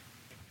it?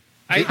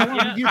 How long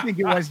did you think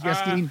it was,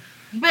 Justine?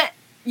 But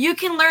you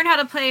can learn how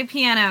to play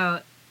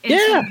piano.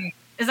 Yeah.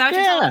 Is that what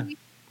you're telling me?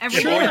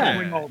 Every You're day?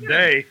 doing all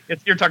day.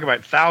 You're talking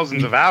about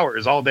thousands of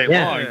hours all day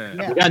Yeah. long.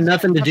 Yeah. You got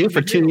nothing to do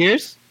for 2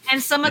 years?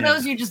 And some of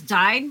those you just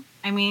died.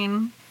 I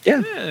mean,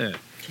 Yeah.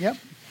 Yep.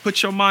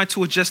 Put your mind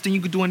to adjusting.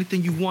 You can do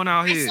anything you want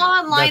out I here.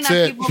 saw online That's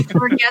that it. people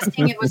were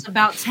guessing it was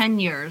about 10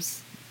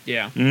 years.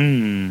 Yeah. Well,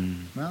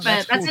 But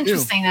that's that's cool,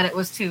 interesting that it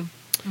was 2.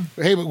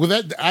 Hey, but with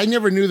that, I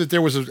never knew that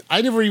there was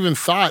I never even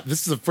thought,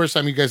 this is the first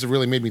time you guys have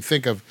really made me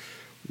think of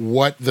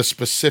what the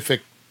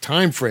specific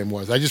time frame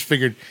was. I just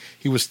figured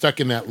he was stuck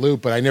in that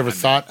loop, but I never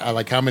thought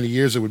like how many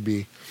years it would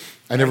be.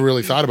 I never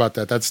really thought about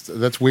that.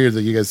 That's weird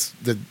that you guys,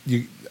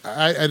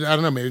 I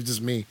don't know, maybe it's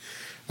just me.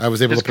 I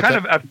was able to put kind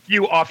of a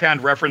few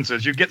offhand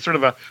references. You get sort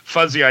of a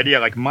fuzzy idea,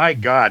 like, my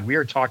God, we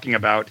are talking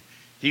about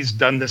he's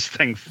done this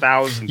thing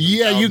thousands.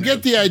 Yeah, you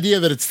get the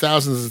idea that it's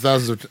thousands and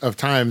thousands of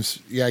times.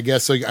 Yeah, I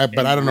guess so.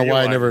 But I don't know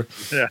why I never.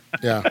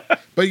 Yeah,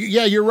 but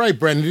yeah, you're right,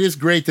 Brent. It is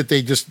great that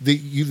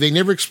they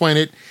never explain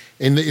it,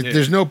 and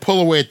there's no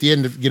pull away at the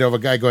end of of a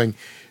guy going,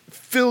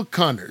 Phil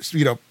Connors,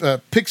 a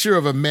picture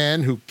of a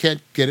man who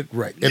can't get it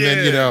right, and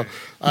then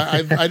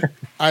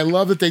I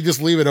love that they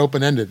just leave it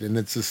open ended, and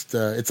it's just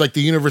it's like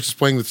the universe is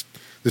playing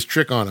this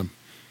trick on him.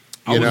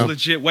 I was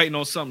legit waiting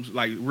on something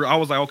like I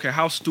was like, okay,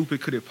 how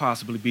stupid could it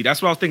possibly be?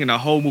 That's what I was thinking the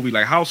whole movie.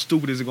 Like, how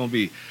stupid is it gonna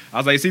be? I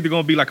was like, it's either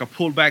gonna be like a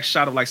pullback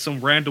shot of like some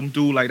random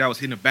dude like that was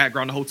hitting the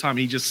background the whole time, and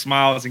he just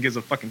smiles and gives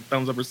a fucking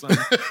thumbs up or something.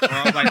 Or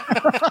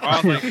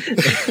I was like,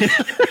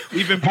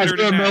 even better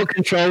than remote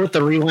control with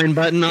the rewind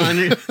button on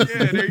it.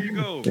 Yeah, there you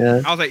go.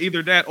 Yeah. I was like,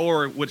 either that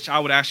or which I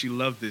would actually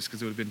love this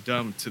because it would have been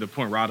dumb to the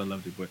point where I'd have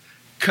loved it, but.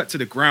 Cut to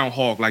the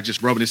groundhog, like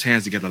just rubbing his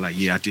hands together, like,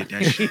 yeah, I did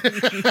that shit. Fuck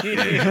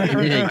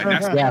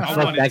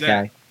that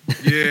guy.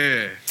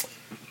 Yeah.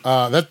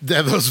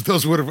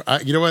 Those would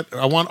have. You know what?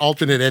 I want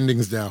alternate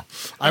endings now.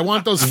 I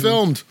want those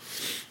filmed.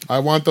 I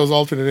want those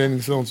alternate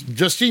ending films.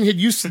 Justine,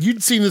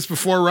 you'd seen this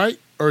before, right?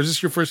 Or is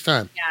this your first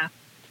time? Yeah.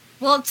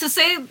 Well,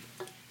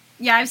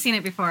 yeah, I've seen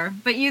it before.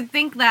 But you'd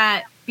think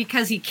that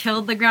because he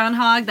killed the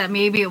groundhog, that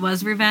maybe it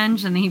was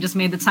revenge, and he just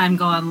made the time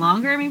go on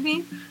longer,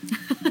 maybe.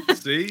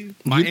 See,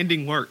 my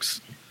ending works.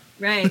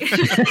 Right.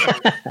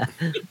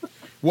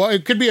 Well,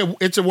 it could be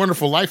It's a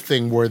Wonderful Life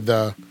thing where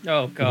the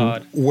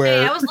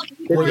where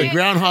the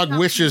groundhog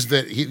wishes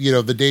that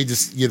the day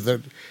just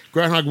the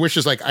groundhog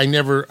wishes like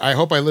I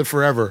hope I live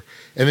forever,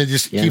 and it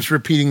just keeps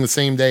repeating the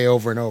same day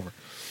over and over.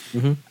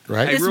 Mm-hmm.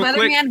 Right. This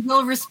weatherman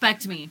will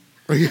respect me.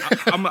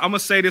 I'm gonna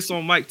say this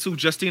on mic too,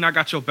 Justine. I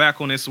got your back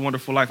on It's a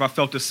Wonderful Life. I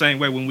felt the same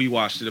way when we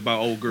watched it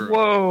about old girl.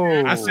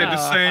 Whoa! I said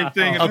the same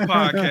thing in the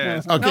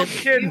podcast. Okay, no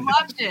kidding. You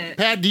watched it.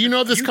 Pat, do you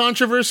know this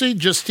controversy?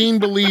 Justine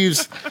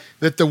believes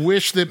that the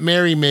wish that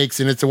Mary makes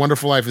in It's a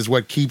Wonderful Life is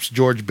what keeps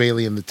George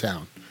Bailey in the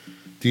town.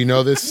 Do you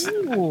know this?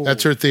 Ooh.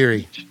 That's her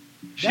theory.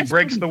 She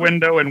breaks the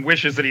window and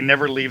wishes that he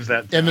never leaves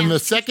that town. And then the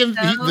second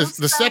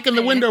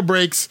the window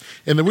breaks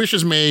and the wish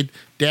is made,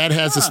 Dad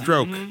has a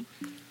stroke.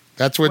 Mm-hmm.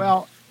 That's what.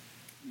 Well,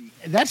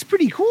 that's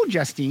pretty cool,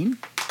 Justine.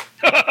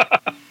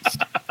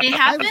 It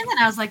happened, and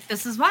I was like,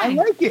 "This is why." I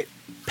like it.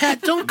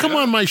 Pat, don't come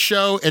on my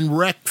show and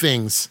wreck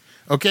things,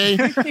 okay?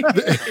 No,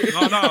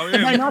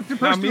 Am I not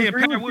supposed to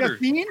agree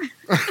with Justine?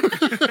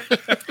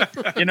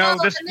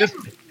 This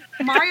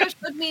Mario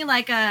showed me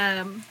like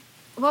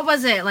what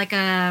was it? Like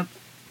a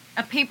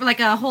paper, like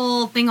a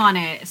whole thing on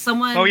it.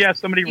 Someone. Oh yeah,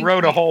 somebody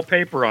wrote a whole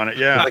paper on it.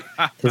 Yeah,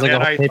 there's like a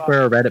whole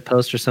paper or Reddit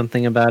post or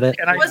something about it.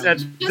 And I said,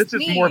 "This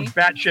is more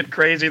batshit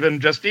crazy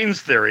than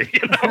Justine's theory."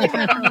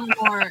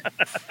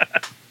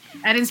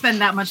 I didn't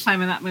spend that much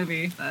time in that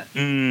movie, but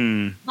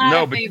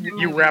no, but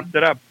you wrapped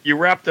it up. You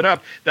wrapped it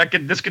up.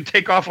 This could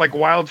take off like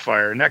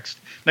wildfire. Next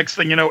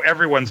thing you know,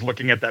 everyone's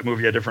looking at that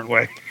movie a different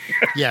way.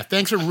 Yeah,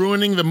 thanks for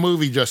ruining the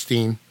movie,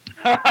 Justine.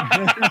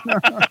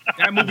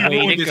 That movie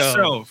ruined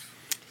itself.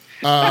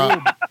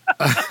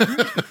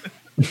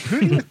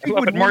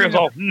 Mario's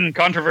all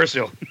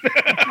controversial.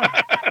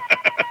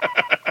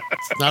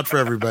 It's not for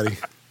everybody.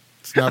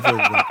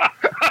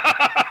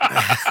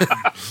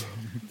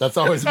 That's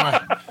always my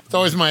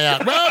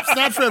out. Well, it's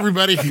not for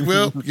everybody.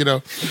 Well,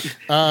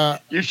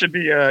 you should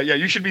be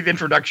you should be the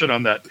introduction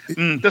on that.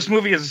 This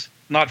movie is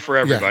not for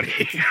everybody.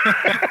 Yeah.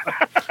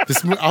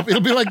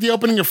 It'll be like the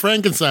opening of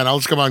Frankenstein. I'll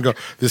just come on and go,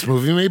 this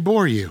movie may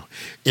bore you.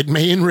 It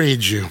may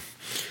enrage you.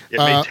 It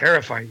may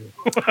terrify you.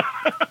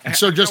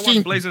 So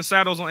Justine, Blazing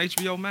Saddles on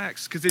HBO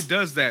Max because it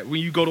does that.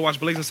 When you go to watch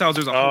Blazing Saddles,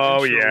 there's a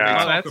whole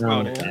talk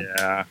about it.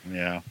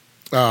 Yeah.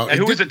 And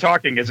who is it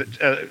talking? Is it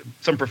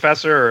some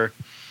professor or?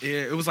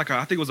 Yeah, it was I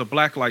think it was a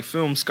black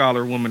film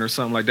scholar woman or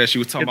something like that. She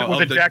was talking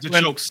about the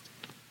jokes.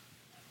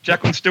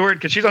 Jacqueline Stewart,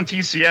 because she's on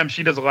TCM.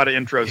 She does a lot of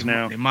intros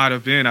now. It might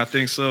have been. I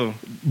think so.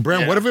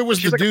 Brent, what if it was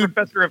she's the dude? A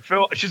professor at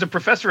film. She's a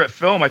professor at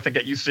film, I think,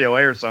 at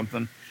UCLA or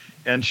something.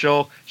 And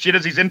she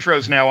does these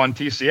intros now on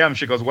TCM.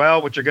 She goes,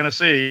 well, what you're going to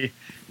see,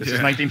 this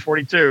is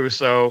 1942,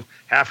 so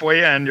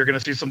halfway in, you're going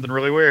to see something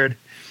really weird.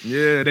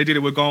 Yeah, they did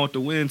it with Gone with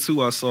the Wind,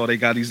 too. I saw they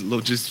got these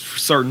little, just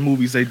certain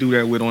movies they do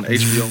that with on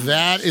HBO.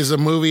 That is a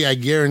movie I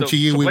guarantee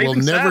you we will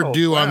never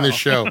do on this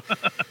show.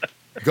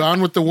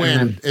 Gone with the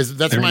Wind.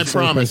 That's my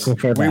promise.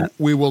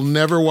 We will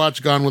never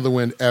watch Gone with the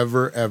Wind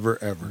ever, ever,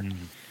 ever.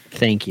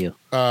 Thank you.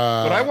 What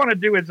I want to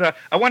do is I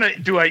want to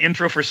do an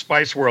intro for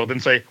Spice World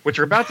and say what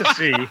you're about to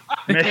see.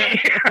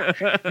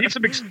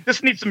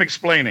 This needs some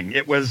explaining.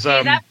 It was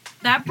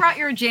that brought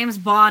your James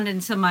Bond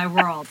into my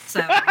world. So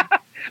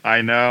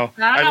I know.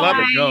 I don't know love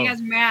why it. you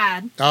guys are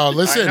mad. Oh, I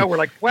listen. know. We're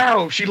like,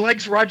 wow, she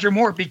likes Roger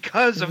Moore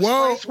because of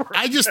Whoa! Spice World.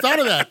 I just thought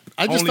of that.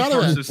 Only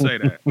person to say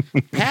that.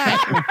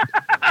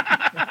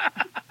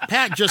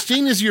 Pat,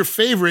 Justine is your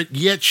favorite,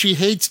 yet she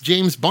hates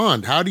James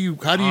Bond. How do you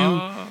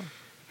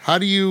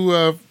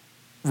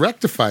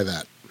rectify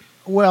that?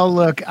 Well,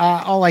 look,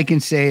 all I can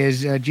say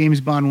is James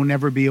Bond will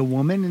never be a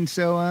woman, and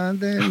so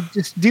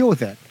just deal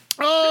with it.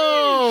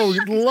 Oh,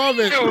 love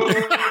it.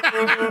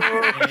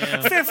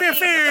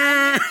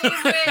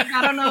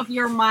 I don't know if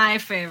you're my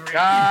favorite. No.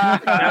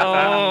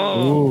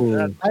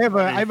 I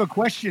have a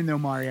question though,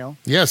 Mario.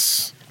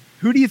 Yes.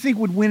 Who do you think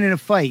would win in a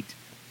fight?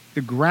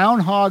 The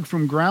groundhog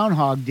from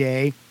Groundhog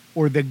Day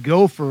or the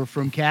gopher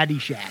from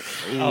Caddyshack?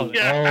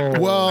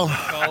 Well,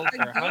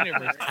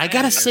 I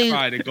gotta say,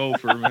 Try the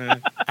gopher,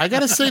 man. I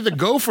gotta say the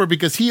gopher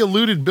because he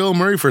eluded Bill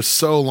Murray for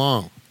so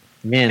long.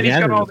 Man, And he's that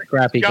got all was a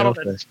crappy all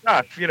gopher. that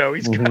stuff. You know,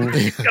 he's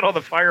got all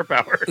the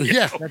firepower.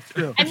 Yeah, That's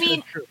true. I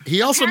mean,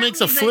 he also makes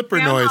a apparently flipper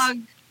noise.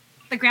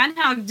 The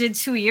groundhog did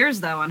 2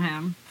 years though on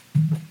him.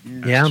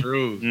 Yeah.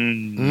 True.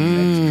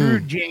 That's true,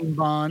 Jane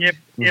Bond.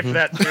 If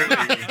that theory,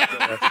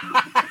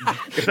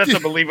 if that's a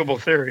believable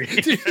theory.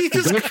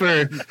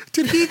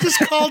 Did he just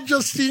call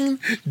Justine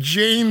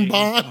Jane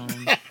Bond?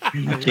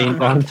 Jane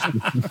Bond.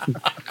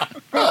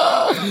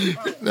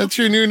 That's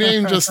your new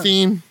name,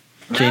 Justine.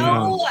 Jane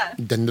Bond.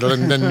 No. Dun,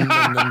 dun, dun, dun,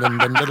 dun,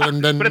 dun, dun,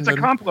 dun, dun, But it's a dun.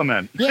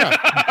 compliment. Yeah.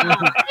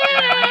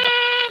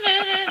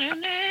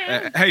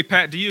 Hey,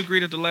 Pat, do you agree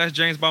that the last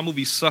James Bond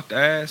movie sucked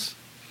ass?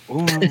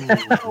 Ooh.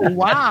 Oh,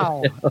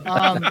 wow.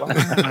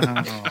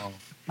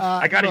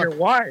 I got to hear look,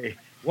 why.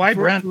 Why,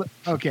 Brent?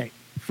 Okay.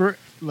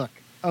 Look,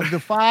 of the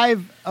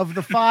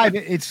five,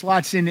 it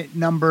slots in at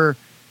number.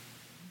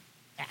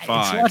 It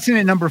 5. slots in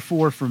at number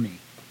 4 for me.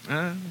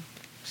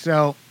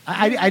 So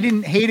I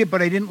didn't hate it,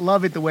 but I didn't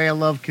love it the way I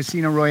love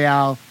Casino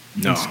Royale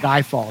and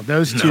Skyfall.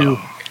 Those two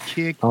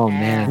kick. Oh,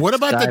 man. ass. What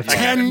about the Sci-fi.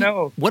 10?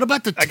 know. What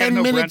about the I got 10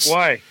 no Brent. minutes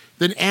Why?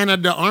 that Anna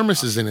de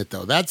Armas is in it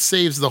though? That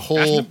saves the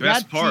whole. the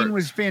best That part. scene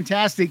was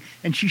fantastic,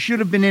 and she should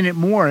have been in it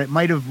more. It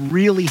might have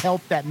really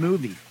helped that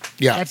movie.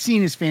 Yeah. That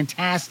scene is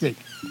fantastic.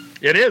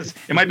 It is.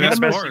 It might be the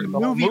Best best part. scene in The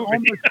the whole movie movie.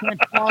 almost can't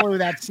follow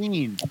that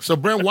scene. So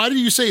Brent, why do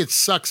you say it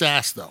sucks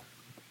ass though?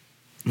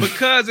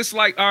 Because it's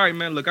like, all right,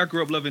 man, look, I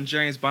grew up loving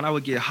James Bond. I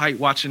would get hyped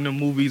watching the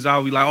movies. I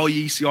would be like, oh, yeah,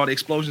 you see all the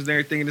explosions and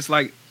everything. And it's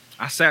like,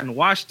 I sat and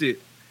watched it.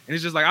 And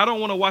it's just like, I don't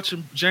want to watch a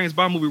James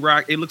Bond movie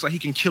where it looks like he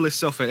can kill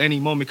himself at any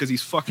moment because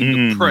he's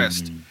fucking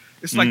depressed.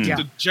 It's like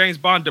the James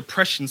Bond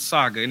depression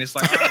saga. And it's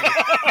like, all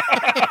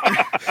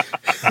right.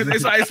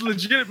 it's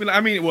legitimate.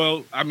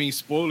 I mean,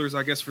 spoilers,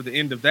 I guess, for the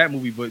end of that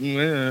movie. But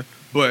the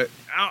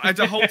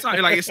whole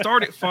time, like, it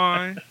started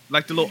fine.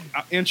 Like, the little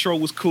intro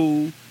was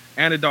cool.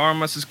 Anna de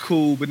Armas is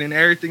cool, but then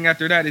everything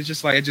after that is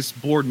just like it just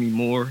bored me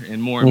more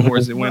and more and more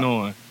as it went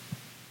on.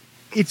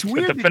 It's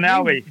weird. But the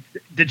finale.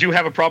 Did you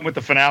have a problem with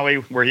the finale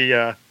where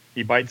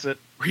he bites it?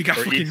 Where he got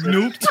Or fucking eats it?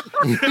 nuked.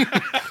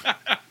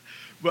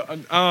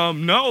 But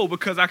no,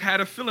 because I had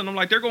a feeling I'm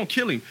like they're gonna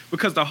kill him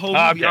because the whole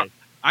movie Okay.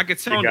 I could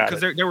tell You got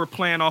because they were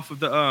playing off of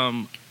the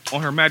on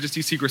Her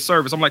Majesty's Secret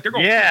Service. I'm like they're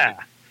gonna Yeah. kill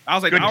him. I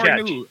was like Good I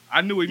already catch. knew.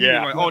 I knew immediately.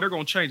 Yeah. Like, oh, they're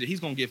gonna change it.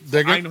 He's gonna get.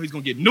 They're gonna- I know he's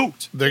gonna get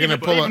nuked. They're gonna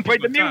But pull even up- Even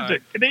played the time.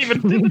 music. And they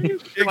even did the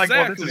music. You're like,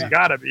 well, this Exactly. has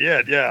got to be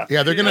it. Yeah.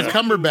 Yeah, they're gonna Yeah.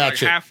 Cumberbatch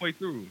Like it. halfway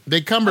through.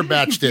 They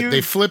Cumberbatched it. They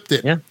flipped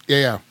it. Yeah.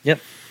 Yeah. Yep.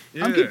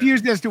 I'm Yeah.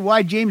 confused as to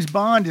why James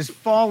Bond is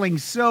falling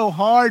so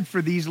hard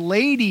for these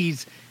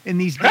ladies in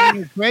these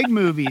Daniel Craig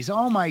movies.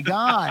 Oh my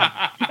god.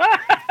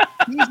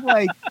 He's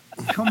like,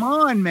 come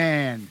on,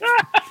 man.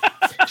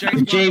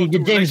 James James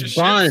relationships.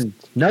 Bond,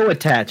 no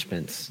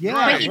attachments. Yeah,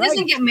 But he right.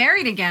 doesn't get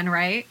married again,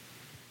 right?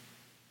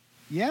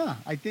 Yeah,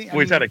 I think. Well,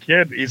 he's had a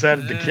kid. He's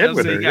had the kid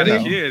with He her. got you a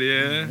know? kid,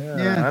 yeah.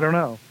 Yeah. I don't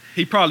know.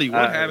 He probably would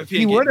have if he,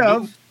 He didn't would get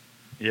have. nuked.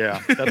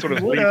 Yeah, that's what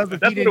it was. Would have if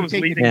That's he what it didn't was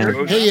take leading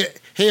it.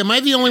 to. Hey, am I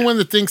the only one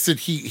that thinks that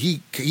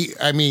he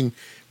I mean,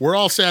 we're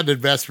all sad that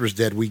Vesper's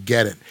dead. We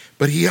get it.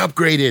 But he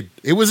upgraded.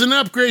 It was an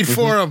upgrade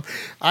for him.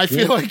 I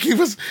feel like he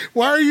was.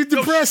 Why are you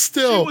depressed She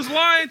still? was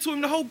lying to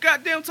him the whole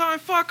goddamn time.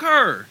 Fuck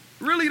her.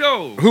 Really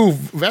though. Who?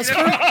 Vesper?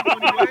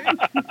 Anyway,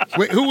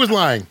 Wait, who was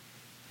lying?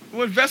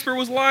 when Vesper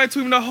was lying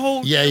to him the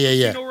whole Yeah.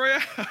 Casino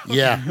Royale.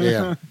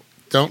 Yeah.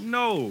 Don't.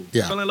 No.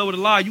 Yeah. Fell in love with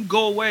a lie. You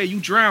go away. You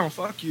drown.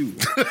 Fuck you.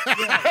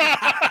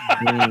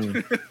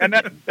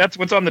 And that's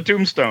what's on the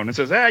tombstone. It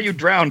says, you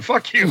drowned.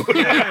 Fuck you.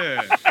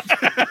 Yeah.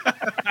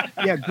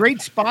 Yeah,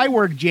 great spy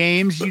work,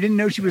 James. You didn't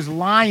know she was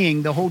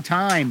lying the whole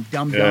time,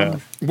 dumb.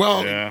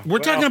 Well, Yeah. we're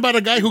talking about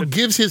a guy who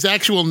gives his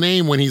actual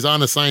name when he's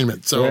on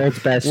assignment. So World's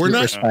best we're super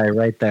not. spy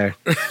right there.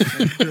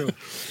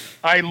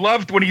 I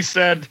loved when he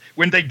said,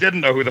 when they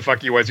didn't know who the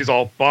fuck he was, he's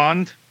all,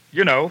 Bond,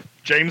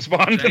 James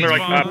Bond. And they're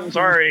like, Bond. I'm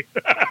sorry.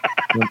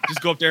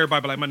 Just go up to everybody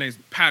and be like, my name's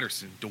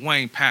Patterson.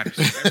 Dwayne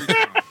Patterson.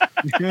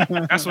 Every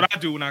time. That's what I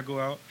do when I go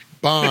out.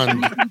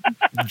 Bond,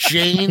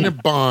 Jane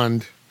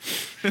Bond.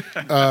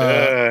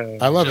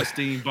 I love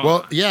Justine it. Bond.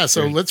 Well, yeah.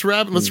 So let's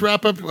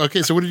wrap up.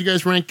 Okay. So what did you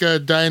guys rank?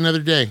 Die Another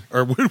Day,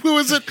 or what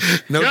was it?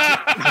 No,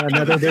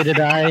 Another day to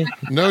die.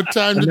 no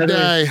time to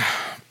Another- die.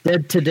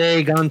 Dead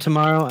today, gone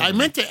tomorrow. I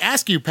meant to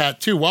ask you,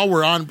 Pat, too, while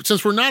we're on,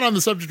 since we're not on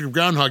the subject of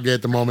Groundhog Day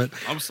at the moment.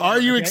 I'm sorry. Are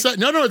you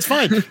excited? No, it's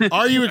fine.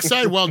 Are you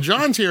excited? Well,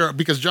 John's here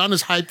because John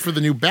is hyped for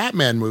the new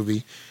Batman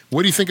movie.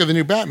 What do you think of the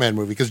new Batman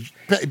movie? Because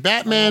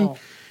Batman,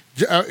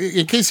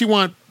 in case you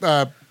want,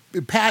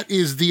 Pat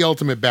is the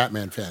ultimate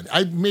Batman fan.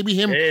 Maybe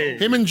him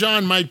and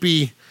John might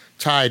be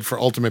tied for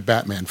ultimate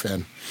Batman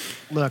fan.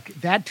 Look,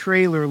 that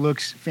trailer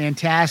looks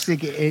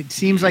fantastic. It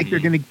seems like they're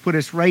going to put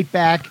us right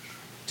back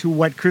to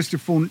what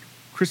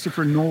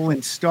Christopher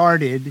Nolan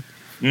started.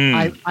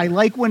 I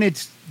like when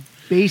it's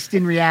based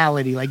in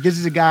reality. Like, this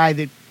is a guy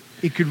that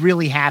it could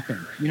really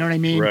happen. You know what I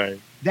mean? Right.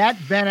 That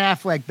Ben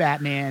Affleck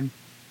Batman,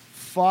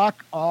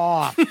 fuck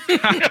off. That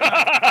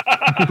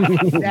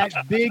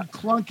big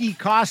clunky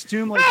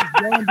costume, like he's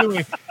going to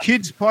a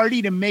kid's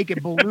party to make a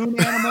balloon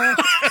animal.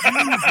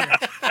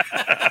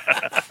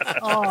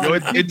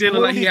 It did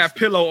look like he had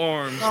pillow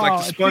arms,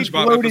 like the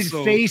SpongeBob bloated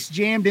episode. face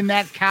jammed in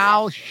that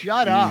cow.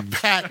 Shut up.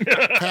 Pat,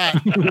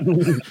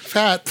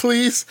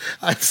 please.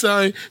 I'm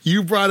sorry.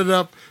 You brought it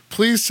up.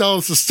 Please tell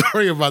us a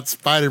story about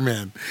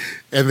Spider-Man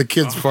and the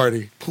kids'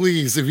 party.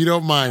 Please, if you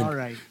don't mind. All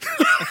right.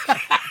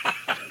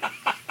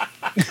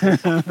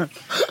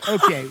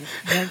 Okay.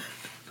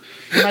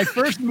 When I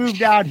first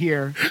moved out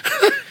here,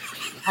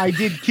 I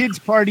did kids'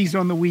 parties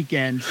on the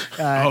weekends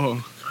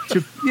to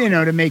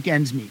make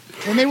ends meet.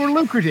 And they were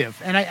lucrative.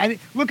 And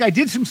I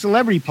did some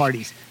celebrity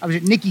parties. I was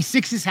at Nikki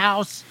Sixx's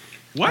house.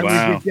 What?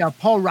 I was at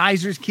Paul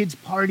Reiser's kids'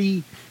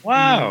 party.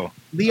 Wow.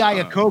 Lee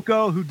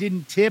Iacocca, who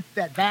didn't tip,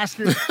 that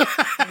bastard.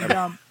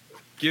 And,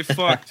 Get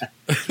fucked.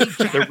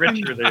 The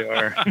richer they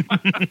are.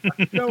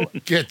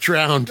 Get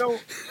drowned. So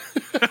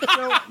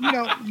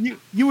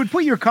you would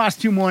put your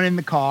costume on in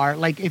the car.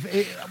 Like if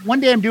one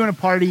day I'm doing a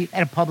party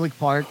at a public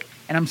park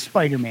and I'm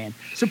Spider-Man,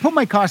 so put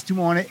my costume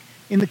on it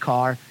in the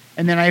car,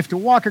 and then I have to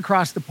walk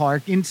across the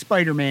park in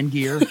Spider-Man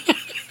gear,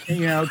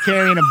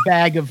 carrying a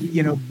bag of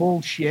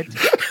bullshit,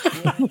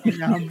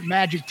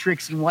 magic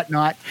tricks and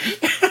whatnot.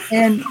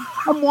 And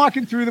I'm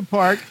walking through the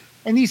park,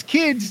 and these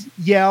kids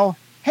yell,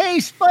 "Hey,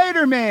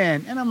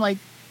 Spider-Man!" And I'm like,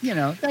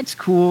 that's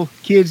cool.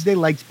 Kids, they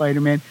like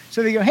Spider-Man.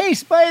 So they go, "Hey,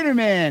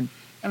 Spider-Man!"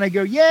 And I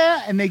go,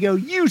 "Yeah." And they go,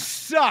 "You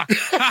suck."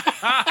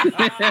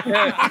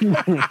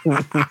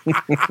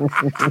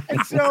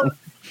 And so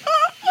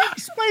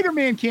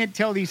Spider-Man can't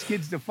tell these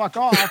kids to fuck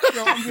off.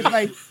 So I'm just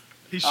like,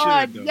 He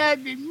should.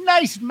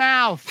 nice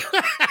mouth.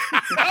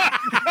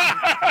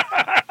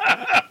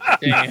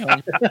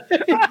 Damn.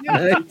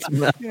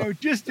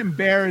 Just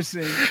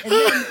embarrassing. And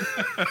then,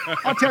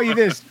 I'll tell you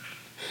this.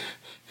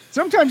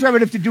 Sometimes I would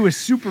have to do a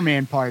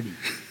Superman party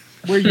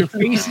where your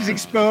face is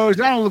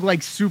exposed. I don't look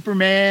like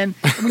Superman.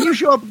 And when you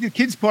show up at the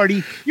kids'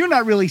 party, you're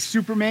not really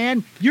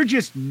Superman. You're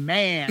just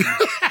man.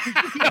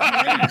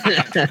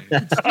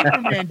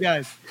 Superman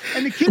does.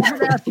 And the kids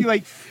would ask you,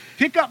 like,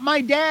 pick up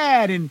my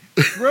dad and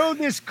throw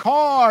this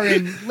car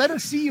and let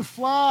us see you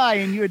fly.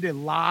 And you had to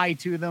lie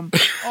to them.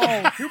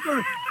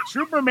 Oh,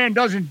 Superman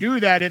doesn't do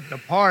that at the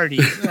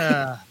party.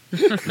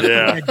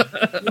 Yeah.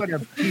 What a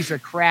piece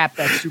of crap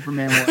that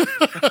Superman was.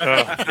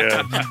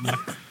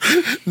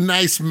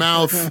 Nice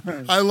mouth.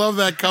 I love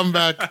that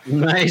comeback.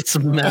 Nice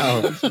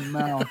mouth.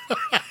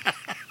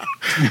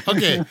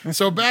 Okay,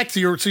 so back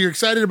to you're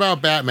excited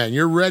about Batman.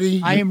 You're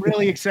ready? I am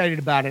really excited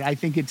about it. I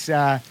think it's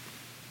gonna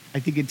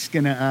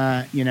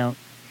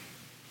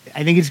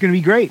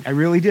be great. I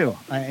really do.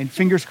 And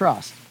fingers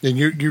crossed. And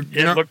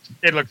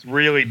It looks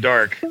really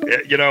dark.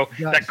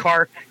 That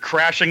car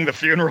crashing the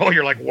funeral.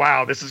 You're like,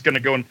 wow, this is going to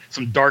go in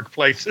some dark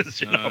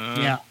places.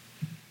 Yeah.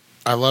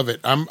 I love it.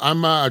 I'm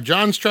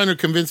John's trying to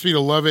convince me to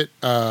love it.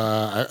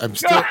 I'm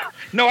still.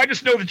 No, I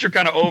just know that you're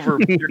kind of over.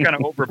 You're kind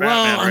of over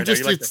Batman right now.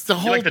 You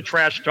like the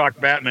trash talk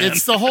Batman.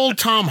 It's the whole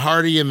Tom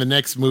Hardy in the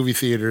next movie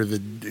theater.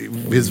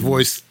 His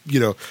voice,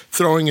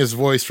 throwing his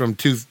voice from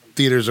 2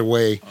 theaters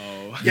away.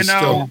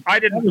 I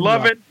didn't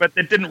love it, but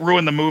it didn't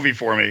ruin the movie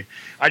for me.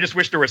 I just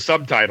wish there were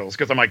subtitles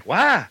because I'm like,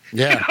 wow.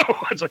 Yeah.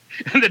 It's like,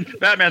 and then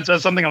Batman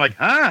says something. I'm like,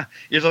 huh?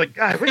 He's like,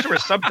 God, I wish there were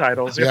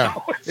subtitles.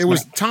 It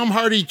was Tom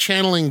Hardy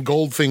channeling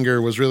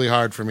Goldfinger was really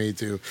hard for me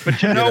too.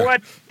 But you know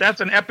what?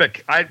 That's an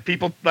epic.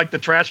 People like to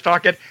trash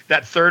talk it.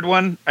 That third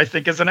one, I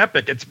think, is an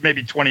epic. It's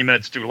maybe 20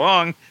 minutes too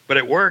long, but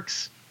it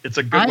works. It's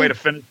a good way to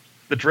finish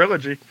the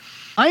trilogy.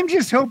 I'm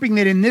just hoping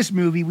that in this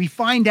movie we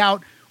find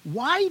out,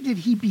 why did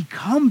he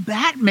become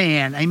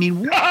Batman? I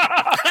mean, what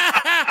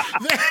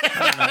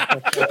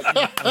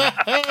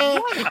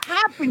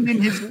happened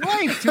in his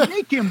life to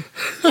make him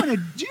want to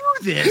do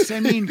this?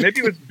 I mean,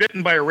 maybe he was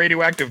bitten by a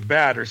radioactive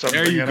bat or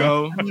something. There you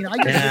go. I mean,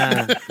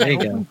 I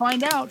hope we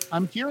find out.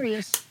 I'm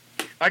curious.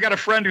 I got a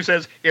friend who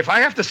says, if I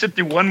have to sit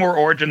through one more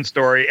origin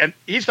story, and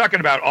he's talking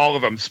about all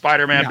of them,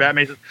 Spider-Man,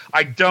 Batman, he says,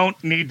 I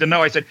don't need to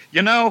know. I said,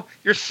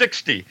 you're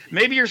 60.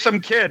 Maybe you're some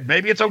kid.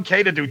 Maybe it's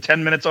okay to do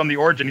 10 minutes on the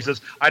origin. He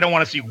says, I don't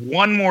want to see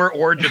one more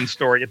origin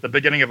story at the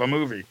beginning of a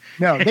movie.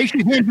 No, they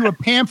should hand you a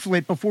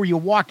pamphlet before you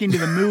walk into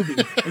the movie.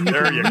 And you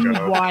There can you read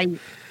go. why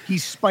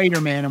he's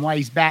Spider-Man and why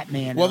he's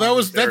Batman. Well,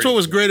 that's what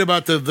was great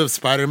about the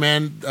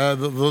Spider-Man.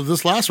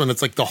 This last one,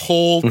 it's like the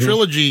whole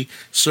trilogy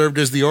served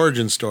as the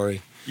origin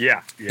story.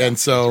 Yeah. And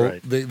so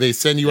right. they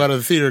send you out of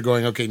the theater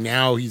going, okay,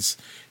 now he's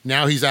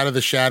out of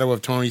the shadow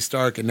of Tony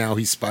Stark, and now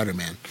he's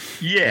Spider-Man.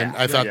 Yeah, and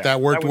I thought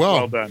that worked well.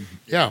 Well done.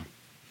 Yeah.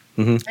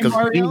 Hey,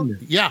 Mario,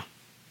 Yeah.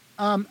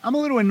 I'm a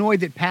little annoyed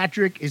that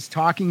Patrick is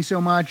talking so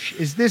much.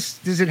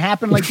 Does it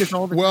happen like this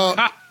all the time? Well,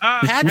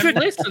 Patrick,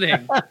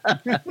 Listening.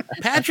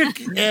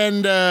 Patrick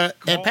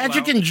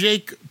and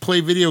Jake play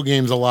video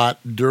games a lot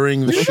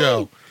during the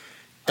show.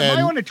 Am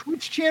I on a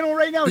Twitch channel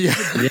right now? Yeah.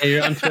 Yeah,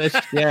 you're on Twitch.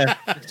 Yeah,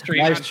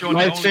 live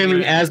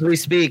streaming as we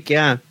speak.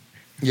 Yeah.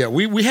 Yeah,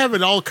 we have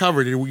it all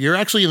covered. You're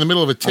actually in the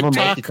middle of a TikTok.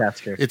 I'm a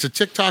multitasker. It's a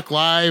TikTok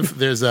live.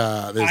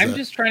 I'm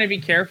just trying to be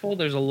careful.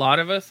 There's a lot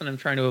of us, and I'm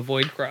trying to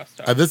avoid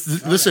crosstalk.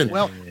 Listen.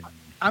 Well,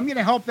 I'm going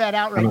to help that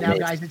out right now,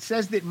 guys. It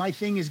says that my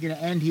thing is going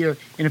to end here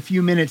in a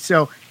few minutes.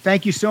 So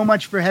thank you so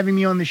much for having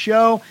me on the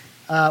show.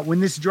 When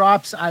this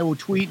drops, I will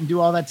tweet and do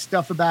all that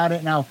stuff about it,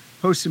 and I'll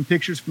post some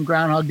pictures from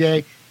Groundhog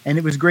Day. And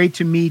it was great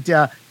to meet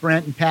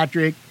Brent and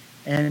Patrick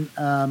and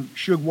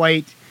Suge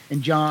White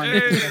and John.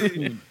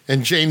 Hey.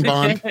 And Jane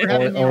Bond. Thanks for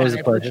having me on. Always I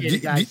a pleasure.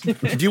 appreciate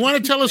it, guys. Do you want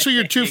to tell us who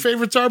your two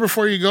favorites are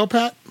before you go,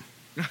 Pat?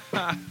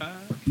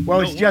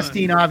 Well, it's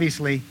Justine,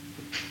 obviously.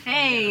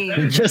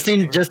 Hey.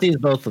 Justine's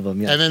both of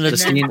them. Yeah. And then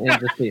it's- Justine and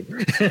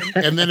Justine.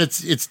 And then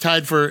it's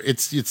tied for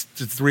it's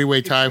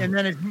three-way tie. And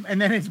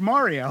then it's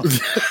Mario.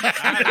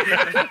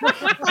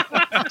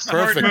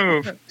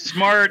 Perfect.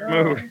 Smart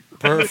move.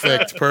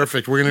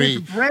 Perfect. We're gonna be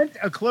Brent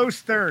a close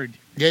third.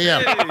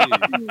 yeah. Hey.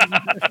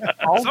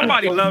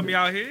 Somebody love me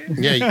out here.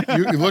 Yeah,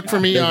 you look for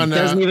me on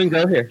Doesn't even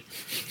go here.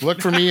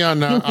 look for me on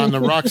the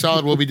Rock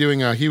Solid. We'll be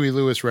doing a Huey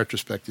Lewis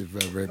retrospective.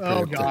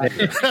 Oh God!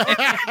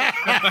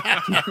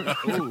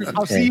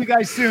 I'll see you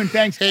guys soon.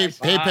 Thanks. Hey Guys.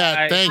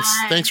 Pat, Bye.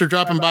 thanks for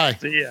dropping by.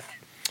 See ya.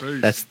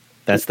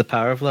 That's the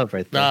power of love,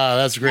 right there.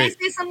 That's Can I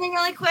great. say something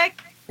really quick?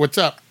 What's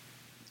up?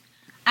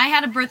 I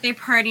had a birthday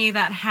party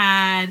that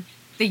had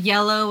the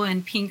yellow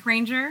and pink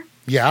ranger.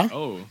 Yeah.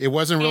 Oh. It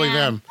wasn't really and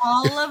them.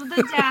 All of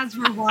the dads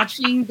were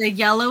watching the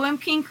yellow and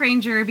pink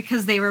ranger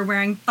because they were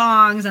wearing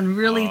thongs and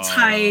really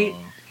tight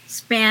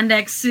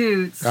spandex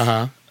suits.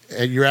 And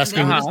you're They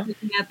asking. were just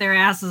looking at their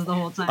asses the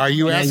whole time. Are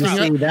you Yeah, you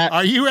asking? see, that-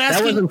 Are you That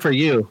asking? wasn't for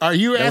you. Are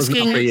you That wasn't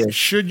for asking? you.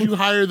 Should you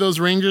hire those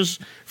rangers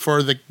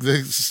for the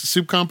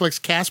Soup Complex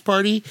cast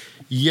party?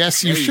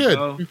 Yes, you There should.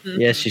 go.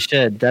 Yes, you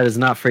should. That is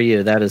not for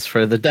you. That's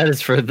for the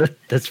dads.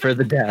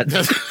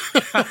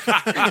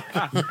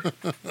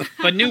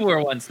 But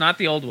newer ones, not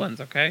the old ones,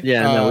 okay?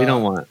 Yeah, no, we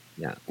don't want.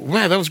 Yeah.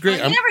 Wow, that was But great.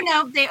 you never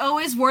know. They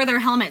always wore their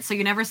helmets, so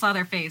you never saw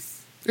their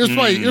face. It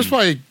was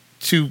probably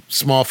two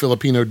small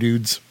Filipino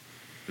dudes.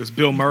 It's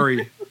Bill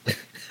Murray.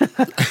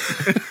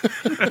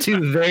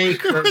 Two very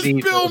It was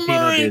curvy Bill Filipino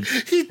Murray.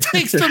 dudes. He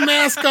takes the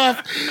mask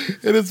off,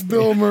 and it's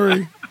Bill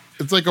Murray.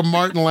 It's like a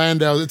Martin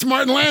Landau. It's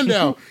Martin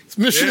Landau. It's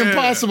Mission Yeah.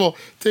 Impossible.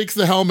 Takes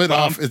the helmet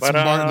off. It's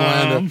Martin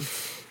Landau.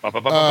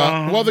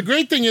 Well, the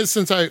great thing is,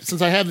 since I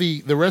have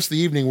the rest of the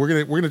evening,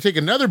 we're gonna take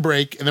another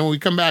break, and then when we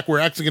come back, we're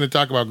actually gonna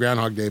talk about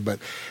Groundhog Day. But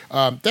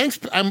thanks.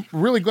 I'm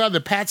really glad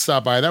that Pat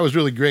stopped by. That was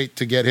really great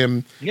to get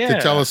him to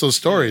tell us those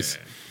stories,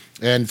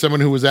 and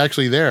someone who was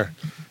actually there.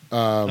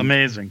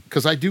 Amazing.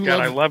 Because I do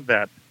God, I love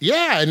that.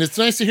 Yeah, and it's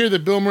nice to hear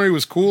that Bill Murray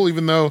was cool,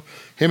 even though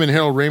him and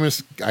Harold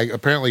Ramis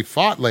apparently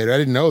fought later. I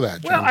didn't know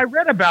that. Well, John. I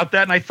read about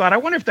that, and I thought, I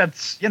wonder if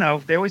that's,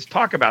 they always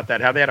talk about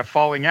that, how they had a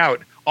falling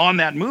out on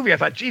that movie. I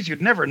thought, geez,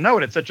 you'd never know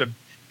it. It's such a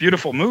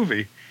beautiful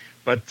movie.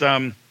 But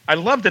I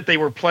love that they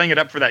were playing it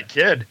up for that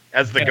kid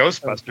as the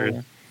Ghostbusters.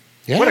 Cool.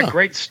 Yeah. What a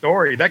great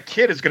story. That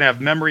kid is going to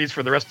have memories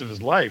for the rest of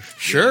his life.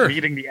 Sure.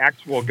 Meeting the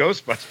actual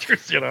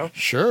Ghostbusters,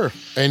 Sure.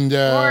 And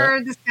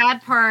Or the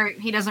sad part,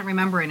 he doesn't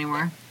remember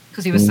anymore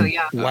because he was so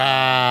young.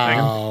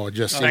 wow,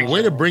 Justine,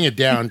 way to bring it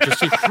down.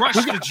 Justine, Crush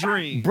the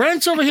dream.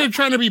 Brent's over here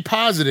trying to be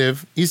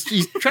positive. He's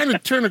trying to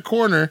turn a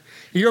corner.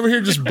 You're over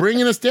here just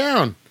bringing us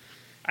down.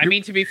 I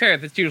mean, to be fair,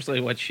 that's usually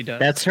what she does.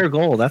 That's her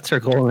goal. That's her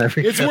goal in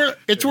every.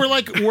 We're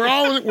like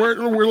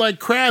we're like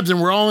crabs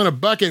and we're all in a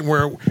bucket. And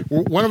where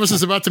one of us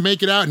is about to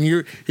make it out, and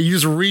you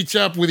just reach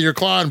up with your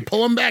claw and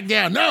pull him back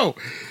down. No,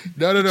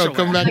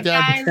 come back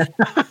down.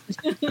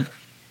 Guys,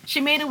 she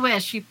made a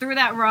wish. She threw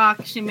that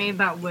rock. She made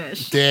that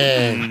wish.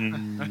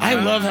 Dang. I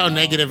love how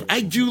negative.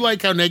 I do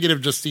like how negative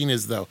Justine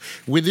is, though.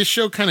 With this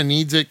show, kind of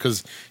needs it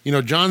because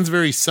John's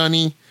very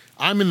sunny.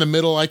 I'm in the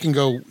middle. I can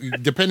go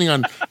depending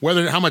on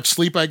how much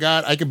sleep I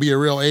got. I could be a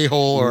real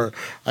a-hole, or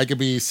I could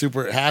be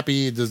super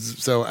happy.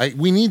 So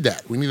we need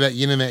that. We need that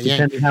yin and that yang.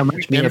 Depending how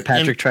much me and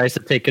Patrick tries to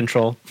take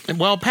control.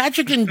 Well,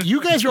 Patrick and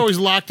you guys are always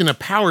locked in a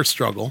power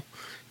struggle,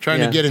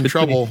 trying to get in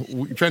trouble,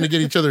 trying to get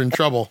each other in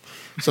trouble.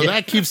 So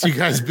that keeps you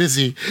guys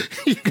busy.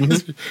 You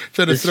guys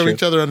try to throw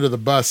each other under the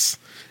bus.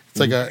 It's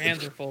like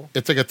Hands are full.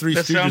 It's like a Three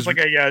That Stooges. sounds like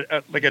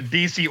a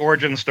DC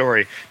origin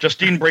story.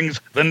 Justine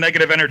brings the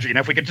negative energy. And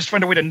if we could just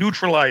find a way to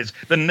neutralize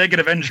the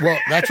negative energy. Well,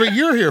 that's what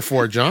you're here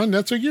for, John.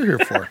 That's what you're here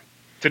for.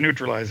 To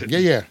neutralize it.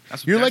 Yeah.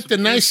 That's You're that's like the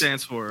what nice.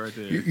 stands for right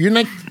there.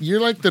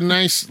 You're like the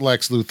nice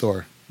Lex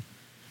Luthor.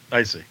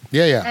 I see.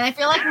 Yeah, yeah. And I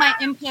feel like my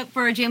input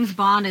for a James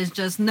Bond is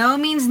just no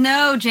means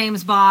no,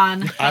 James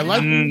Bond. I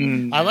like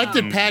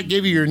that Pat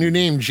gave you your new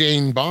name,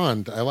 Jane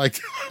Bond. I like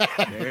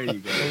that. There you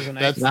go.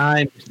 That's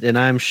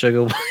I'm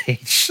Sugar White.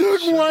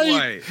 Sugar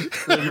White.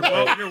 You're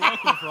welcome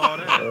for all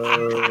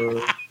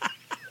that.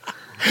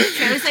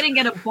 I wish I didn't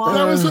get a ball.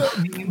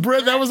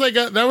 Brent, that was like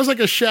a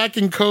Shaq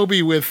and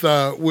Kobe with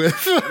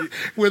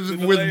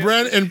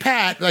Brent and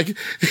Pat. Like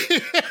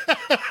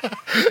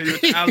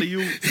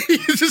alley-oop.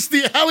 He's just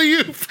the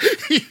alley-oop.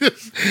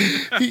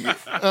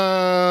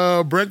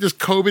 Brent just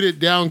Kobe'd it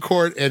down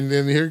court, and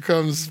then here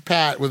comes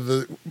Pat with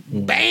the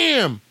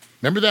bam.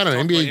 Remember that on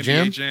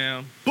NBA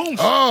Jam? Boom.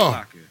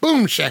 Oh,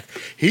 boom, Shaq.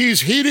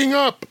 He's heating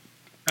up.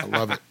 I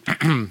love it.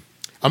 I'm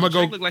gonna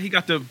go. Look like he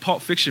got the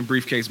Pulp Fiction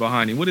briefcase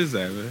behind him. What is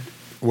that, man?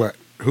 What?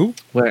 Who?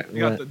 Where? You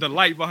got the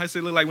light behind.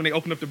 It look like when they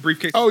opened up the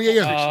briefcase. Oh, yeah,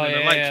 yeah. And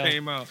the light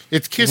came out.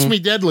 It's Kiss Me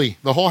Deadly.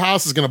 The whole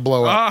house is gonna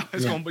blow up.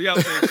 It's gonna be out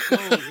there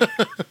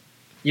explode.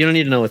 You don't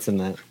need to know what's in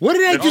that. What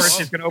did I That just?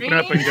 person's going to open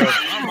up and go,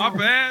 Oh, my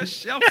bad. I'm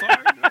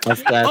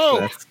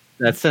sorry.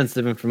 That's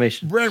sensitive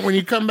information. Brent, when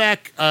you come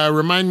back,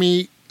 remind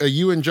me.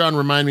 You and John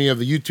remind me of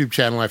the YouTube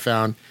channel I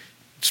found.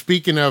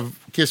 Speaking of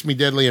Kiss Me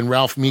Deadly and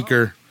Ralph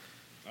Meeker,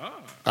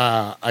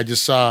 I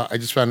just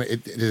found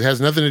it. It has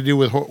nothing to do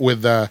with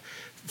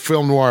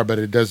film noir, but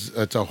it does.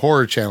 It's a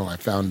horror channel I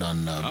found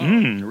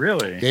on.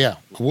 really? Yeah,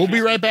 we'll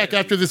be right back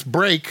after this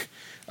break.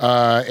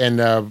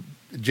 And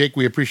Jake,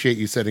 we appreciate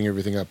you setting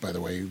everything up. By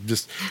the way,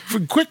 just for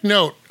a quick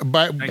note,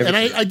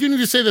 I do need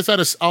to say this out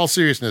of all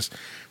seriousness.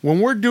 When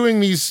we're doing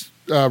these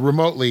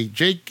remotely,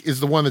 Jake is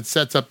the one that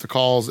sets up the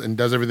calls and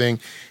does everything,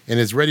 and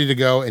is ready to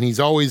go. And he's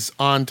always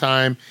on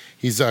time.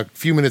 He's a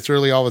few minutes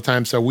early all the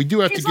time. So we do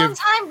have to give on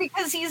time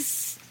because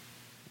he's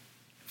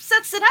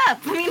sets it up.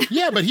 I mean,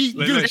 yeah, but he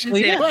I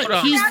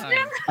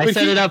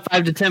set it up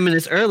 5 to 10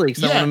 minutes early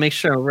because I want to make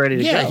sure I'm ready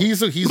to go. Yeah,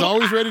 he's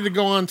always ready to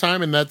go on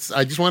time, and that's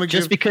I just want to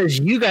just because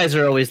you guys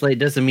are always late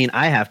doesn't mean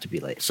I have to be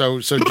late. So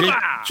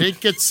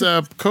Jake gets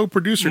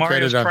co-producer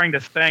Mario's credit. trying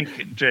to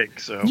thank Jake.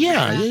 So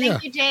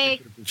thank you,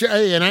 Jake.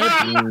 And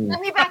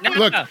Let me back up.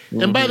 look,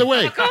 and by the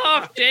way, Fuck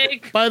off,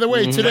 Jake. By the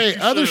way, today,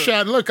 other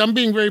shot. Look, I'm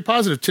being very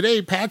positive.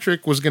 Today,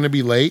 Patrick was going to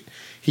be late.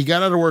 He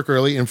got out of work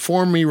early,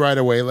 informed me right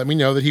away, let me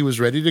know that he was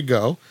ready to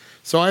go.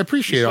 So I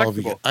appreciate all of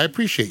you. I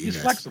appreciate you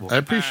guys. Flexible. I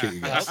appreciate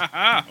you guys.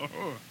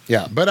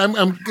 Yeah, but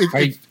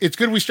it's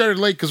good we started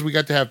late because we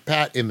got to have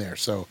Pat in there,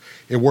 so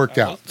it worked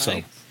out. Nice.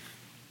 So,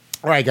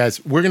 all right,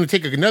 guys, we're going to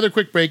take another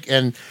quick break,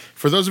 and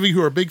for those of you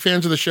who are big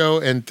fans of the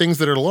show and things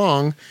that are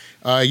long,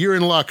 you're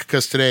in luck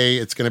because today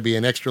it's going to be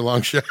an extra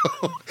long show.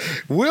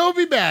 We'll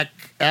be back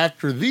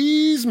after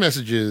these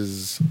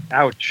messages.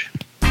 ouch.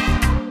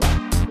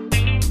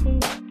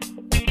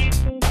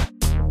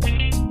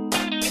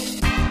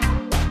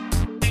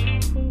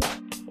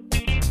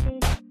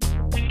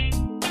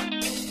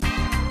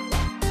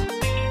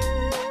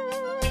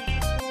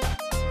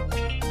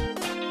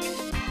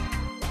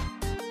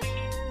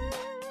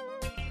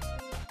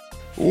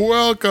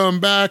 Welcome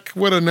back.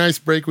 What a nice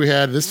break we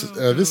had. Welcome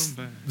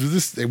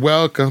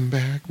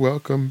back.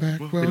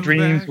 The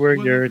dreams were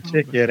your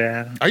ticket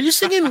out. Are you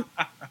singing?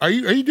 Are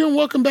you doing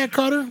Welcome Back,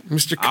 Carter?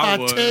 Mr. I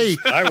Carte.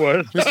 I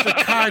was.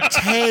 Mr. Carte.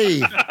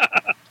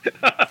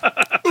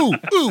 Ooh.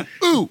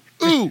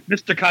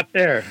 Mr.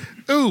 Cotter.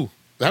 Ooh.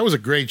 That was a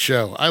great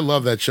show. I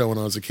loved that show when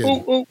I was a kid.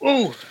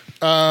 Ooh.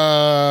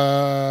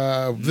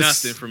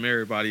 Nothing from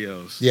everybody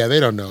else. Yeah, they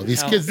don't know.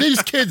 These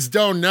kids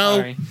don't know.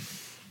 Sorry.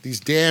 These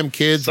damn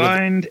kids.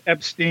 Signed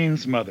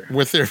Epstein's mother.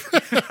 With their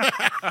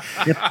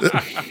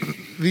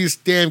these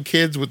damn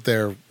kids with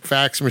their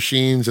fax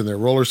machines and their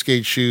roller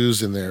skate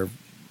shoes and their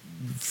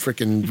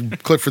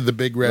freaking Clifford the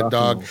Big Red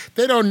Dog.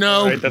 They don't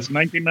know. Right, that's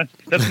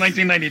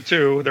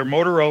 1992. Their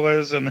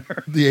Motorola's and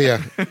their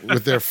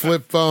with their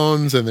flip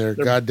phones and their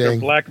goddamn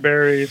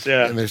Blackberries,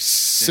 and their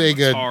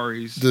Sega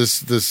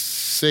this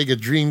Sega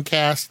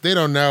Dreamcast. They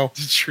don't know.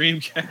 The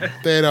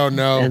Dreamcast. They don't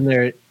know.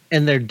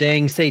 And their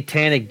dang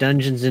satanic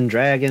Dungeons and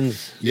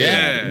Dragons.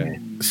 Yeah.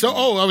 So,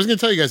 I was going to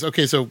tell you guys.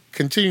 Okay, so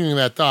continuing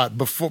that thought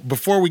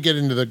before we get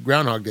into the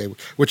Groundhog Day,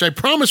 which I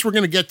promise we're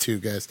going to get to,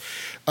 guys.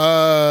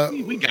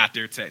 We got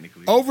there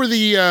technically. Over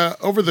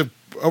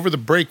the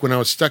break when I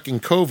was stuck in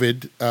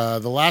COVID,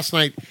 the last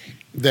night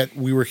that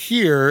we were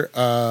here,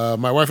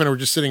 my wife and I were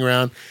just sitting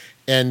around,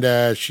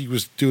 and she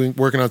was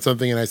working on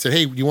something, and I said,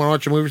 "Hey, do you want to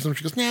watch a movie or something?"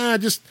 She goes, "Nah,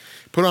 just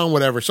put on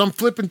whatever." So I'm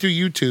flipping through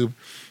YouTube.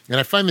 And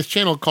I find this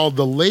channel called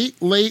The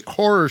Late Late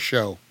Horror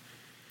Show.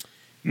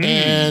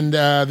 And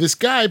this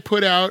guy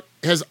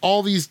has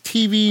all these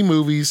TV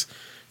movies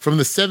from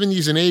the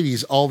 70s and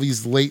 80s, all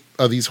these late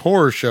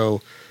horror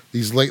shows.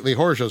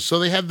 So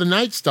they have The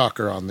Night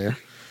Stalker on there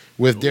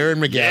with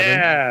Darren McGavin.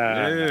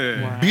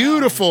 Yeah. Wow.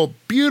 Beautiful,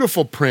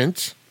 beautiful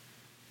print.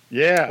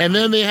 Yeah. And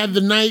then they had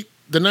The Night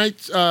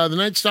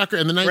Stalker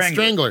and The Night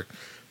Strangler.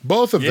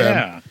 Both of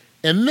them.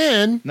 And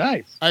then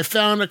I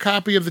found a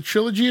copy of the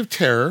Trilogy of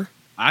Terror.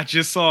 I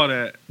just saw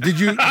that. Did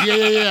you?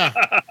 Yeah.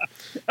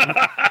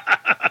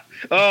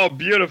 Oh,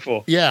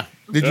 beautiful. Yeah.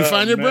 Did you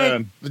find it,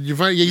 Brent? Did you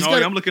find?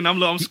 Yeah, I'm looking. I'm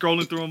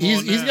scrolling through them.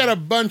 He's got a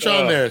bunch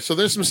on there, so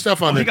there's some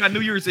stuff on there. He got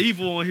New Year's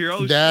Evil on here.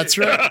 Oh, that's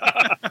shit.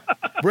 right.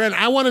 Brent,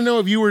 I want to know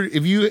if you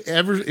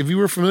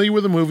were familiar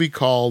with a movie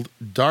called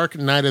Dark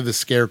Night of the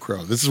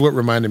Scarecrow. This is what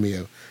reminded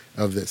me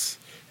of this.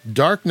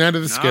 Dark Night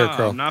of the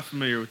Scarecrow. I'm not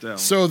familiar with that one.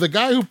 So the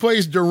guy who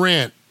plays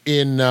Durant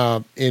in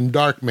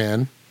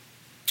Darkman,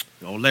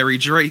 Larry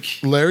Drake.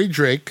 Larry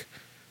Drake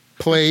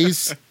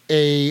plays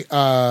he's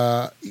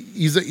like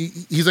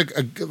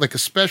a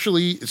special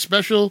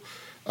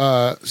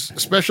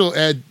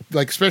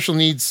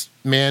needs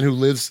man who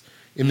lives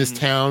in this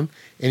town,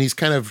 and he's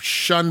kind of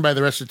shunned by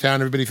the rest of the town.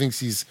 Everybody thinks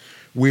he's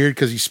weird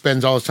because he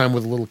spends all his time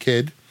with a little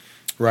kid,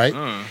 right?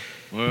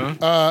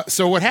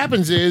 So what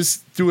happens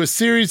is, through a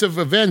series of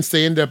events,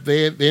 they end up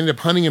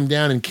hunting him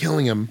down and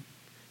killing him,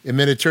 and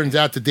then it turns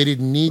out that they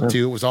didn't need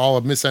to. It was all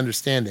a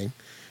misunderstanding.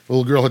 The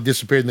little girl had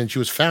disappeared, and then she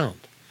was found.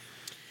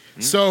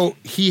 So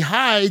he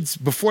hides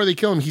before they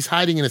kill him. He's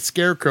hiding in a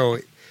scarecrow,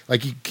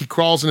 like he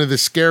crawls into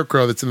this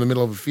scarecrow that's in the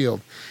middle of a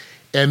field,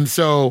 and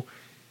so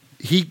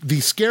the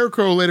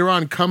scarecrow later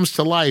on comes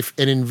to life,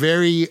 and in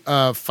very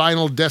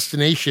Final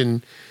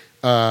Destination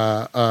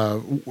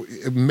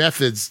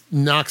methods,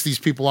 knocks these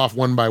people off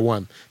one by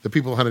one. The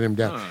people hunted him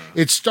down.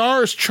 It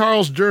stars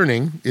Charles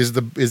Durning is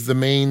the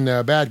main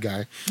bad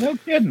guy. No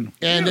kidding.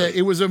 And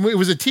it was a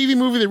TV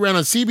movie that ran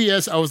on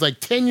CBS. I was like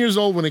 10 years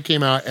old when it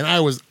came out, and I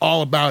was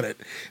all about it.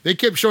 They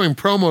kept showing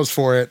promos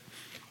for it,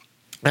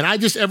 and I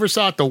just ever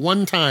saw it the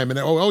one time, and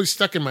it always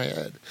stuck in my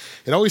head.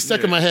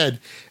 In my head.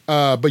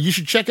 But you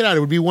should check it out. It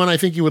would be one I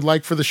think you would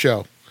like for the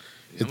show.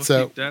 It's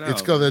on there.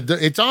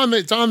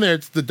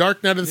 It's the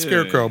Dark Night of the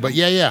Scarecrow. But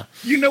yeah.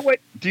 You know what?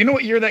 Do you know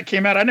what year that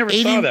came out? I never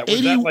saw that.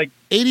 Was that like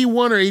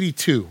 81 or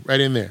 82? Right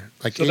in there.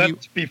 Like so 80,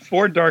 that's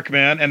before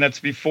Darkman, and that's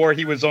before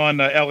he was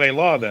on L.A.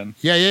 Law. Then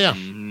yeah.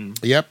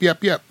 Yep.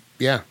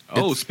 Yeah.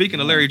 Oh, speaking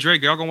of Larry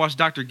Drake, y'all gonna watch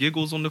Dr.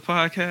 Giggles on the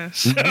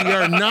podcast? We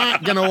are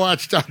not gonna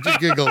watch Dr.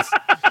 Giggles.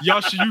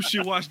 You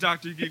should watch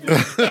Dr.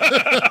 Giggles.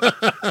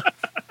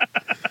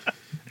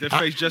 That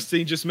face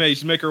Justine just made.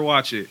 Just make her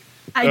watch it.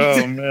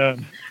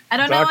 Man. I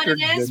don't know what it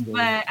is,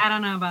 but I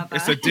don't know about that.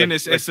 It's a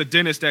dentist. It's a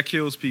dentist that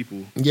kills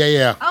people.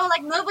 Yeah. Oh,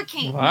 like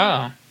Novocaine.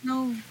 Wow.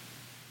 No,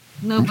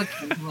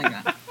 Novocaine. Oh my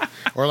god.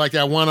 Or like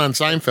that one on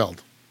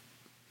Seinfeld.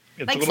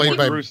 It's Like a little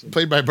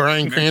Played by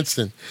Bryan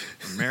Cranston.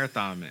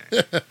 Marathon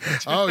Man.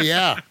 Oh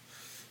yeah.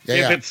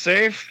 Is it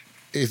safe?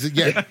 Is it?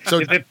 Yeah. So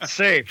is it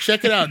safe?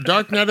 Check it out,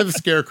 Dark Night of the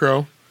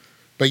Scarecrow.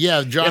 But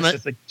yeah, John, yes,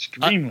 it's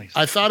extremely.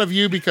 I thought of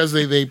you because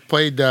they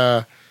played.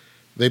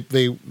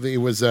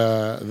 It was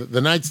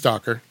the Night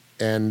Stalker,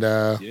 and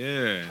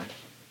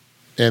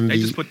and they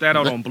just put that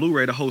out on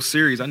Blu-ray. The whole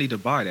series. I need to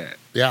buy that.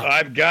 Yeah,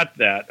 I've got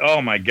that.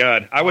 Oh my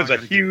god, I was a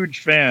huge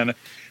fan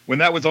when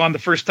that was on the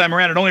first time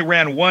around. It only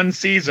ran one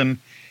season.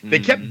 They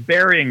kept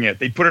burying it.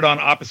 They put it on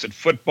opposite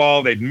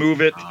football. They'd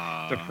move it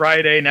to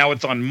Friday. Now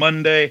it's on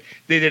Monday.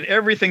 They did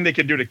everything they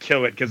could do to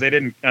kill it because they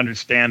didn't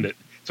understand it.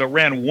 So it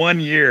ran 1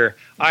 year.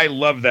 I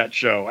love that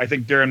show. I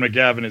think Darren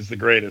McGavin is the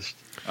greatest.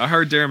 I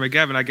heard Darren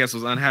McGavin, I guess,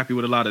 was unhappy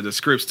with a lot of the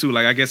scripts, too.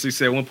 Like, I guess he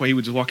said at one point he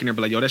would just walk in there and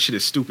be like, yo, that shit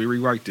is stupid.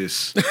 Rewrite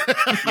this.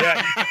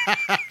 Yeah.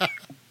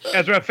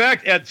 As a matter of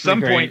fact, at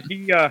some point,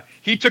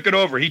 he took it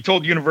over. He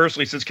told Universal,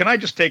 he says, can I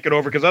just take it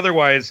over? Because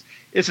otherwise,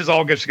 this is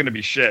all just going to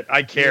be shit.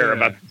 I care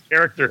about this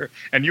character,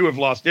 and you have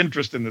lost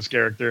interest in this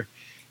character.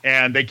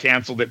 And they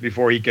canceled it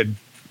before he could,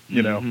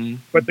 you know.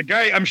 But the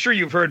guy, I'm sure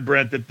you've heard,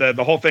 Brent, that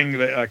the whole thing,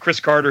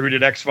 Chris Carter, who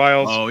did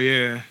X-Files. Oh,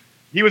 yeah.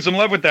 He was in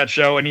love with that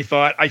show, and he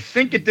thought, I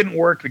think it didn't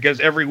work because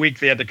every week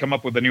they had to come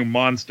up with a new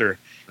monster.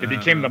 It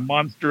became the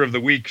Monster of the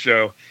Week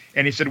show.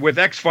 And he said, with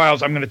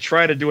X-Files, I'm going to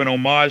try to do an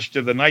homage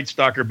to the Night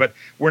Stalker, but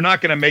we're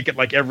not going to make it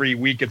like every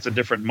week it's a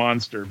different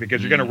monster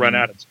because you're going to run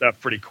out of stuff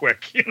pretty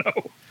quick, you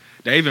know?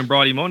 They even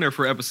brought him on there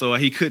for an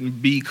episode. He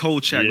couldn't be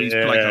Kolchak. He's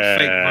like a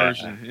fake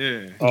version.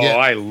 Yeah. Oh, yeah.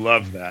 I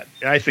love that.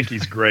 I think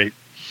he's great.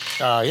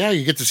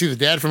 You get to see the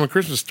dad from A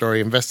Christmas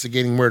Story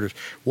investigating murders.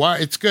 Why?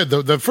 It's good.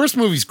 The first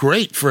movie's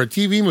great for a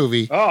TV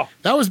movie. Oh,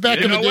 that was back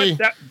in the day.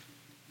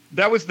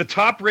 That was the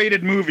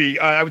top-rated movie.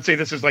 I would say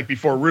this is like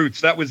before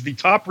Roots. That was the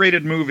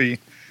top-rated movie,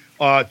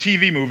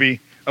 TV movie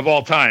of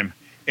all time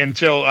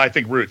until I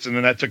think Roots, and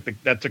then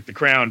that took the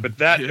crown. But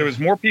there was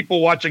more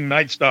people watching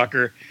Night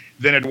Stalker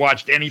than had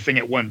watched anything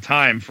at one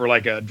time for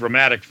like a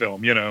dramatic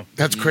film. You know,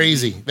 that's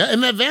crazy.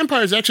 And that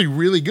vampire is actually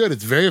really good.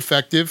 It's very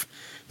effective.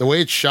 The way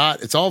it's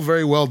shot, it's all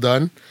very well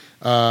done.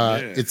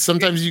 It's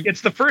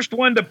the first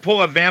one to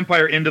pull a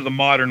vampire into the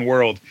modern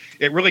world.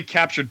 It really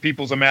captured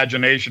people's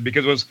imagination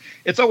because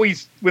it's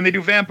always when they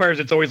do vampires,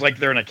 it's always like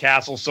they're in a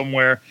castle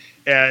somewhere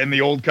in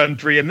the old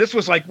country. And this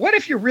was like, what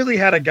if you really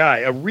had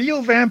a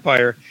real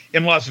vampire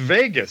in Las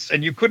Vegas,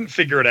 and you couldn't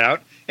figure it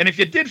out? And if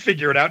you did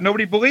figure it out,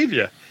 nobody believed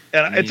you.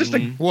 And it's just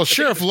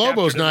Sheriff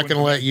Lobo's not going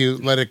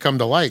to let it come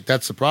to light.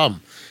 That's the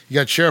problem. You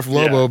got Sheriff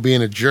Lobo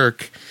being a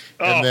jerk.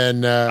 And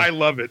then I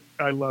love it.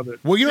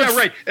 Well,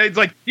 right. It's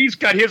like he's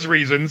got his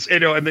reasons,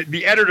 and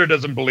the editor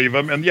doesn't believe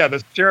him, and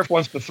the sheriff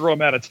wants to throw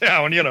him out of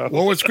town.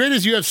 Well, what's great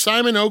is you have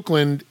Simon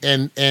Oakland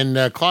and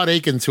Claude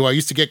Akins, who I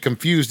used to get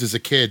confused as a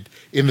kid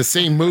in the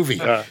same movie.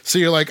 So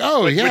you're like,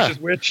 oh yeah, which is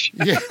which?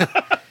 Yeah.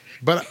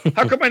 But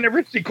how come I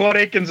never see Claude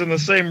Akins in the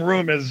same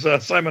room as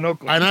Simon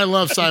Oakland? And I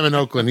love Simon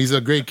Oakland. He's a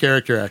great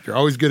character actor.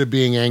 Always good at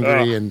being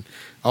angry and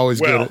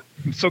always good at.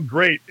 So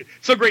great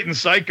in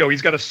Psycho.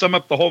 He's got to sum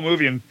up the whole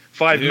movie in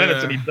 5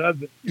 minutes, and he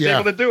does it. He's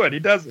able to do it. He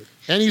does it.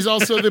 And he's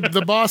also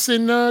the boss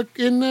in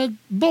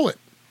Bullet.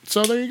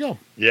 So there you go.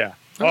 Yeah.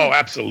 Oh,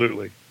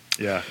 absolutely.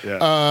 Yeah.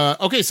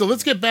 Okay, so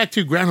let's get back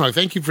to Groundhog.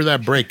 Thank you for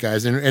that break,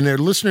 guys. And our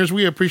listeners,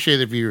 we appreciate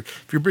it. If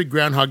you're big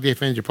Groundhog Day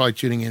fans, you're probably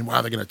tuning in.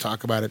 Wow, they're going to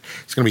talk about it.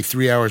 It's going to be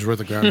 3 hours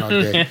worth of Groundhog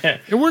Day.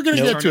 And we're going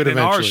to get to it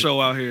eventually. Our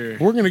show out here.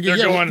 We're going to get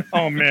going,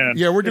 oh, man.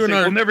 Yeah, we're doing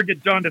our... We'll never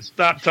get John to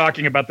stop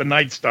talking about the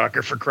Night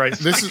Stalker, for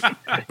Christ's sake.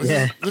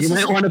 You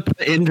might want to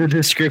put in the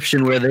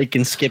description where they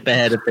can skip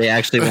ahead if they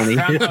actually want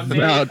to hear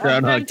about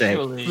Groundhog Day.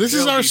 This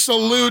is our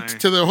salute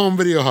to the home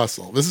video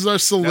hustle. This is our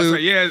salute. That's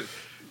right, yeah.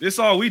 This is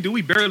all we do.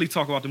 We barely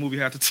talk about the movie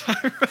half the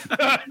time.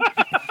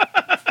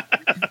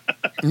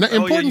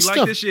 Important stuff.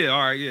 Like this shit?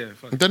 All right, yeah.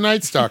 Fuck. The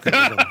Night Stalker.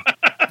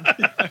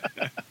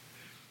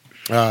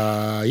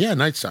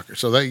 Night Stalker.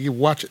 So that you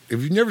watch it.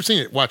 If you've never seen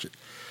it, watch it.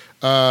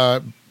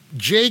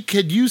 Jake,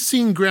 had you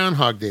seen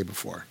Groundhog Day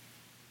before?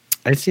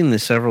 I've seen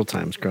this several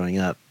times growing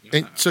up.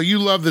 And so you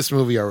love this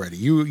movie already.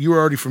 You were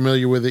already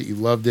familiar with it. You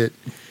loved it.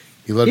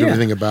 You loved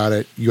everything about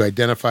it. You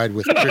identified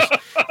with Chris.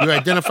 You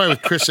identify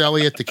with Chris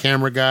Elliott, the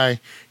camera guy.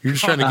 You're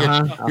just trying to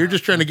get. You're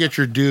just trying to get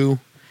your due.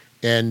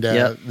 And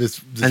this.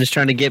 I'm just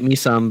trying to get me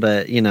some,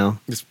 but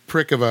this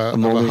prick of a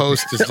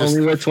host is just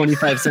only worth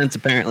 25 cents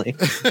apparently.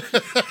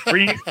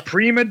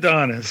 Prima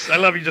donnas. I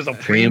love you, just a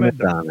prima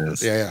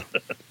donnas. Yeah.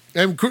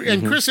 And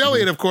Chris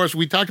Elliott, of course,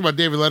 we talked about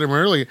David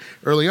Letterman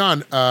early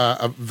on.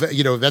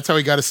 That's how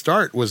he got his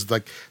start. Was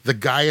like the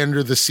guy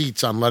under the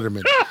seats on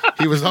Letterman.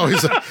 He was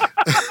always.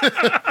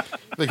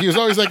 He was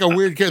always like a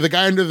weird character, the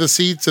guy under the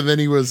seats, and then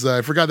he was,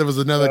 I forgot there was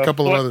another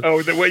couple of other.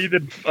 Oh, the way you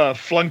did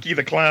Flunky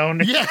the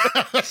Clown. Yeah,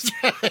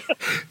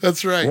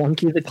 that's right.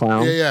 Flunky the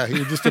Clown. Yeah, he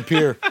would just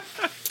appear.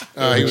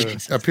 He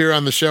would appear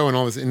on the show and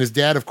all this. And his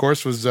dad, of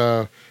course, was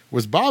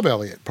Bob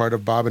Elliott, part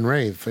of Bob and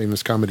Ray, the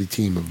famous comedy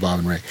team of Bob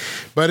and Ray.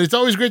 But it's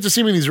always great to see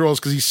him in these roles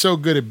because he's so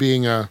good at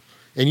being and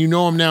you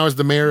know him now as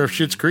the mayor of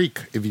Schitt's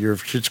Creek. If you're a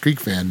Schitt's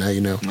Creek fan, now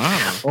you know.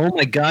 Wow. Oh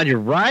my God, you're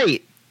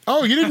right.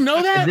 Oh, you didn't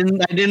know that?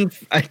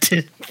 I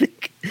didn't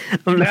think.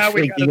 I'm not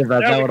thinking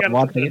about that when I'm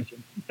watching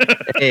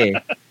it. Hey,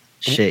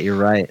 shit, you're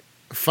right.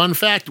 Fun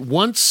fact: I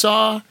once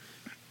saw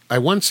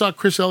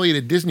Chris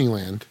Elliott at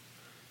Disneyland.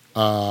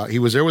 He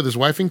was there with his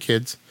wife and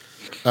kids.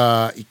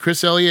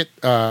 Chris Elliott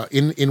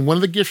in one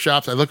of the gift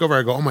shops. I look over.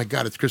 I go, "Oh my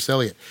God, it's Chris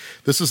Elliott!"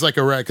 This is like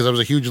a wreck because I was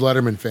a huge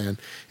Letterman fan,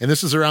 and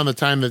this is around the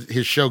time that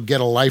his show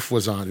Get a Life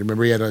was on.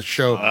 Remember, he had a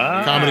show,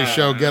 comedy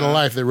show, Get a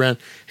Life, that ran.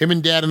 Him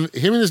and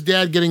his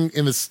dad getting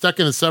stuck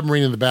in the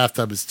submarine in the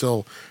bathtub is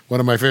still one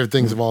of my favorite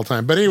things of all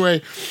time. But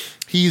anyway,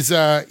 he's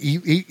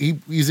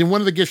in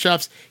one of the gift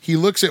shops. He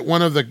looks at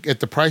at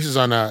the prices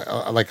on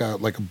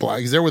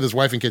he's there with his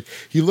wife and kids.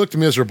 He looked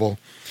miserable.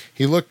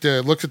 He looked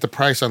at the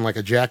price on like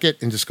a jacket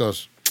and just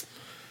goes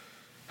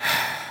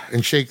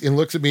and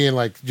looks at me and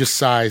like just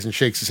sighs and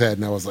shakes his head.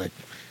 And I was like,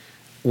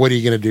 "What are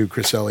you gonna do,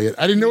 Chris Elliott?"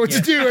 I didn't know what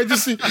to do.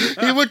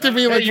 He looked at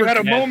me like you had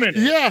a moment.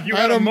 Yeah, you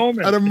had a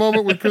moment. I had a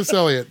moment with Chris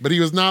Elliott, but he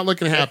was not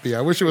looking happy.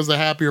 I wish it was a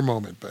happier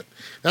moment, but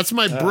that's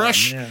my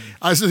brush.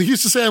 I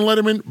used to say on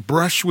Letterman,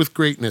 brush with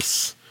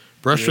greatness.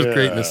 Brush with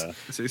greatness.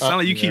 It sounds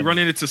like you keep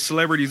running into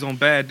celebrities on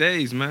bad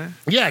days, man.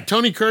 Yeah,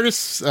 Tony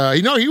Curtis.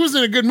 He was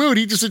in a good mood.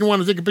 He just didn't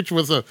want to take a picture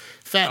with a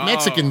fat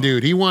Mexican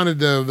dude. He wanted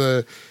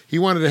to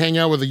hang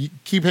out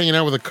keep hanging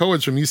out with the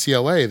co-eds from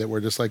UCLA that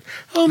were just like,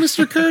 "Oh,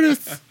 Mr.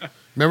 Curtis."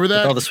 Remember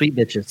that? With all the sweet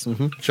bitches.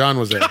 Mm-hmm. John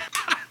was there.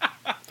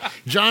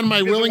 John,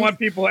 my willing. Want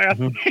people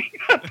asking.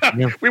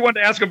 We want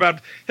to ask about,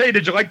 hey,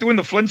 did you like doing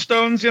the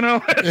Flintstones?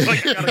 It's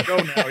like you gotta go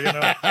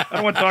now. I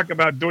don't want to talk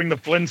about doing the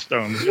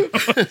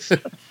Flintstones.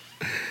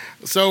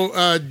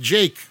 So,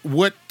 Jake,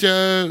 what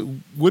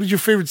is your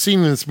favorite scene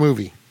in this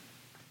movie?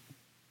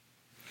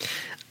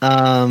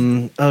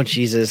 Oh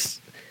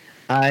Jesus,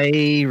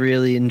 I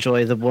really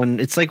enjoy the one.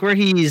 It's like where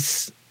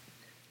it's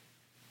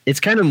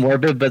kind of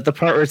morbid, but the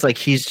part where it's like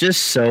he's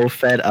just so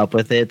fed up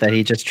with it that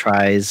he just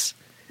tries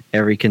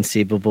every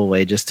conceivable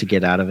way just to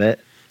get out of it.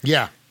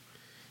 Yeah,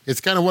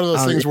 it's kind of one of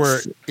those things where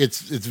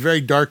it's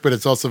very dark, but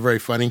it's also very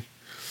funny.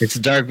 It's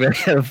dark, but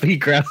he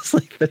grabs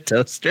like the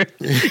toaster.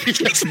 He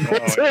just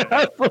pulls it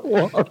out the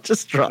wall,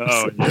 just drops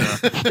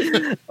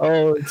it.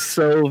 Oh, it's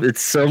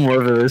so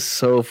morbid. It's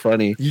so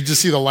funny. You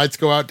just see the lights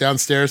go out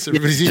downstairs.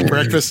 Everybody's eating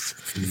breakfast.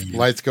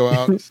 Lights go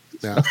out.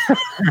 Yeah.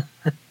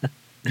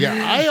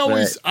 I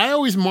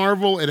always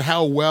marvel at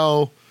how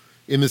well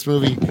in this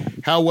movie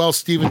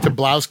Stephen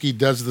Tobolowsky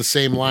does the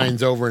same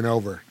lines over and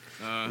over.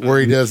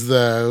 Where he does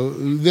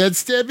that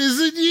step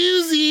isn't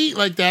easy,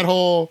 like that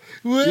whole.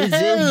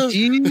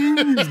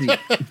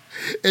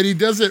 And he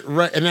does it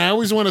right. And I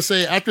always want to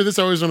say, after this,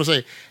 I always want to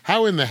say,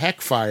 how in the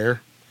heck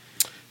fire?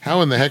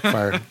 How in the heck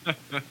fire?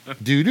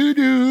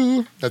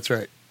 Do. That's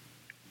right.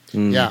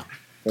 Yeah.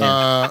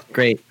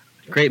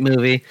 Great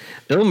movie.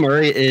 Bill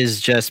Murray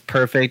is just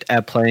perfect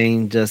at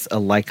playing just a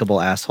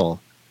likable asshole.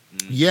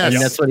 Yes.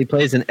 And that's what he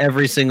plays in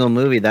every single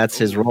movie. That's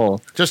his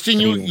role. Justine,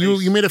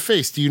 you made a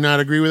face. Do you not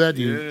agree with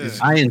that?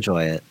 I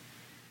enjoy it.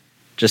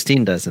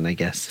 Justine doesn't, I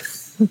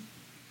guess.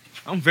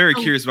 I'm very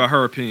curious about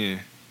her opinion.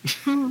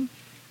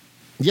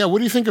 Yeah, what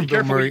do you think of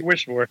Bill Murray?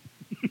 What you wish for.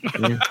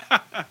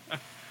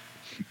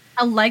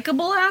 A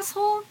likable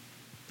asshole?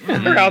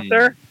 They're out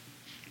there.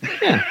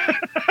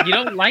 You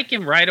don't like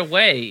him right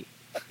away.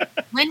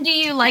 When do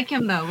you like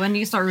him, though? When do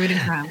you start rooting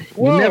for him?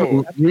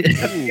 Whoa. At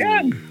the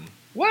end.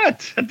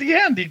 What? At the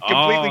end, he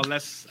completely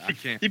I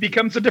can't. he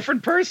becomes a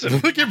different person.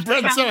 Look at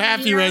Brent so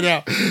happy right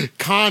now.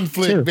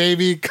 Conflict,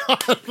 baby.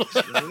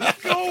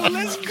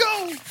 Let's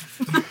go.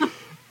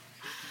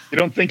 You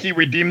don't think he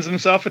redeems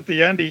himself at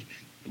the end? He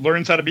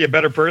learns how to be a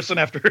better person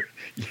after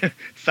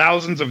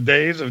thousands of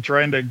days of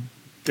trying to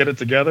get it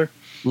together?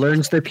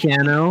 Learns the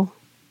piano.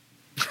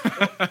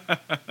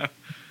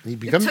 He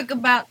It took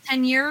about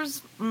 10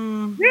 years.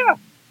 Yeah.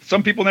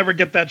 Some people never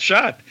get that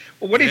shot.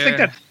 Well, what do you think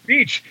that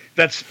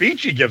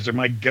speech he gives her?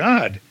 My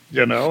God,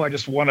 I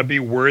just want to be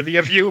worthy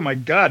of you. My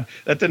God,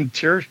 that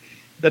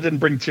didn't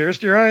bring tears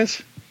to your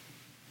eyes.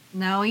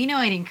 No, I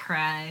didn't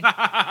cry.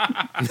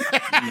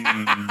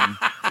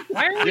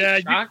 Why are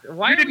we shocked?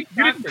 Why you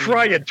didn't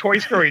cry at Toy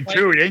Story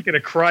 2. You ain't gonna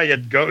cry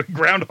at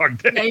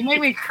Groundhog Day. Yeah, you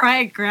made me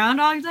cry at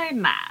Groundhog Day?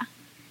 Nah.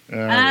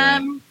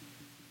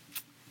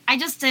 I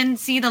just didn't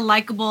see the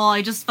likable.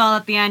 I just felt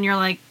at the end, you're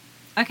like,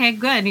 okay,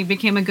 good. He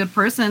became a good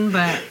person,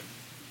 but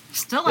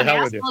still an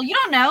asshole. You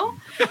don't know.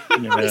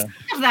 Think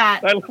of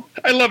that.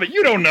 I love it.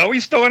 You don't know.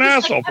 He's still an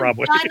asshole, like,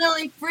 probably.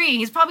 Finally free.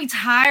 He's probably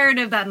tired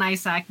of that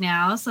nice act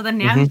now. So then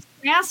now he's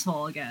an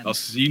asshole again. Oh,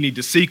 so you need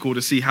the sequel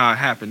to see how it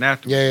happened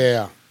after.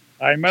 Yeah.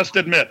 I must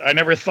admit, I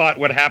never thought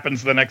what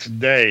happens the next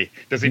day.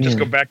 Does he just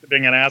go back to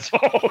being an asshole?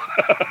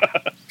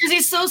 Because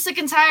he's so sick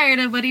and tired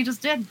of what he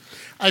just did.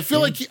 I feel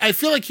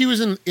like he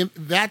was in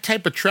that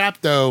type of trap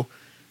though.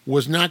 He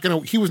was not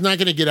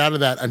gonna get out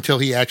of that until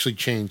he actually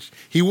changed.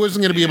 He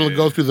wasn't gonna be able to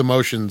go through the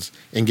motions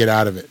and get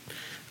out of it.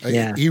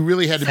 He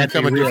really had to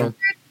become a different.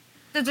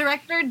 The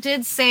director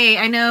did say,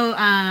 I know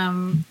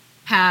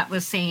Pat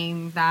was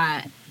saying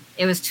that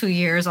it was 2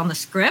 years on the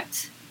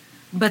script,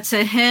 but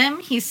to him,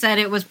 he said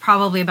it was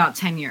probably about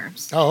 10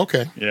 years. Oh,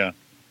 okay. Yeah.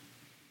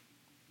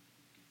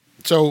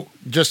 So,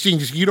 Justine,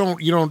 who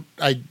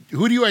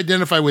do you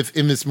identify with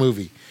in this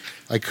movie?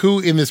 Like, who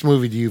in this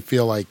movie do you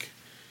feel like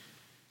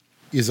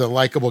is a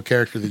likable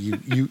character that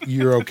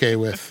you're okay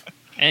with?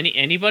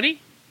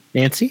 Anybody?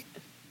 Nancy?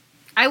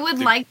 I would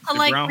like to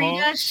like Groundhog?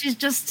 Rita. She's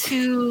just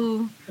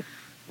too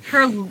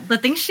the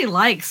things she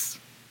likes.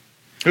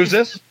 Who's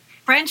this?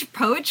 French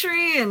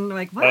poetry and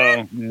like what?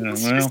 Oh, yeah.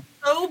 It's Well, just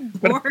so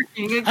boring.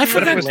 I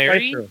forgot.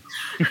 Larry?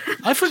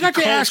 I forgot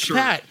to ask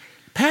Pat.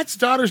 Pat's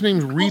daughter's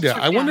name's Rita.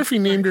 I wonder if he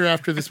named her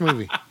after this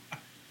movie.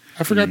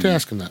 I forgot to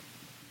ask him that.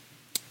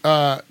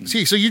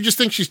 So you just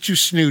think she's too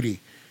snooty?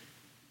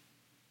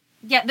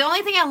 Yeah, the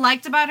only thing I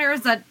liked about her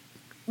is that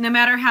no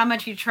matter how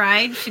much he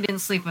tried, she didn't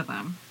sleep with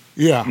him.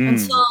 Yeah.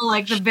 Until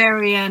like the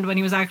very end when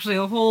he was actually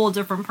a whole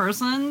different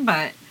person,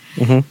 but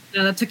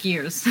that took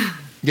years.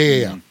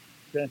 Yeah.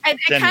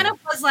 It kind of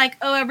was like,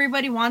 oh,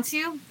 everybody wants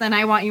you, then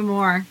I want you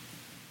more.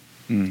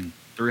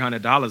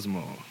 $300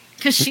 more.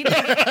 Because she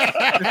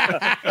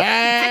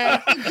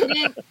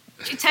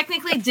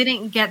technically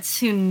didn't get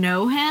to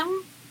know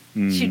him.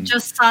 She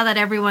just saw that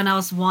everyone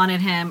else wanted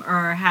him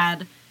or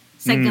had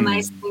said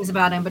nice things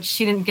about him, but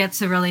she didn't get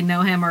to really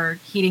know him or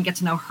he didn't get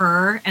to know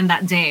her in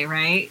that day,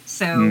 right?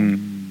 So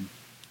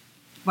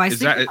why Is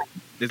sleep that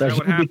with him?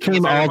 what He happened?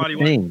 became Was all everybody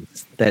the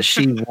things that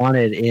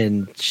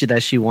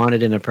she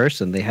wanted in a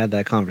person. They had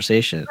that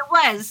conversation.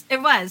 It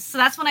was. So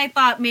that's when I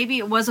thought maybe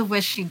it was a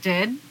wish she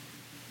did.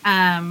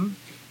 But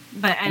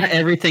Not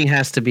everything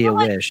has to be a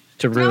wish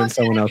to ruin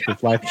someone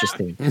else's life,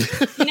 Justine.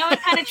 You know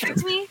what kind of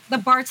tricked me? The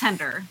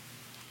bartender.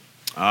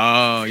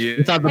 Oh, You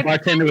yeah. thought the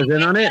bartender was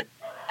in on it?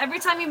 Every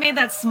time you made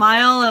that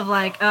smile of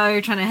like, oh,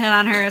 you're trying to hit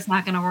on her, it's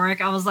not going to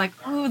work. I was like,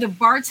 ooh, the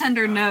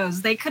bartender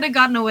knows. They could have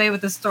gotten away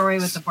with the story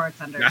with the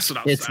bartender. That's what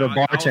I was It's the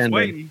saying.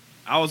 bartender.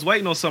 I was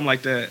waiting on something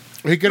like that.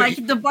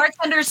 Like the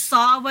bartender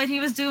saw what he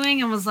was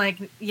doing and was like,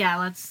 yeah,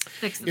 let's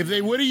fix it. If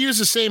they would have used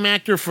the same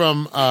actor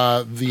from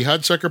the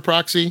Hudsucker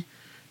Proxy,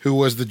 who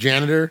was the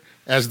janitor,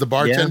 as the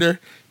bartender,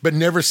 but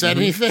never said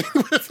anything,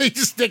 what if they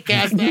just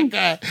cast that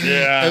guy?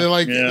 Yeah. And they're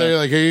like,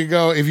 here you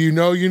go. If you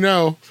know, you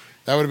know.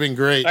 That would have been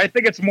great. I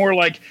think it's more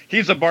like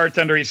he's a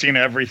bartender. He's seen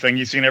everything.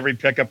 He's seen every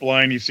pickup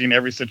line. He's seen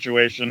every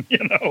situation.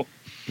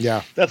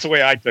 Yeah. That's the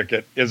way I took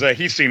it. Is that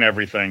he's seen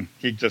everything.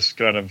 He just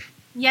kind of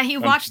he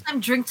watched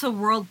them drink to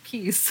world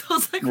peace. I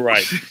was like,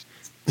 right.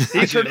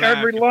 He's heard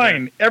every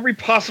line, every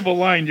possible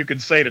line you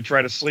could say to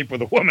try to sleep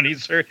with a woman.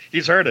 He's heard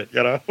it.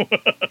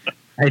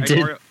 I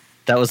did.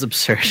 That was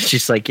absurd.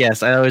 She's like,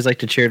 yes, I always like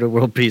to cheer to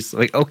world peace.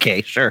 Like,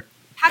 okay, sure.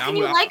 How can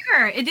you like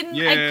her? It didn't.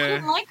 Yeah. I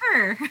couldn't like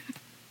her.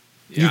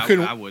 Yeah, You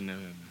couldn't- I wouldn't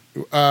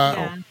have.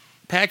 Yeah.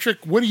 Patrick,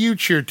 what do you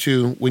cheer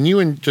to when you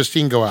and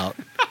Justine go out?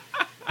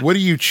 What do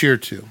you cheer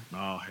to?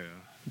 Oh hell.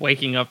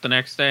 Waking up the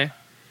next day,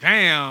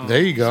 Damn.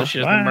 There you go. so she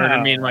doesn't murder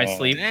me in my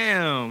sleep.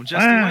 Damn,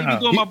 Justin, why you Wow.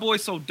 doing my boy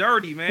so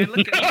dirty, man?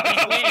 Look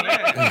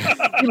at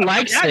him. He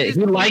likes Yeah, it. just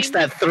He likes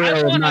being- that thrill I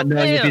of wanna not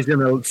knowing if live. he's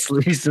gonna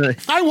sleep. He's gonna,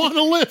 I want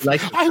to live.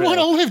 Like I want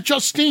to live,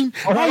 Justine.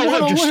 I want to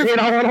live.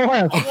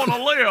 I want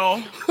to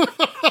live. I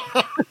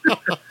want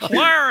to live.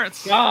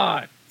 Clarence.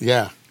 God,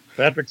 Yeah.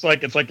 Patrick's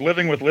like, it's like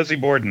living with Lizzie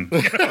Borden.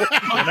 You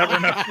never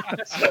know.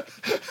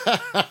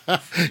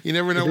 You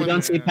never know We when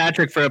don't see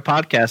Patrick for a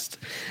podcast.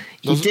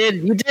 You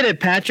did it,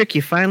 Patrick.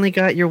 You finally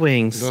got your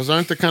wings. those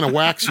aren't the kind of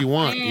wax you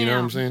want. You know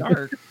what I'm saying?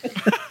 dark.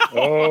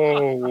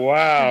 Oh,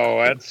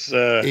 wow. That's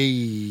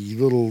Hey,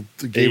 little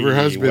gave her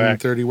Hey, husband whack.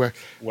 30 wax.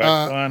 wax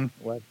on,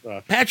 wax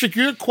off. Patrick,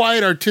 you're a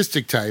quiet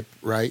artistic type,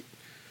 right?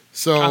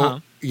 So Uh-huh.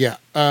 yeah.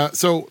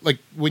 So like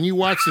when you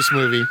watch this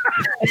movie,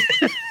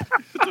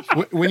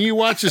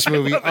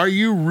 are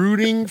you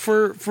rooting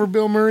for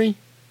Bill Murray,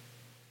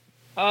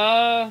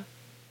 or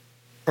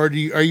are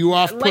you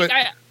off put?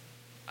 Like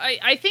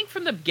I think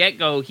from the get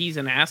go he's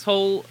an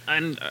asshole,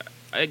 and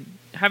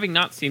having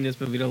not seen this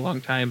movie in a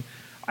long time,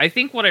 I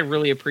think what I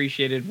really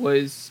appreciated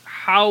was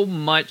how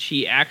much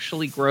he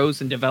actually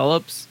grows and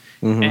develops,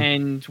 Mhm.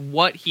 and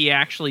what he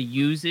actually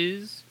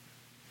uses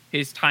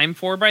his time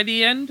for by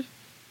the end.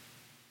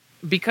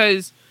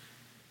 Because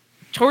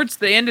towards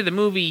the end of the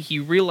movie, he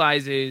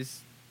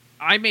realizes,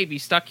 I may be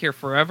stuck here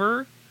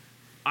forever.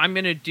 I'm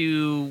gonna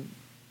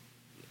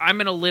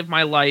live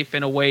my life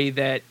in a way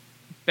that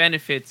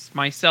benefits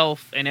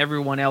myself and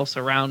everyone else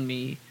around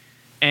me.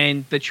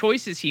 And the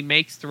choices he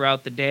makes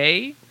throughout the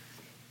day,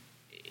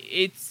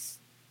 it's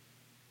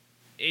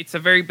a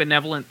very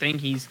benevolent thing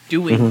he's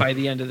doing Mhm. by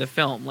the end of the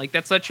film. Like,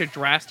 that's such a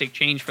drastic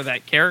change for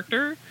that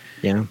character.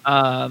 Yeah.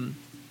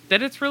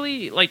 That it's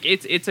really like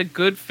it's a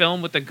good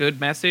film with a good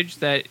message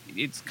that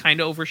it's kind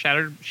of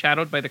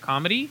overshadowed by the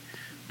comedy,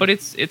 but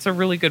it's a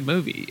really good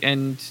movie.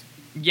 And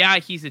yeah,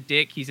 he's a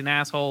dick, he's an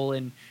asshole,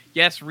 and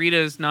yes,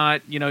 Rita's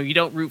not, you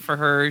don't root for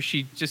her,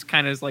 she just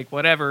kind of is like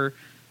whatever.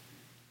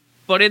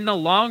 But in the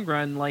long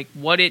run, like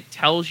what it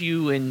tells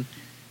you, and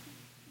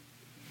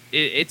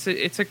it's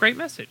a great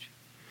message.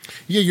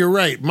 Yeah, you're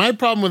right. My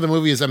problem with the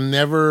movie is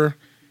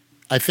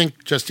I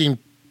think Justine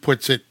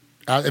puts it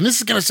out, and this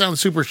is going to sound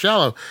super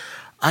shallow.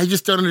 I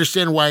just don't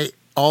understand why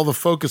all the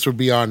focus would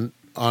be on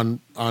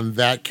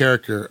that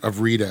character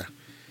of Rita,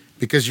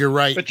 because you're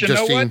right, But you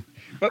Justine. know what?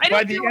 But I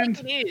by don't the feel end,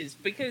 like it is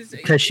because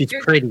She's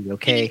there- pretty,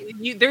 okay?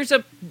 there's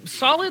a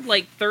solid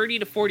like 30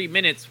 to 40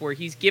 minutes where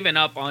he's given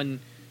up on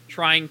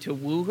trying to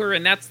woo her,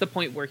 and that's the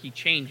point where he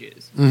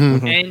changes.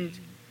 Mhm. And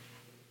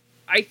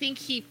I think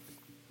he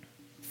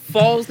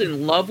falls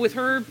in love with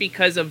her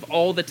because of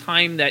all the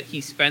time that he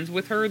spends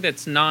with her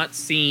that's not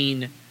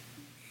seen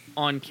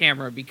on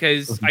camera.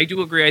 Because I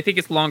do agree, I think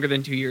it's longer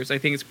than 2 years. I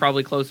think it's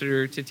probably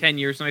closer to 10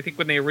 years. And I think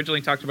when they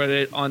originally talked about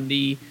it on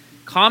the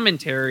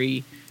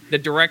commentary, the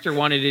director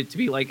wanted it to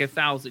be like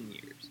 1,000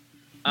 years.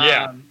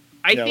 Yeah.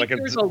 I Yeah, think like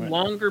there's a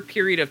longer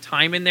period of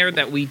time in there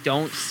that we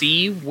don't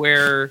see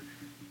where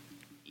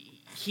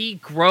he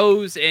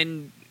grows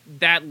and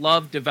that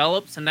love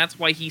develops, and that's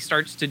why he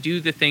starts to do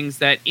the things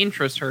that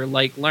interest her,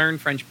 like learn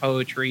French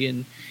poetry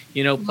and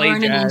play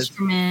Learn an jazz,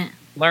 instrument.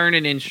 learn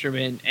an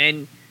instrument.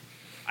 And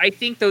I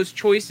think those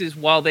choices,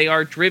 while they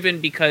are driven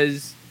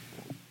because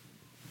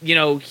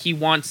he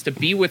wants to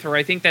be with her,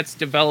 I think that's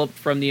developed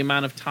from the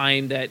amount of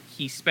time that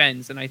he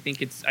spends, and I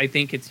think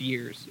it's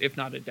years, if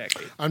not a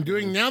decade. I'm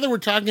doing, now that we're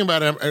talking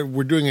about it,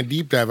 we're doing a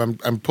deep dive.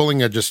 I'm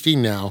pulling a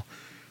Justine now,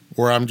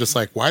 where I'm just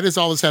like, why does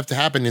all this have to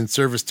happen in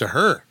service to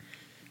her?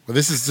 Well,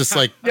 this is just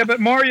like, yeah, but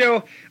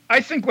Mario, I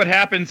think what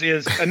happens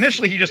is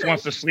initially he just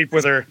wants to sleep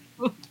with her.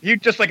 He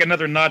just like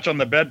another notch on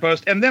the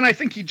bedpost, and then I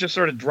think he just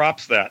sort of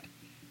drops that.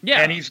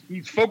 Yeah, And he's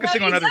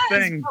focusing on other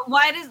things. But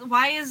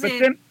why is But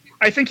it? then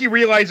I think he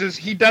realizes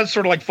he does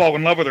sort of like fall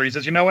in love with her. He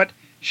says, you know what?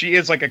 She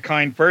is like a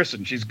kind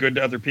person. She's good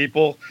to other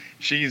people.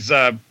 She's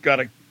got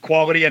a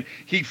quality. And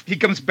he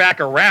comes back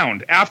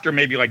around after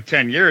maybe like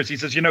 10 years. He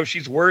says,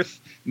 she's worth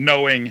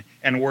knowing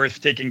and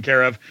worth taking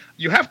care of.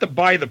 You have to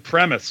buy the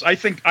premise. I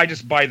think I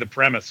just buy the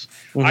premise.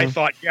 Mhm. I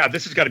thought, yeah,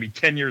 this has got to be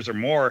 10 years or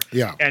more.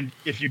 Yeah. And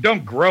if you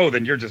don't grow,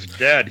 then you're just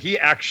dead. He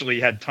actually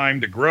had time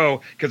to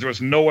grow because there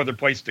was no other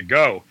place to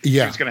go.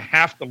 Yeah. He was going to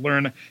have to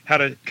learn how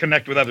to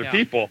connect with other Yeah.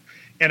 people.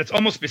 And it's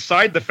almost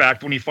beside the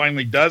fact when he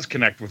finally does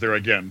connect with her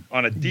again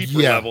on a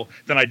deeper Yeah. level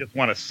than I just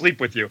want to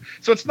sleep with you.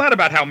 So it's not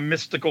about how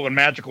mystical and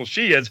magical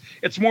she is.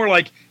 It's more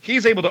like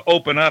he's able to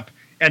open up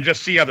and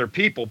just see other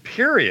people,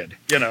 period.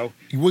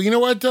 well, you know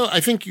what, though? I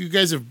think you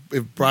guys have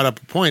brought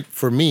up a point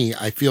for me.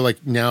 I feel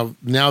like now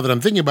that I'm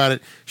thinking about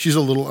it, she's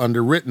a little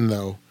underwritten,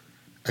 though.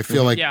 I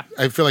feel like Yeah.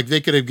 they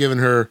could have given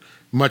her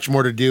much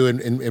more to do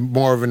and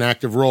more of an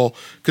active role,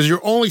 because you're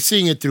only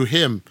seeing it through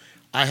him.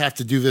 I have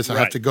to do this. I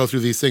have to go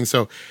through these things.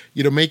 So,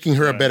 making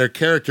her a better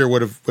character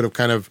would have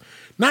kind of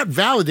not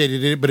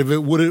validated it, but if it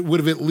would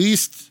have at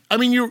least. I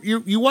mean,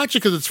 you watch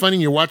it because it's funny.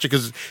 And you watch it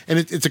and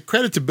it's a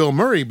credit to Bill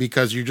Murray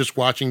because you're just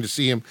watching to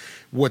see him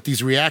what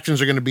these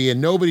reactions are going to be,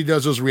 and nobody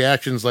does those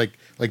reactions like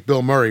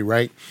Bill Murray,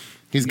 right?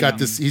 He's got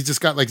this. He's just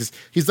got like this.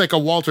 He's like a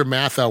Walter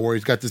Matthau, where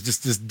he's got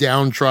this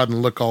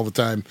downtrodden look all the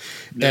time,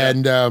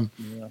 and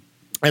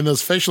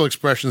those facial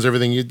expressions,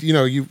 everything.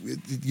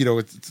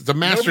 It's a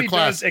master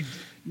class.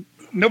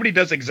 Nobody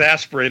does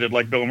exasperated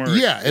like Bill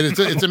Murray. Yeah, and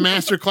it's a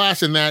master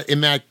class in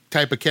that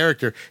type of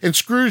character. And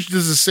Scrooge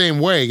does the same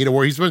way,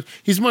 where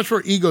he's much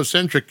more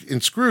egocentric in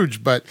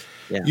Scrooge, but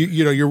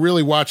you're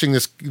really watching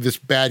this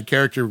bad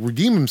character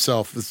redeem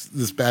himself,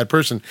 this bad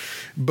person.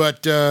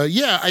 But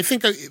I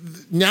think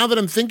now that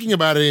I'm thinking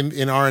about it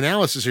in our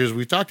analysis here, as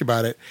we talked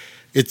about it,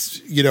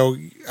 it's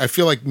I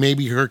feel like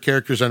maybe her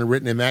character is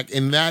underwritten, and that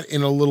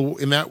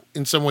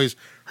in some ways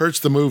hurts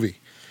the movie.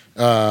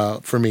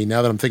 For me,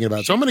 now that I'm thinking about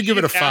it. So I'm going to give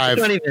it a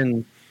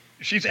 5.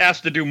 She's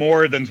asked to do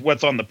more than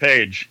what's on the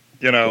page,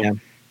 Yeah.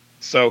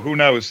 So who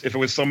knows? If it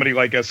was somebody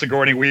like a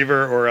Sigourney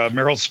Weaver or a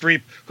Meryl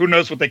Streep, who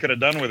knows what they could have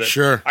done with it?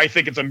 Sure. I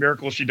think it's a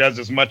miracle she does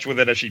as much with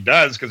it as she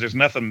does because there's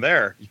nothing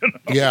there.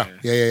 Yeah.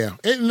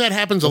 And that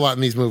happens a lot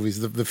in these movies.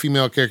 The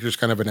female character is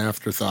kind of an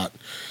afterthought,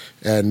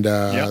 and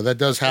that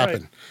does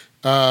happen.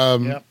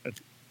 Right.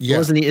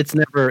 Yeah. It's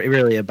never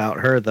really about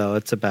her though.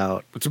 It's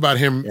about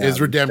him, his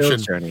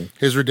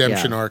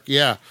redemption arc.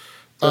 Yeah.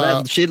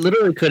 So she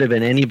literally could have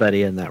been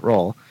anybody in that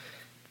role.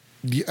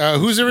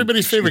 Who's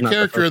everybody's favorite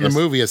character in the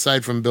movie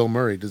aside from Bill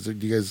Murray? Do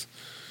you guys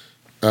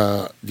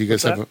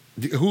have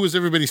who is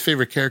everybody's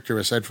favorite character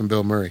aside from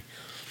Bill Murray?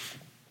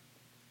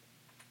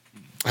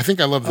 I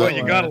think I love that. Oh,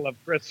 you gotta love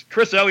Chris.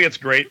 Chris Elliott's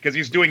great because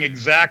he's doing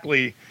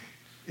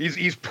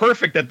he's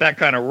perfect at that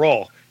kind of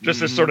role. Just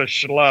this sort of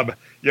schlub,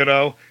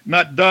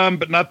 not dumb,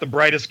 but not the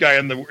brightest guy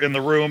in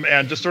the room,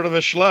 and just sort of a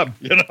schlub,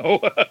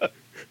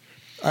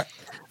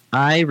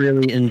 I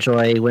really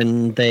enjoy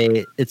when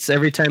it's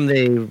every time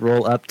they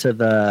roll up to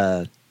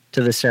the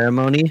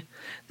ceremony.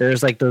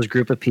 There's like those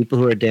group of people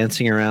who are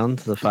dancing around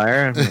the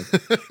fire. I'm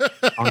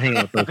like, I'll hang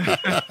out with those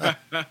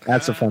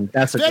people.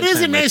 That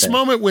is a nice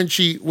moment when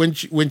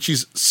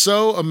she's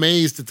so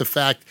amazed at the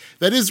fact.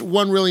 That is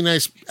one really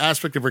nice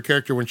aspect of her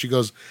character when she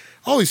goes,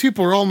 "Oh, these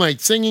people are all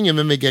night singing, and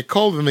then they get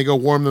cold, and they go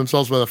warm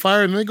themselves by the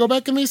fire, and then they go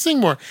back and they sing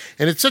more."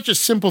 And it's such a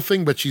simple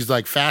thing, but she's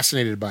like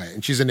fascinated by it,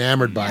 and she's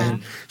enamored by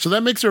it. So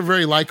that makes her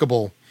very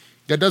likable.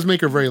 That does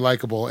make her very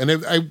likable, and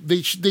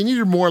they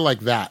needed more like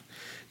that.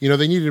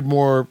 They needed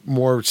more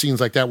scenes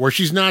like that where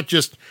she's not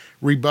just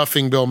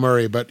rebuffing Bill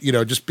Murray, but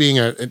just being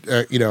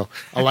a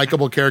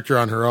likable character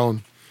on her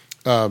own.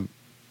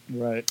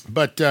 Right.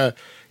 But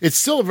it's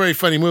still a very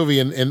funny movie,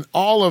 and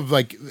all of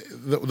like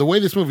the way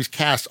this movie's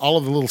cast, all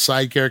of the little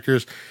side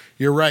characters.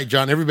 You're right,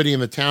 John. Everybody in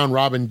the town.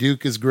 Robin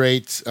Duke is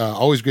great.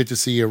 Always great to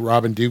see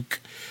Robin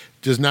Duke.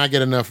 Does not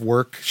get enough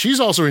work.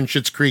 She's also in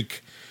Schitt's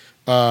Creek.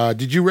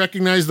 Did you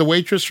recognize the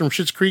waitress from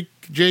Schitt's Creek,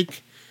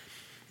 Jake?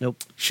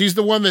 Nope. She's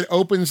the one that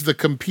opens the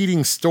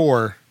competing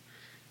store.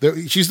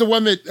 She's the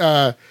one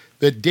that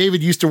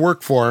David used to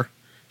work for.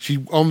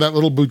 She owned that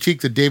little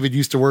boutique that David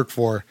used to work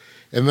for,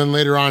 and then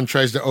later on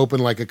tries to open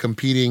like a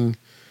competing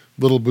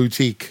little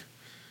boutique.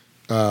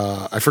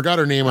 I forgot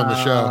her name on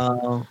the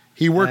show.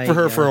 He worked for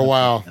her for a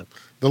while.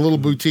 The little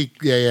boutique,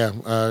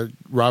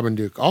 Robin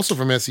Duke, also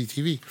from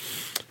SCTV.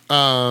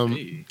 All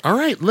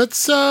right,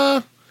 let's.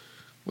 Does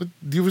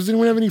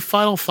anyone have any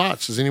final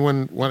thoughts? Is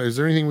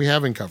there anything we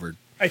haven't covered?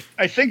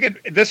 I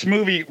think this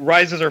movie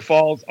rises or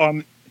falls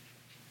on.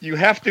 You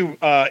have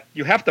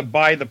to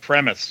buy the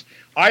premise.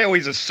 I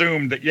always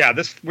assumed that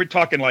we're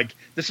talking like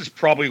this is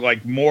probably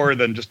like more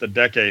than just a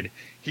decade.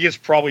 He has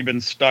probably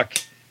been stuck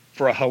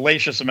for a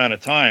hellacious amount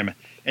of time,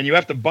 and you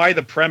have to buy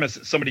the premise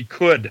that somebody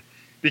could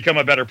become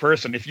a better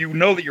person if you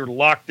know that you're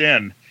locked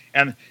in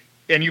and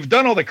you've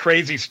done all the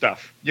crazy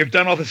stuff. You've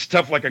done all this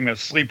stuff like I'm going to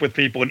sleep with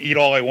people and eat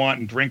all I want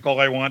and drink all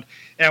I want,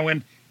 and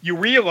when you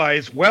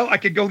realize, well, I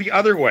could go the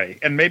other way,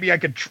 and maybe I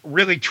could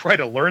really try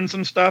to learn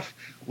some stuff,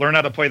 learn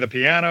how to play the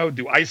piano,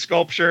 do ice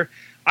sculpture.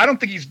 I don't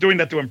think he's doing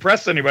that to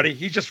impress anybody.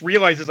 He just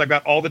realizes I've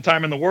got all the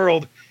time in the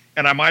world,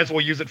 and I might as well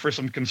use it for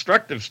some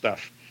constructive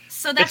stuff.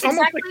 So that's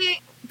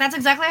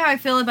exactly how I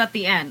feel about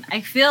the end.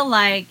 I feel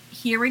like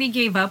he already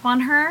gave up on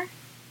her.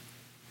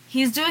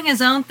 He's doing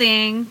his own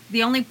thing.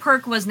 The only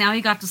perk was now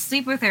he got to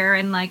sleep with her,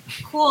 and like,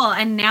 cool.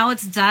 And now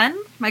it's done.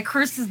 My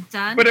curse is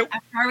done. But I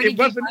already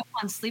gave up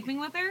on sleeping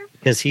with her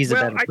because he's a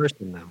better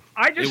person now.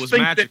 I just it was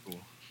think magical.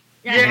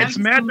 It's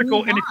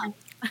magical. And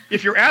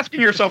if you're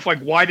asking yourself, like,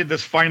 why did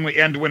this finally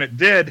end when it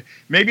did?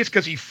 Maybe it's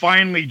because he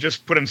finally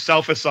just put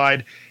himself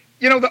aside.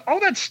 All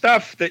that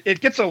stuff that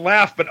it gets a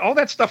laugh, but all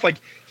that stuff, like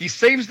he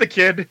saves the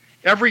kid.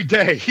 Every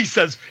day he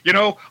says,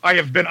 I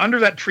have been under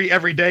that tree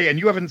every day, and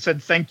you haven't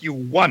said thank you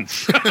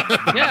once.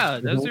 Yeah,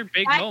 those are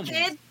big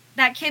moments.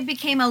 That kid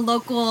became a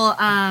local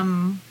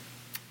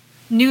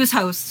news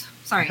host.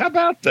 Sorry. How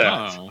about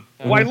that?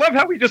 Well, I love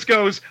how he just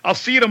goes, "I'll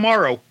see you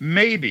tomorrow,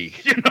 maybe,"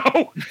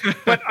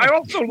 But I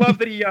also love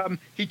that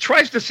he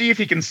tries to see if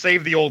he can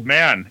save the old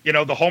man,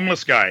 the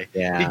homeless guy.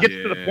 Yeah. He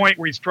gets to the point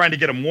where he's trying to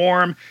get him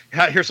warm.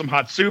 Here's some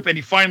hot soup, and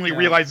he finally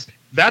realizes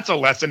that's a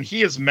lesson.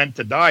 He is meant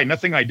to die.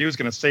 Nothing I do is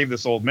going to save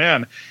this old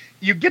man.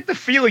 You get the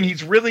feeling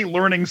he's really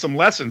learning some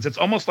lessons. It's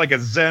almost like a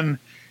Zen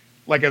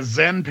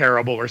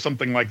parable or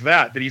something like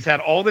that. That he's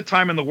had all the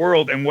time in the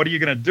world, and what are you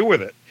going to do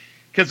with it?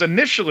 Because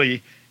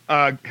initially,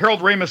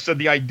 Harold Ramis said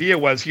the idea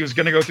was he was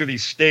going to go through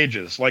these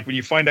stages. Like when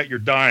you find out you're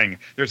dying,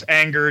 there's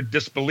anger,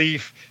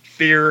 disbelief,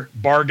 fear,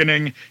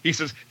 bargaining. He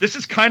says, this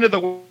is kind of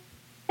the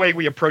way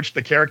we approach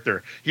the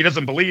character. He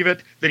doesn't believe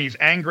it. Then he's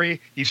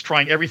angry. He's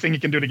trying everything he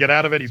can do to get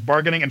out of it. He's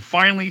bargaining. And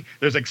finally,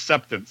 there's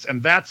acceptance.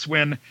 And that's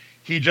when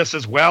he just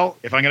says, well,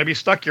 if I'm going to be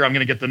stuck here, I'm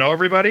going to get to know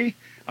everybody.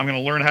 I'm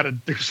going to learn how to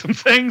do some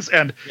things.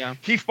 And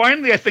he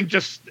finally, I think,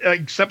 just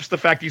accepts the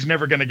fact he's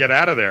never going to get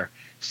out of there.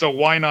 So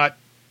why not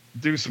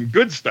do some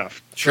good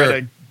stuff,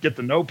 try to get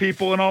to know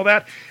people and all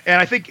that.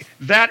 And I think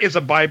that is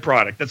a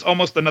byproduct. That's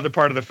almost another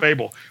part of the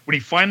fable. When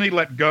he finally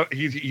let go,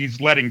 he's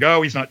letting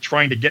go. He's not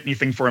trying to get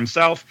anything for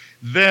himself.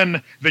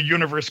 Then the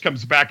universe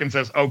comes back and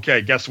says,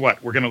 okay, guess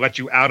what? We're going to let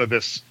you out of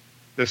this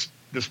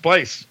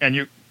place.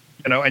 And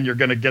and you're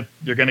going to get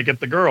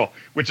the girl,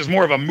 which is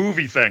more of a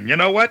movie thing. You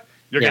know what?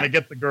 You're going to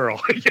get the girl,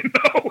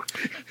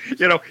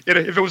 if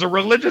it was a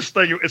religious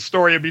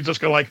story, it'd be just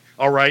kind of like,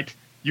 all right,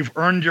 you've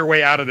earned your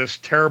way out of this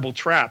terrible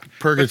trap.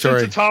 Purgatory. But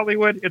since it's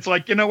Hollywood, it's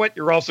like, you know what?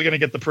 You're also going to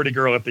get the pretty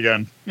girl at the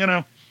end,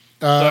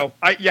 So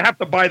you have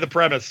to buy the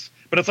premise,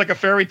 but it's like a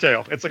fairy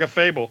tale. It's like a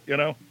fable,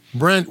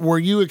 Brent, were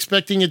you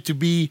expecting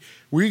to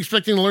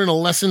learn a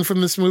lesson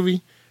from this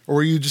movie? Or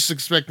were you just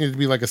expecting it to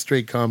be like a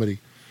straight comedy?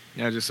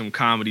 Yeah, just some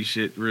comedy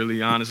shit,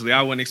 really, honestly.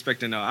 I wasn't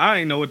expecting I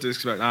didn't know what to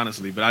expect,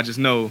 honestly, but I just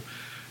know.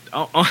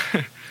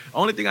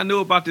 Only thing I knew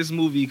about this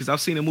movie, because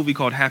I've seen a movie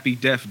called Happy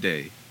Death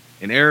Day.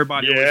 And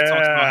everybody always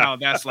talks about how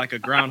that's like a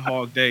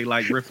Groundhog Day,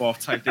 like rip-off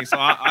type thing. So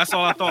that's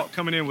all I thought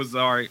coming in was,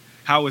 all right,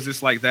 how is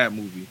this like that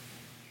movie?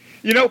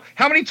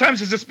 How many times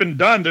has this been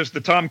done? There's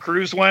the Tom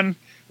Cruise one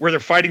where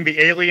they're fighting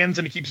the aliens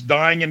and he keeps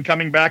dying and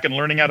coming back and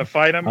learning how to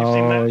fight them. You've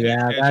seen that?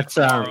 Yeah, that's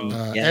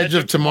Edge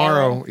of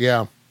Tomorrow.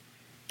 Yeah.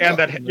 And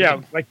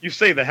like you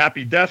say, the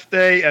Happy Death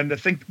Day and the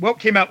thing. What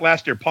came out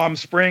last year? Palm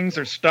Springs.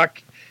 They're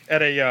stuck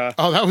at a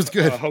that was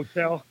good.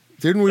 Hotel.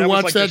 Didn't we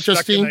watch that,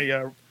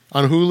 Justine?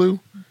 On Hulu?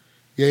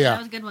 Yeah. That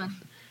was a good one.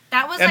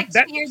 That was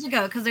 2 years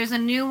ago because there's a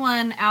new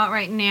one out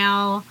right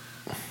now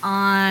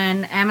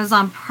on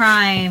Amazon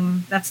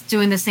Prime that's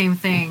doing the same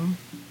thing.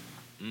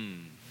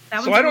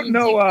 So I don't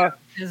know.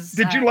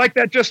 Did you like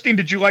that, Justine?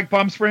 Did you like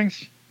Palm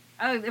Springs?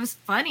 Oh, it was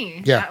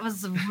funny. Yeah. That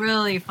was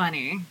really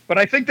funny. But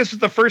I think this is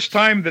the first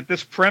time that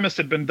this premise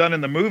had been done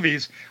in the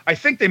movies. I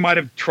think they might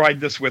have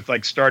tried this with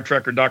like Star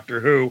Trek or Doctor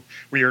Who,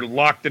 where you're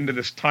locked into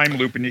this time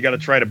loop and you got to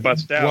try to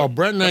bust out. Well,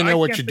 Brent and I know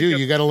what you do.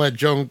 You got to let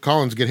Joan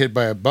Collins get hit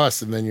by a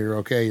bus, and then you're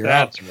okay. You're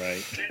out. That's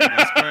right.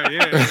 That's right,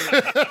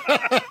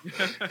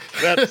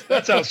 yeah.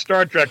 That's how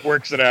Star Trek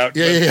works it out.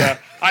 Yeah.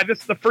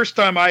 This is the first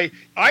time I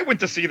went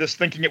to see this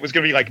thinking it was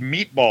going to be like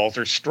Meatballs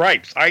or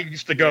Stripes. I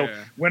used to go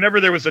whenever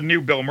there was a new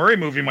Bill Murray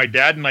movie. My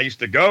dad and I used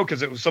to go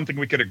because it was something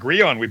we could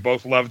agree on. We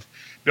both loved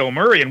Bill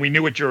Murray, and we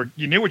knew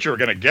you knew what you were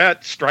going to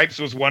get. Stripes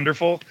was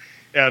wonderful,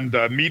 and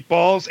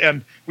Meatballs,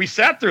 and we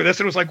sat through this,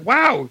 and it was like,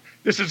 wow,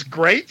 this is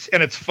great,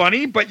 and it's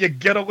funny, but you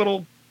get a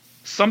little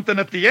something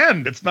at the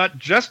end. It's not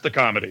just a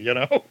comedy,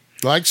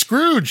 Like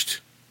Scrooged.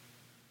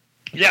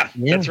 Yeah,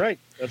 that's right.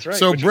 That's right.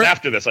 So Brent,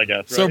 after this, I guess.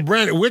 Right? So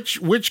Brent,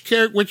 which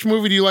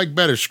movie do you like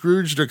better,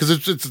 Scrooged, or because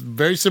it's a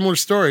very similar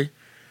story,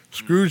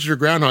 Scrooged or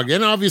Groundhog?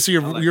 And obviously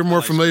you're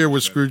more familiar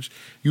with Scrooge.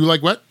 You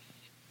like what?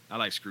 I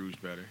like Scrooge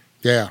better.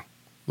 Yeah, a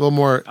little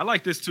more. I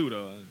like this too,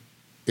 though.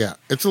 Yeah,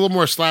 it's a little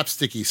more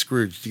slapsticky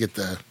Scrooge to get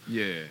the.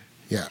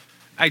 Yeah.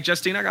 Hey,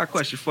 Justine, I got a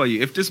question for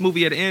you. If this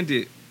movie had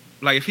ended,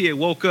 like if he had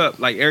woke up,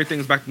 like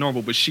everything's back to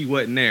normal, but she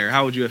wasn't there,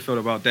 how would you have felt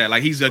about that?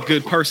 Like he's a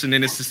good person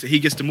and he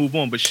gets to move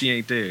on, but she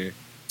ain't there.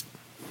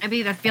 I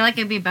feel like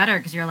it'd be better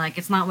because you're like,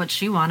 it's not what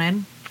she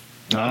wanted.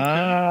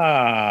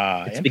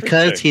 It's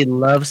because he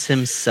loves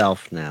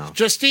himself now.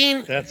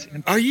 Justine,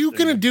 are you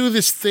going to do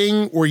this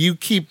thing where you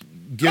keep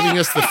giving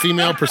us the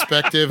female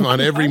perspective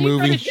on every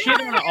movie? Shit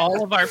on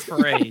all of our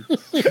parades.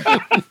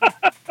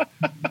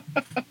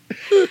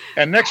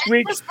 And next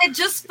week, it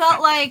just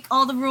felt like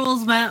all the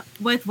rules went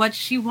with what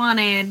she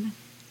wanted,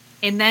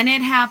 and then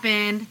it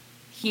happened.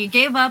 He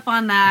gave up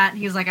on that.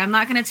 He was like, I'm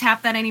not going to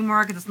tap that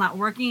anymore because it's not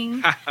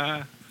working.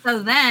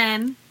 So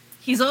then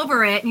he's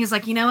over it, and he's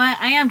like, you know what?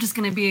 I am just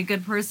going to be a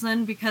good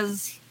person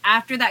because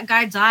after that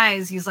guy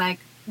dies, he's like,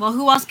 well,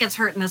 who else gets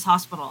hurt in this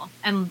hospital?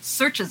 And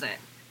searches it.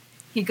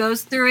 He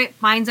goes through it,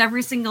 finds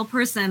every single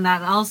person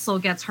that also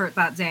gets hurt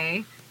that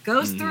day,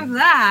 goes through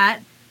that,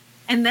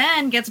 and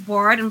then gets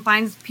bored and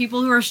finds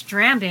people who are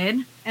stranded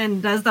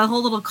and does the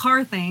whole little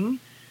car thing.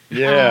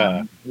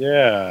 Yeah.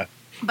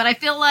 But I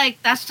feel like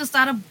that's just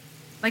out of,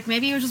 like,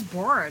 maybe he was just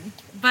bored.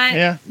 But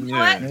you know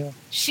what? Yeah.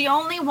 She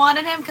only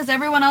wanted him because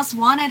everyone else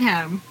wanted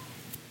him.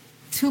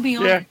 To be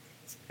honest.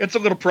 It's a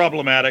little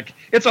problematic.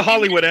 It's a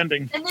Hollywood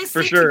ending And they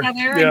for sleep sure.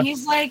 together, Yeah. and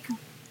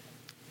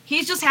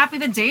he's just happy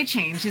the day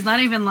changed. He's not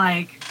even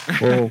like,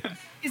 Well,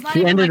 he's not he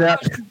even ended like, up-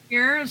 oh, she's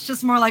here. It's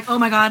just more like, oh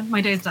my god,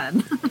 my day's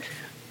done.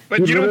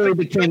 But he you don't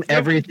literally think became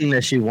everything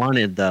that she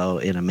wanted, though,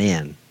 in a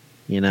man.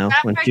 You know,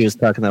 That when part she was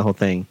just- talking that whole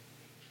thing.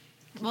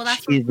 Well,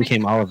 that's She what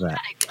became makes all it of that.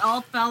 dramatic. It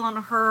all fell on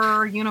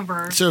her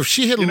universe. So if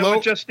she hit You know low,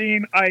 what,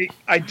 Justine?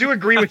 I do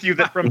agree with you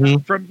that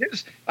Mhm. from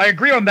his, I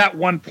agree on that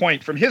one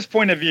point. From his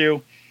point of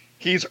view,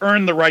 he's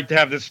earned the right to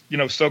have this,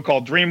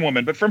 so-called dream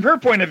woman. But from her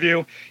point of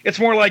view, it's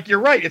more like, you're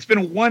right. It's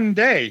been one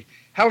day.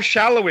 How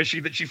shallow is she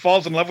that she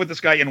falls in love with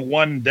this guy in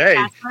one day?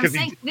 That's what I'm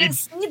saying. We didn't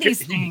see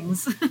these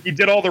things. He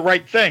did all the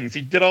right things.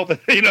 He did all the,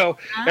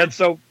 and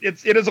so it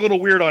is a little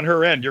weird on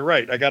her end. You're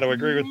right. I got to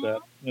agree with that.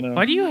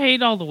 Why do you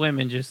hate all the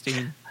women,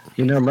 Justine?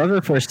 Love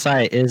at first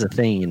sight is a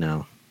thing,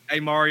 Hey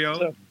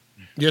Mario,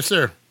 yes,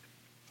 sir.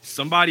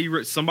 somebody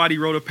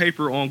wrote a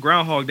paper on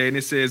Groundhog Day, and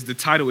it says the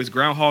title is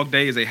Groundhog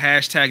Day is a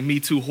hashtag Me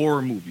Too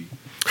horror movie.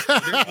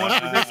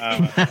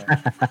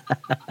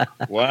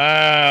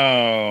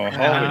 Wow. Holy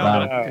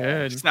Wow. cow.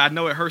 Good. I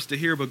know it hurts to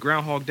hear, but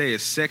Groundhog Day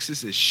is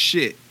sexist as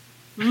shit.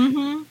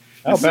 Mm-hmm.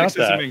 How about Sexism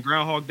that? in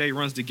Groundhog Day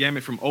runs the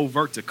gamut from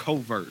overt to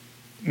covert.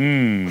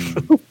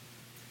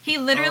 He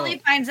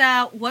literally finds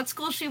out what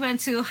school she went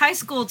to, high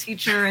school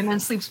teacher, and then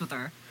sleeps with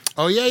her.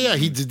 Oh yeah.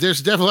 He did.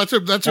 There's definitely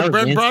that's what was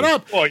Brent brought insane.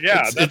 up. Well, yeah,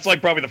 It's- that's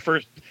like probably the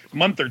first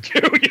month or two.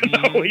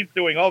 He's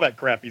doing all that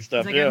crappy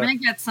stuff. He's like, I'm Yeah, gonna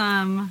get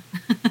some.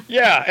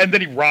 yeah, and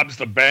then he robs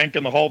the bank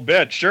and the whole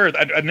bit. Sure.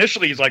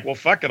 Initially, he's like, "Well,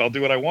 fuck it, I'll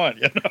do what I want."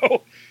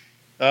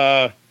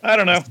 I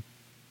don't know.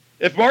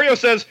 If Mario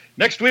says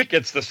next week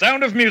it's The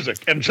Sound of Music,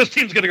 and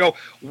Justine's going to go,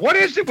 what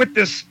is it with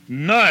this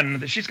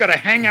nun that she's got to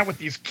hang out with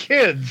these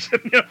kids?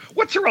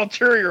 What's her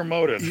ulterior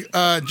motive?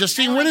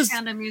 Justine, I when like is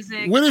Sound of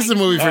Music. when is the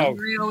movie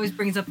for- He always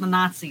brings up the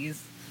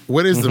Nazis.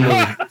 what is the movie?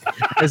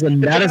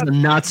 That is a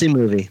Nazi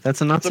movie. That's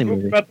a It's Nazi a movie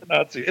movie. about the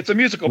Nazis. It's a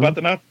musical about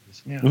the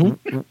Nazis. Yeah.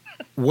 Mhm.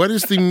 What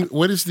is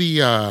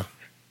the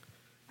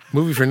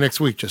movie for next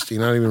week,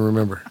 Justine? I don't even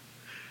remember.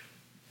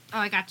 Oh,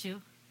 I got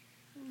you.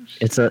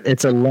 It's a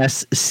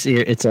less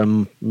less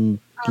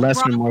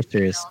and more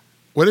serious.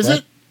 What is What?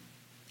 it?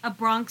 A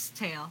Bronx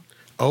Tale.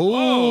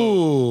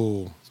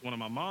 Oh. It's one of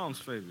my mom's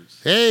favorites.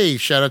 Hey,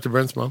 shout out to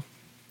Brent's mom.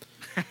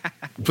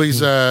 Please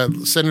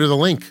send her the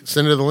link.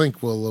 Send her the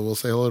link. We'll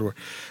say hello to her.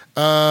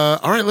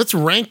 All right, let's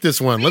rank this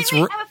one. Wait,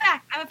 I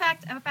have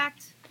a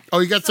fact. Oh,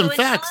 you got So some in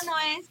facts.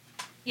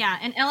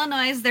 In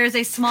Illinois, there's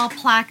a small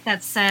plaque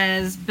that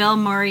says Bill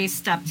Murray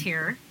stepped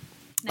here.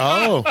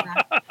 Oh.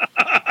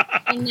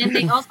 And then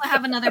they also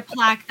have another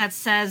plaque that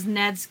says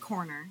Ned's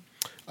Corner.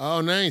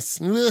 Oh, nice.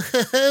 He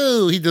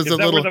does Is a that,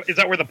 little. is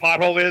that where the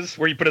pothole is?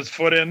 Where you put his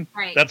foot in?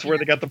 Right, That's where yeah.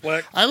 they got the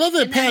plaque? I love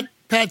that And then-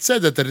 Pat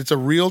said that it's a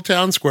real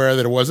town square,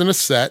 that it wasn't a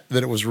set,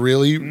 that it was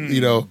really,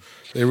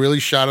 they really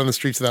shot on the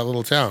streets of that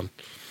little town.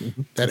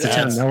 That It's a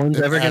town no one's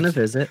that ever going to adds-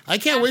 visit. I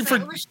can't wait So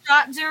for. it was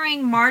shot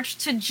during March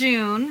to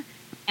June,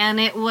 and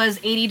it was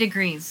 80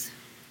 degrees.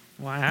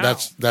 Wow.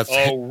 That's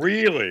Oh,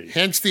 really?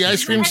 hence the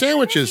ice So cream as soon as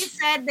sandwiches. He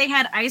said they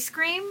had ice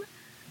cream.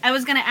 I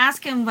was going to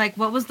ask him, like,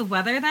 what was the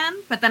weather then?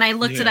 But then I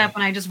looked it Yeah. up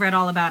and I just read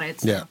all about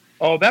it. So. Yeah.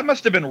 Oh, that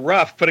must have been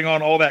rough putting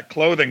on all that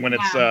clothing when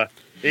it's Yeah.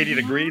 80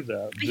 degrees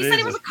out. But he said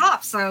he was a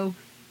cop, so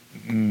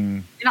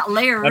Mm. you're not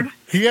layered.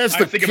 He has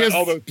I'm thinking about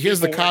all those he has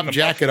the people wearing cop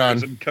jacket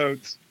mufflers on. and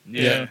coats.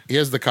 Yeah, he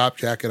has the cop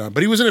jacket on.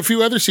 But he was in a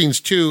few other scenes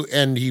too,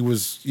 and he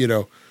was,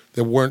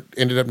 that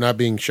ended up not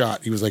being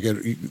shot. He was like,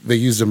 they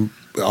used him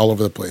all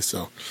over the place.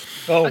 So,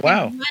 Oh, Okay,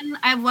 wow.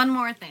 I have one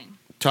more thing.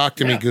 talk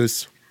to me, Yeah.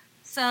 Goose.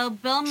 So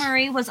Bill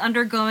Murray was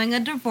undergoing a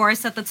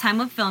divorce at the time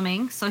of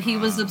filming, so he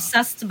was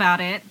obsessed about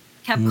it.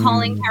 Kept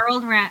calling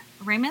Harold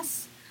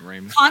Ramis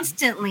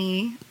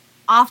constantly,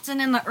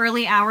 often in the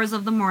early hours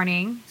of the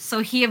morning. So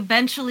he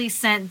eventually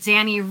sent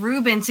Danny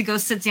Rubin to go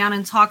sit down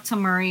and talk to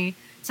Murray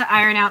to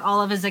iron out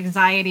all of his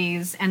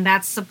anxieties, and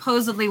that's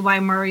supposedly why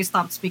Murray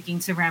stopped speaking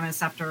to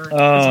Ramis after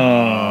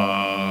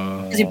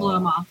because he blew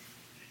him off.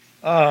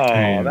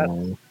 Oh,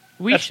 that,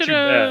 We That's too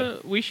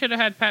should have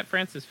had Pat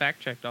Francis fact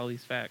checked all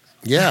these facts.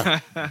 Yeah,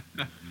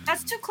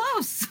 That's too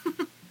close.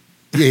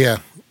 yeah.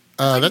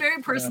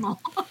 Very personal.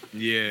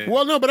 Yeah.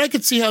 Well, no, but I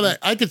could see how that.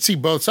 I could see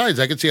both sides.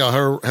 I could see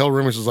how Hell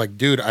Rumors was like,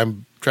 dude,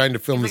 I'm trying to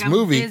film Like, this I'm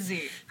movie.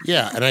 busy.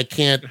 Yeah, and I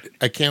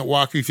can't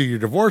walk you through your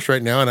divorce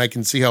right now. And I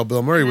can see how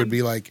Bill Murray would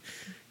be like,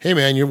 hey,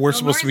 man, we're Bill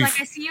supposed to be. Murray's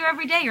like, I see you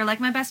every day. You're like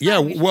my best Yeah,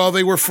 friend. We should- well,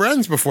 they were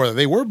friends before that.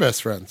 They were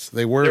best friends.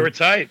 They were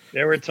tight.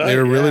 They were tight.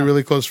 really, yeah.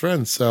 really close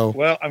friends. So,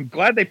 Well, I'm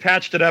glad they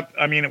patched it up.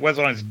 I mean, it was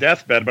on his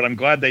deathbed, but I'm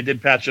glad they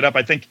did patch it up.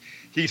 I think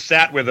he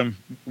sat with him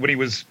when he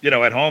was,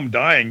 at home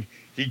dying.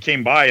 He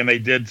came by and they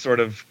did sort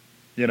of,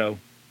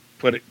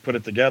 put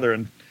it together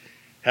and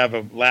have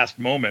a last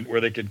moment where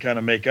they could kind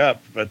of make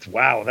up. But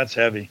wow, that's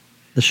heavy.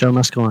 The show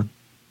must go on.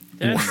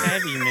 That's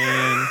heavy,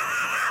 man.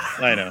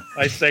 I know.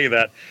 I say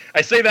that,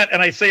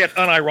 and I say it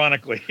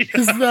unironically.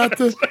 is that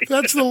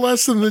that's the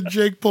lesson that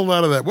Jake pulled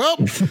out of that?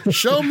 Well,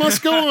 show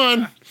must go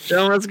on.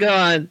 Show must go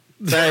on.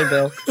 Sorry,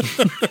 Bill.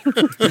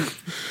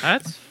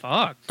 That's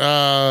fucked.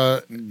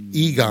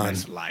 Egon.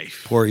 That's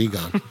life. Poor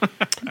Egon.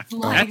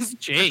 That's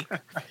Jake.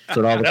 That's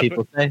what all the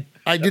people say.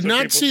 I did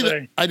not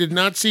see I did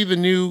not see the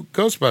new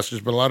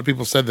Ghostbusters, but a lot of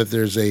people said that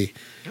there's I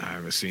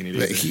haven't seen it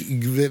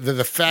the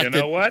either. fact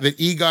that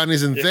Egon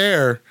isn't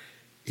there,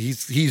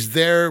 he's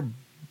there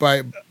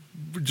by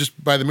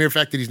the mere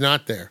fact that he's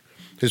not there.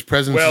 His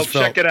presence is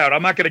felt. Check it out.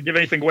 I'm not going to give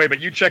anything away,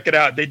 but you check it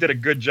out. They did a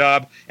good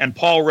job, and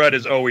Paul Rudd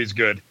is always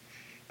good.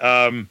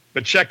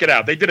 But check it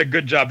out. They did a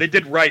good job. They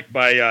did right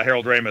by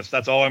Harold Ramis.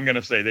 That's all I'm going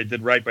to say. They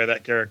did right by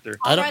that character.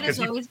 Paul Rudd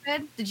is always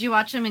good. Did you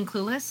watch him in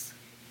Clueless?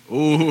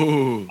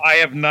 Ooh. I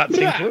have not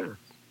seen Clueless.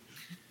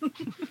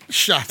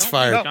 Shots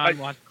fired.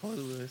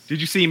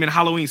 Did you see him in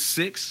Halloween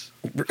 6?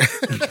 Whoa.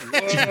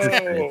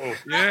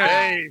 Yeah.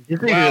 Hey,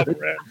 wow,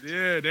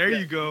 yeah, there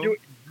you go.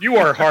 You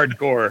are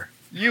hardcore.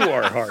 You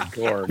are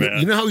hardcore,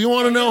 man. You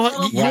want to know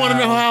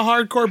how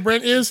hardcore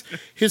Brent is?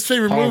 His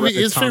favorite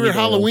favorite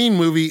Halloween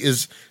movie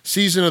is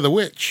Season of the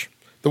Witch,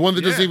 the one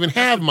that doesn't even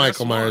have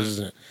Michael Myers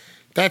in it.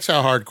 That's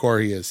how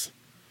hardcore he is.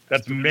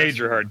 That's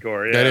major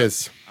hardcore. Yeah, that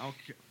is.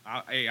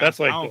 I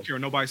don't care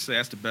what nobody says.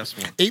 That's the best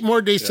one. 8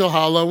 more days till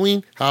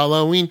Halloween.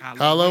 Halloween.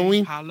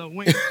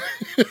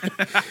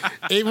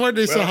 8 more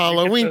days till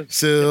Halloween.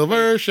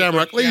 Silver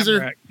Shamrock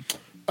Laser.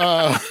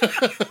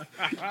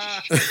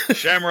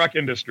 Shamrock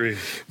Industries.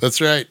 That's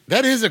right.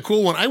 That is a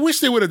cool one. I wish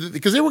they would have,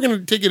 because they were going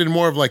to take it in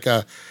more of like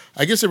I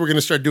guess they were going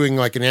to start doing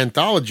like an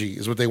anthology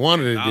is what they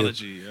wanted to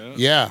do.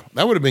 Yeah,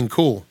 that would have been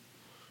cool.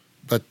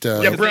 But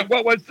Brent,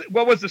 what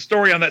was the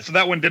story on that? So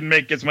that one didn't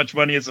make as much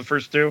money as the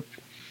first two?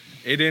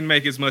 It didn't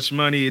make as much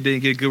money. It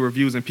didn't get good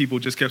reviews, and people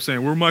just kept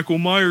saying, "Where Michael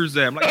Myers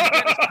at?" I'm like,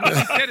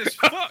 he's dead as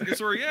fuck.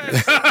 That's where he at.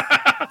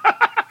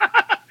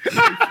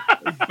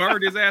 He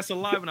burned his ass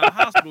alive in a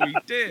hospital. He's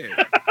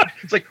dead.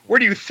 It's like, where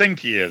do you think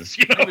he is?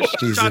 You know?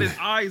 He shot his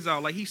eyes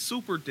out. Like, he's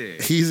super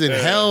dead. He's in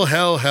hell.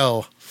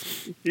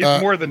 He's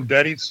more than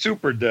dead. He's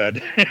super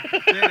dead.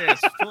 Dead as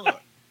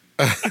fuck.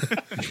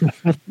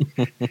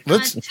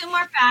 Let's 2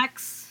 more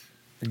facts.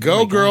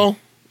 Go, girl.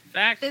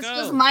 This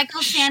was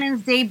Michael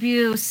Shannon's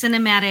debut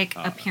cinematic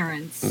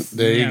appearance.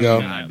 There you go.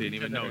 I didn't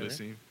even notice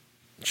him.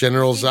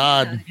 General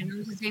Zod.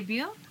 His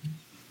debut?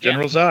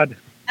 General Zod.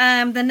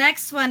 The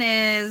next one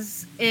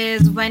is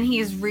when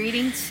he's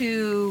reading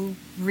to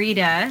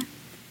Rita.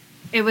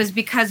 It was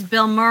because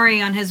Bill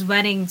Murray on his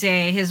wedding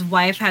day, his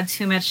wife had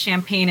too much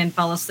champagne and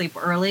fell asleep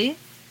early.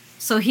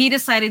 So he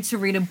decided to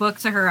read a book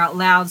to her out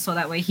loud so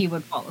that way he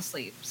would fall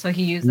asleep. So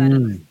he used that as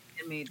an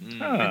image.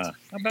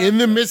 In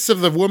the midst of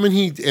the woman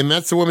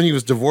that's the woman he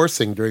was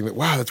divorcing during the.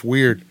 Wow, that's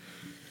weird.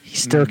 He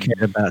still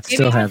cared about.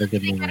 Still had a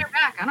good movie. Get her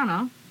back. I don't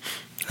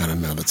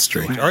know. That's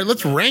strange. All right,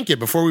 let's rank it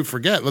before we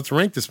forget. Let's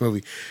rank this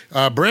movie.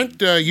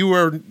 Brent, you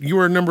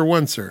are number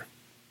 1, sir.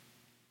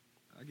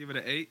 I'll give it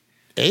an 8.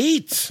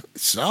 8,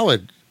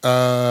 solid.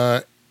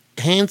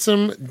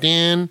 Handsome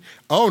Dan.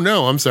 Oh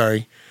no, I'm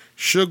sorry.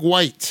 Suge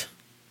White.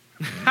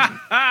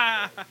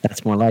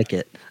 That's more like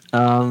it.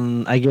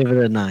 I give it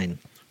a 9.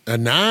 A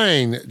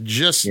 9.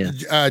 Just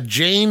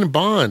Jane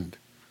Bond.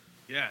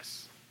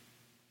 Yes.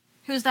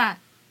 Who's that?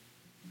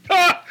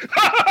 I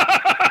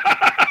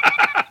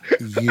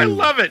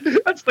love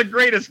it. That's the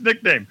greatest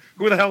nickname.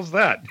 Who the hell's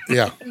that?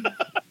 Yeah.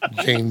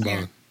 Jane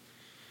Bond.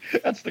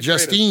 That's the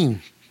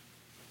Justine.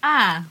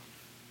 Greatest.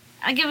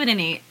 I give it an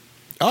 8.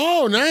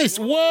 Oh, nice.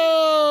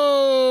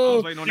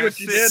 Whoa.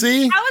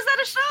 See? How was that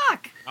a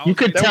shock? You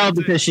could tell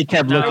because she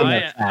kept looking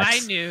at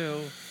facts. I knew.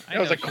 That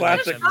was a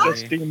classic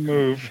Justine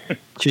move.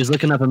 She was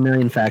looking up a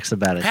million facts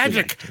about it.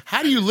 Patrick,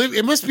 how do you live?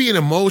 It must be an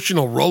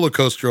emotional roller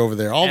coaster over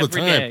there all the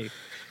time. Day.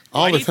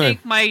 All Why the do time. you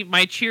think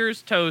my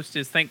cheers toast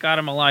is "Thank God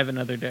I'm alive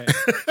another day"?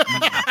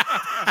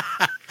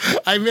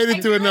 I made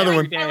it to another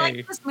one. I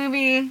like this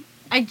movie.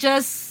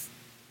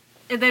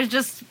 There's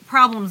just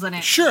problems in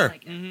it. Sure,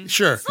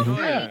 sure.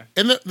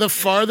 And the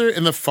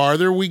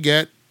farther we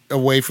get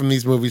away from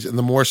these movies, and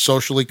the more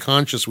socially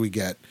conscious we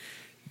get,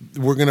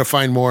 we're going to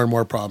find more and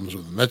more problems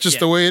with them. That's just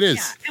the way it is.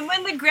 Yeah. And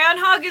when the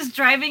groundhog is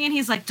driving, and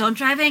he's like, "Don't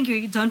drive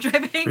angry. Don't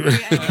drive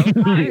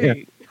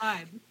angry."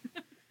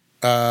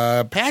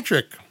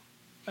 Patrick.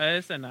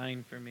 It's a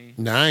 9 for me.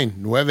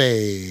 9.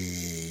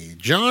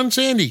 John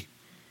Sandy.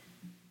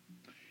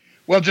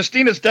 Well,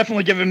 Justina's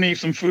definitely given me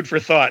some food for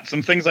thought,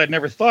 some things I'd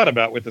never thought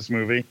about with this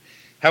movie.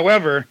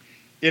 However,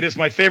 it is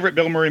my favorite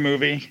Bill Murray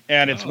movie,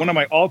 and it's one of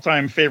my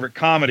all-time favorite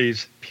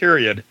comedies,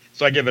 period.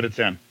 So I give it a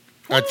 10.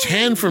 A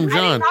 10 from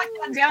John. I didn't knock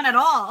that down at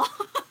all.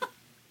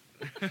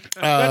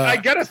 I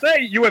gotta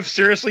say, you have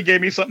seriously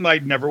gave me something I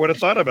never would have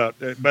thought about,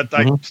 but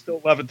I still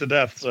love it to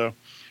death. So,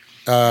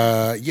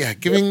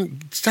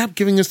 stop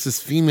giving us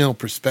this female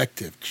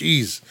perspective.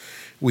 Jeez,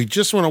 we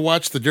just want to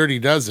watch The Dirty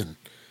Dozen.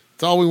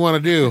 That's all we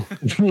want to do,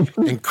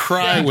 and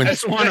cry when. I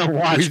just want to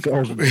watch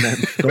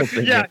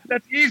Goldfinger. Yeah,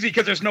 that's easy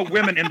because there's no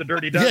women in The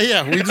Dirty Dozen.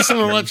 Yeah, we just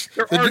want to watch.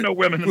 There are no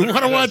women. We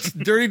want to watch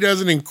Dirty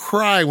Dozen and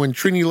cry when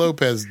Trini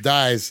Lopez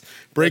dies,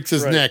 breaks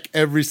his neck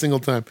every single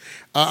time.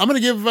 I'm going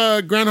to give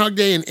Groundhog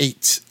Day an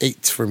 8.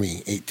 8 for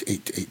me.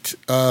 8.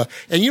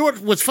 And you know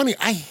what's funny?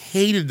 I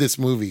hated this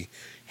movie.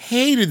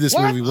 hated this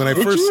movie when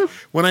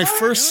I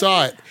first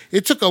saw it.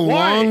 It took a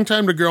long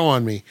time to grow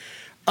on me.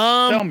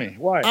 Tell me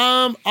why.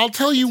 I'll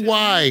tell you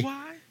why.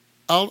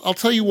 I'll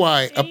tell you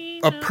why.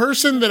 A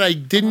person that I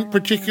didn't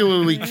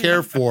particularly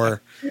care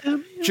for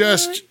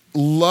just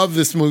loved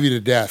this movie to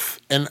death.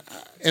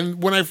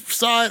 And when I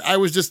saw it, I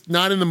was just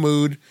not in the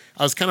mood.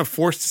 I was kind of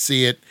forced to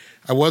see it.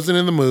 I wasn't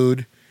in the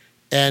mood.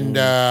 And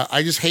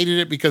I just hated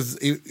it because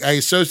I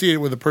associated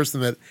it with a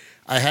person that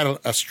I had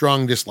a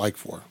strong dislike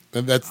for.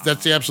 And that's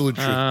the absolute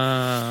truth.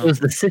 It was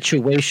the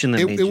situation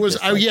that made you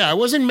dislike I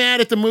wasn't mad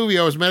at the movie.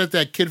 I was mad at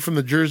that kid from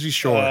the Jersey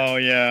Shore. Oh,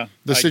 yeah.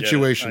 The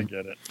situation. I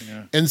get it.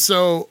 Yeah. And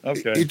so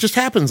it just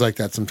happens like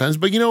that sometimes.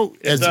 But,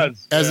 as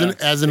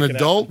an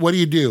adult, what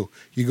do?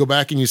 You go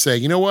back and you say,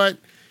 you know what?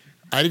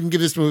 I didn't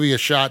give this movie a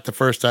shot the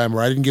first time,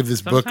 or I didn't give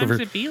this book. Sometimes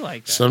it be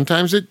like that.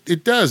 Sometimes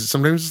it does.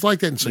 Sometimes it's like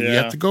that. And so you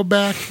have to go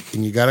back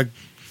and you got to.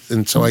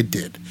 And so I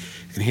did.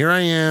 And here I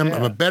am. Yeah.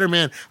 I'm a better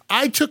man.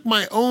 I took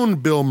my own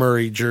Bill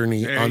Murray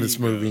journey on this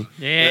movie.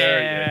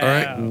 Yeah. All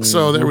right.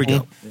 So there we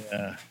go.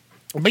 Yeah.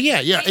 But yeah.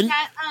 And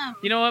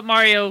you know what,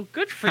 Mario?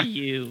 Good for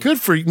you. Good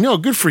for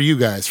you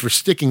guys for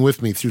sticking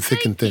with me through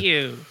thick and thin. Thank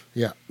you.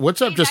 Yeah.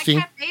 What's up, Justine?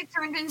 That cafe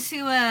turned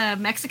into a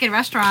Mexican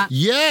restaurant.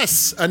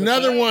 Yes,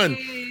 another one.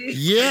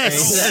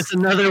 Yes, That's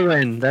another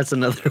one. It's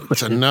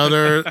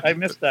another. I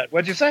missed that.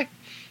 What'd you say?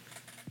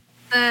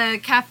 The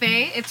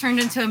cafe, it turned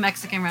into a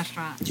Mexican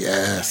restaurant.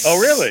 Yes. Oh,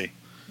 really?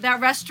 That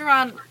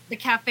restaurant, the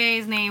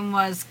cafe's name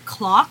was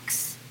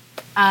Clocks.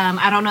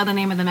 I don't know the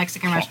name of the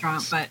Mexican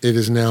restaurant, but it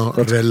is now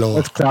Reloj.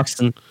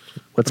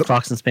 What's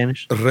clocks in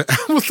Spanish? I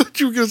thought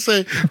you were going to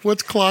say,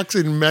 what's clocks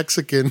in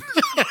Mexican?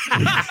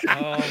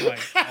 Oh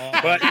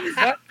my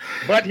god!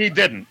 But he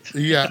didn't.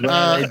 Yeah,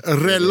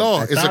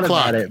 reloj is a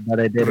clock. But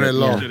I did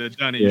reloj. it. Should have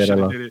done it. You should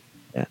have did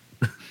it.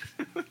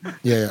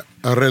 Yeah.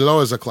 A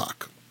reloj is a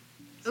clock.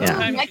 Ooh,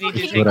 Michael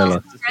you Keaton need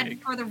was to ready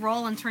for the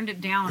role and turned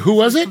it down. Who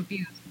was it?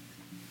 Confused.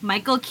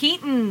 Michael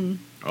Keaton.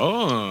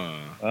 Oh.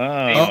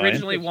 They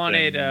originally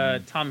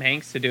wanted Tom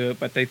Hanks to do it,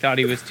 but they thought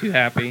he was too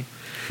happy.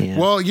 Yeah.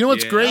 Well, you know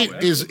what's great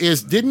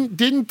is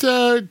didn't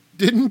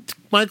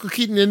Michael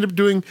Keaton end up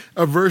doing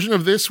a version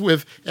of this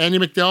with Andie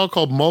MacDowell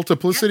called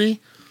Multiplicity?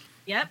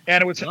 Yep.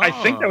 And it was. I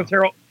think that was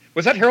Harold.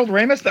 Was that Harold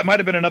Ramis? That might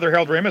have been another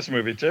Harold Ramis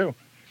movie too.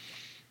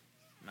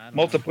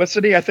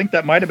 Multiplicity. I think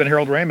that might have been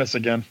Harold Ramis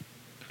again.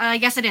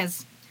 Yes, it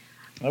is.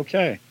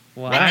 Okay.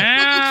 Wow! I think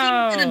Michael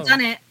Keaton could have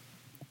done it.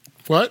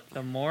 What?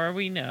 The more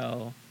we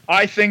know.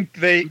 I think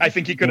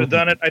he could have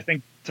done it. I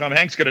think Tom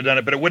Hanks could have done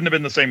it, but it wouldn't have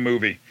been the same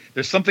movie.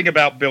 There's something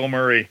about Bill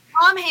Murray.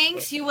 Tom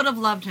Hanks, you would have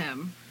loved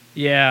him.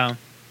 Yeah.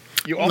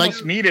 You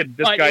almost needed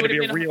this guy to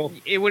be a real.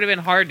 It would have been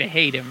hard to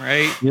hate him,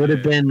 right? It would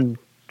have been,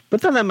 but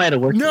then that might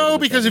have worked. No,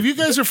 because if you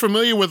guys are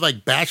familiar with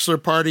like Bachelor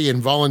Party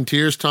and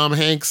Volunteers, Tom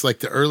Hanks, like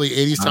the early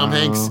 '80s Tom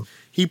Hanks,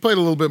 he played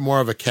a little bit more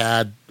of a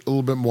cad, a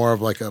little bit more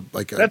of like a.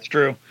 That's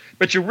true,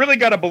 but you really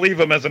got to believe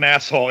him as an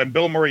asshole, and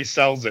Bill Murray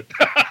sells it.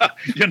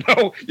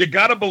 You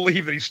got to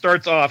believe that he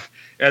starts off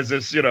as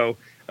this,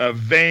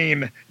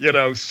 vain,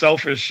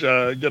 selfish,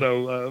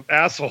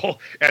 asshole,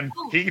 and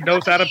he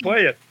knows how to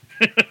play it.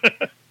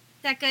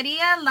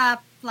 Taqueria La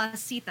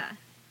Placita.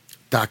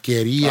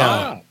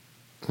 Taqueria.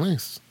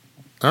 Nice.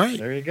 All right.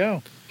 There you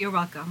go. You're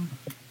welcome.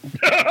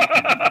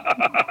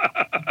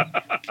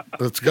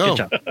 Let's go.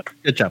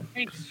 Good job.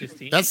 Thanks,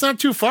 Justine. That's not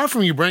too far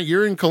from you, Brent.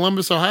 You're in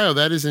Columbus, Ohio.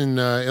 That is in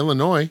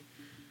Illinois.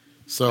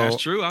 So That's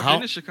true. I've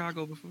been to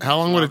Chicago before. How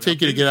long would it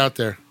take you to get out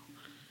there?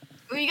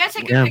 Well, you guys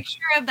take a picture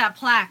of that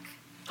plaque.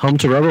 Home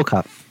to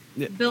RoboCop.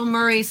 Bill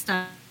Murray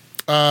stuff.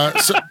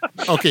 So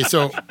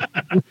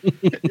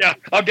Yeah,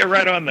 I'll get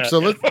right on that.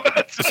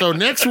 So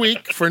next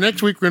week, we're going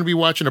to be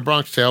watching A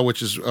Bronx Tale,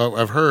 which is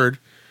I've heard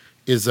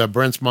is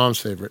Brent's mom's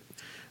favorite.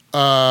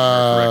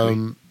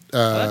 That's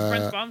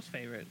Brent's mom's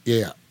favorite.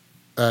 Yeah,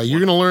 you're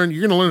gonna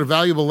learn a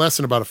valuable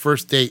lesson about a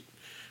first date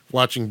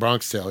watching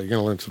Bronx Tale. You're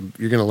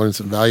gonna learn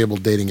some valuable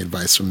dating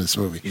advice from this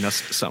movie.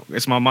 It's one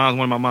of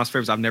my mom's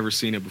favorites. I've never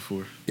seen it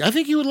before. I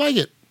think you would like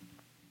it.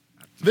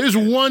 There's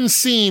one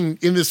scene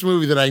in this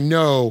movie that I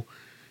know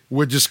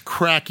would just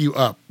crack you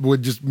up,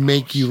 would just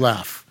make you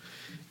laugh.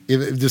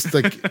 It just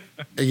like,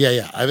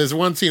 yeah. There's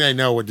one scene I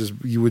know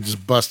you would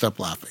just bust up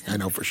laughing. I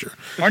know for sure.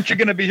 Aren't you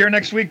going to be here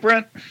next week,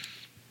 Brent?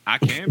 I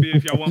can be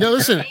if y'all want. No,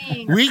 listen,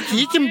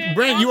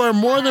 Brent, you are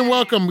more than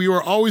welcome. You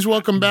are always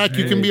welcome back.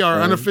 You can be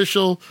our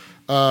unofficial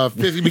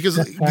 50, because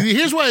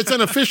here's why it's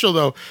unofficial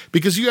though,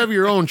 because you have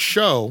your own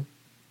show.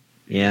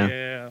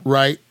 Yeah.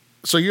 Right?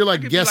 So you're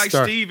like guest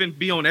star. Steve and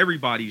be on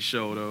everybody's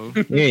show though.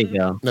 There you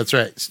go. That's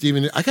right,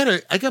 Steven. I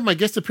got my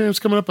guest appearance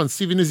coming up on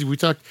Steve and Izzy. We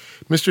talked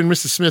Mr. and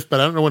Mrs. Smith, but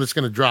I don't know when it's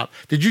going to drop.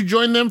 Did you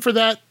join them for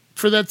that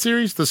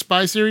series, the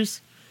spy series?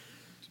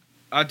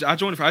 I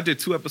joined. I did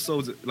 2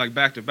 episodes like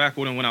back to back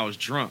with them when I was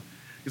drunk.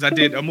 Because I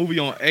did a movie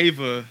on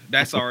Ava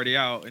that's already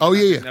out. Oh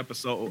yeah. An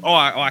episode.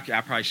 I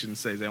probably shouldn't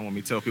say that. They don't want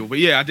me to tell people, but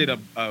yeah, I did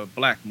a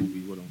black movie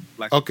with them.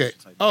 Black okay.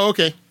 Oh,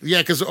 okay.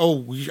 Yeah, because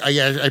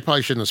I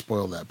probably shouldn't have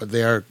spoiled that, but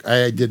they are.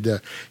 I did.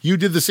 You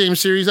did the same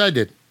series I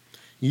did.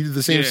 You did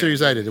the same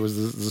series I did. It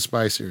was the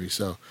spy series.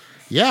 So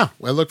yeah,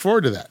 I look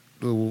forward to that.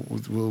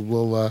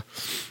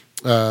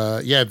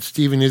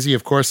 Steve and Izzy,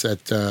 of course,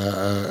 at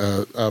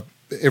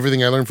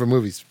Everything I Learned from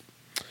Movies.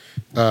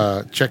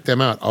 Check them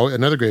out. Oh,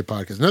 another great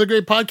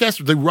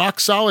podcast. The Rock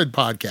Solid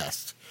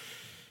podcast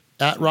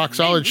at Rock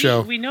Solid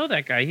Show. We know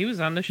that guy. He was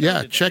on the show.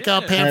 Yeah, check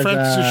out Pat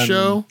Francis'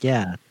 show.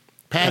 Yeah,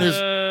 Pat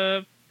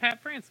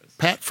Francis.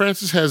 Pat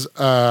Francis has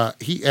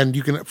and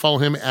you can follow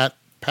him at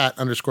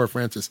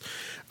Pat_Francis.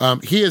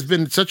 He has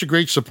been such a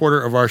great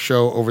supporter of our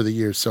show over the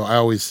years. So I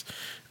always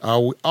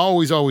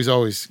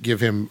give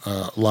him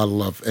a lot of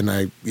love,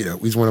 and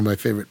he's one of my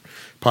favorite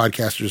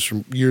podcasters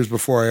from years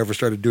before I ever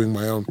started doing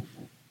my own.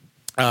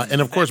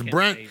 And of course,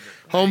 Brent,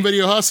 Home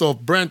Video Hustle.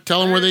 Brent,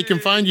 tell them where they can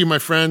find you, my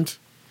friend.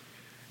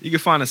 You can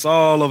find us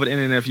all over the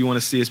internet if you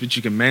want to see us, but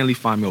you can mainly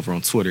find me over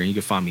on Twitter, and you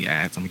can find me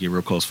at, I'm going to get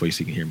real close for you so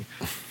you can hear me.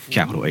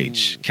 Capital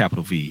H,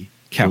 capital V,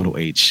 capital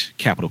H,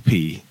 capital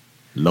P,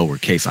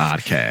 lowercase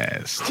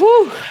oddcast.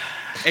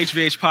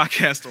 HVH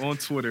Podcast on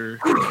Twitter.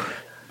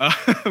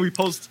 We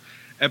post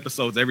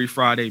episodes every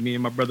Friday, me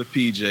and my brother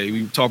PJ.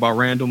 We talk about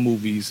random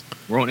movies.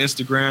 We're on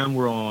Instagram.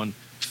 We're on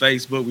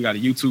Facebook. We got a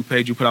YouTube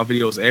page. We put out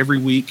videos every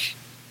week,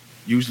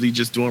 usually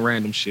just doing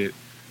random shit.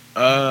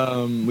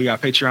 We got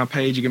a Patreon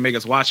page. You can make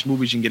us watch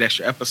movies. You can get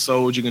extra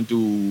episodes. You can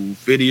do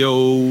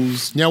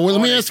videos. Now,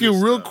 let me ask you a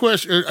real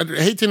question. I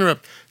hate to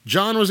interrupt.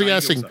 John was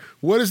asking,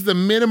 what is the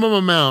minimum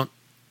amount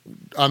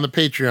on the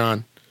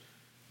Patreon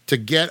to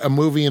get a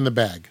movie in the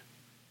bag?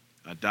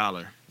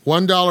 $1.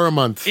 $1 a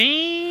month.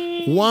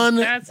 Dang,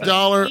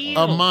 $1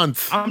 a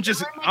month. I'm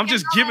just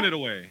giving it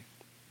away.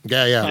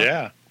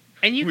 Yeah.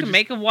 And you can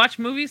make them watch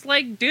movies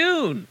like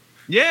Dune.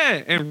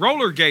 Yeah, and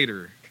Roller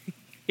Gator.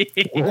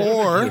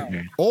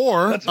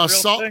 or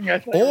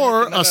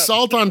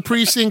Assault on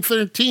Precinct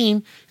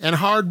 13 and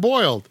Hard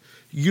Boiled.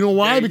 You know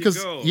why?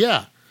 Because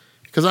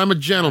I'm a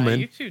gentleman.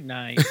 You're too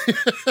nice.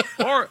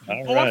 I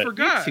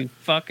forgot. You're too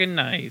fucking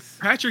nice.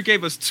 Patrick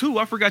gave us 2.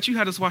 I forgot you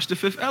had us watch The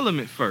Fifth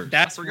Element first.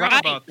 That's I forgot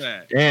about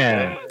that.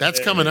 Yeah.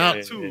 That's coming up.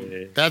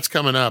 That's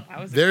coming up.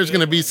 There's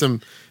going to be some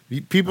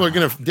people are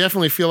going to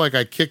definitely feel like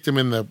I kicked him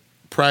in the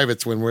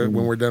privates when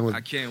we're done with.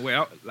 I can't wait.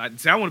 I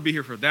want to be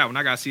here for that one.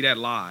 I got to see that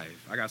live.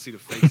 I got to see the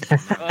faces.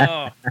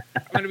 I'm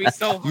going to be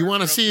so hard. You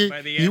want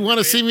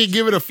to see me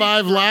give it a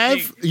 5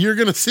 live? You're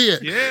going to see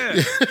it.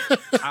 Yeah.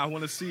 I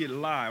want to see it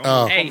live.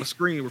 I want the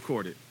screen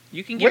recorded.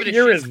 You can give it a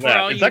shit for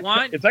all you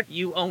want.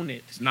 You own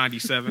it. It's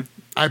 97.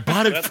 I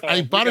bought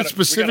it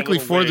specifically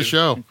for the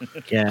show.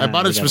 Yeah, I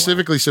bought it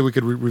specifically so we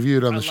could review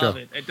it on the show.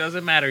 It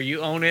doesn't matter. You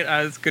own it.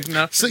 It's good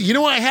enough. So you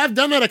know what? I have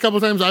done that a couple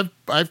of times.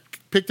 I've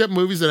picked up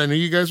movies that I knew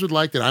you guys would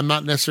like that I'm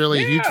not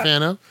necessarily a huge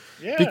fan of.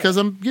 Yeah. Because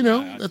I'm, hey,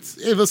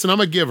 listen, I'm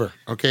a giver.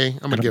 Okay,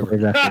 I'm a giver. Oh,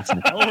 is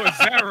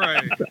that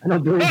right? I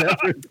don't believe that.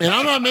 And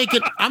I'm not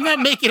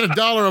making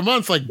 $1 a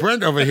month like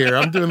Brent over here.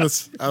 I'm doing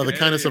this out of the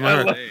kindness of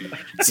my heart.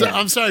 So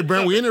I'm sorry,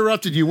 Brent. We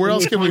interrupted you. Where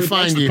else can we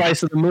find you? The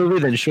price of the movie,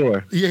 then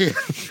sure. Yeah.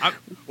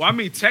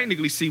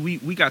 Technically, see,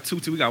 we got 2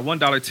 tiers. We got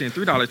 $1 tier and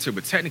 $3 tier,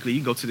 but technically, you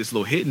can go to this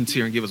little hidden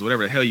tier and give us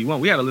whatever the hell you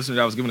want. We had a listener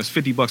that was giving us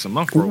 $50 a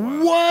month for a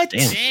while. What?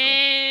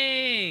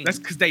 Dang. That's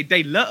because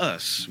they love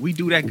us. We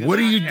do that good. What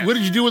did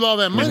you do with all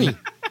that money?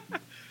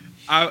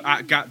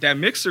 I got that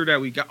mixer that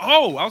we got.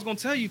 Oh, I was gonna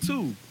tell you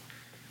too.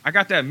 I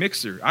got that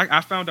mixer. I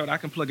found out I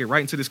can plug it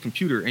right into this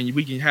computer, and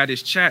we can have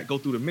this chat go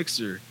through the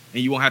mixer,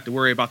 and you won't have to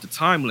worry about the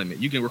time limit.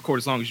 You can record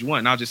as long as you want,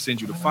 and I'll just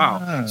send you the file.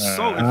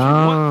 So if you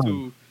want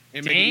to,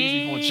 and make it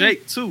easy on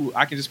Jake too,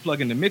 I can just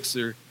plug in the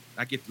mixer.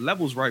 I get the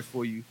levels right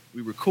for you.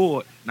 We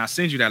record, and I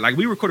send you that. Like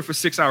we recorded for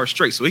 6 hours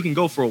straight, so it can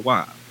go for a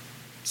while.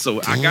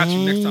 So I got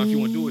you next time if you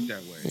want to do it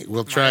that way.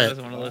 We'll try it.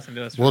 Want to listen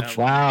to us We'll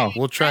try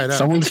it out.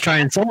 Someone's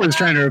trying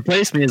to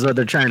replace me is what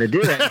they're trying to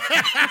do.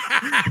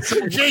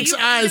 Jake's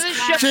eyes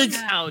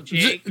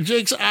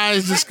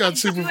just got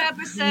super. 2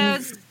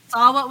 episodes,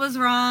 saw what was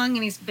wrong,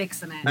 and he's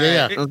fixing it.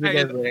 Yeah.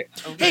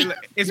 Hey,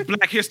 it's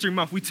Black History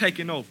Month. We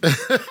taking over.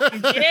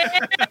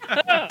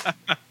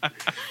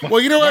 Well,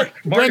 you know what?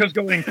 Marco's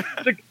going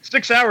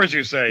 6 hours,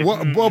 you say.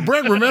 Well,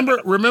 Brent,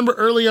 remember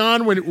early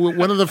on when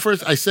one of the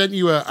first I sent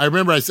you I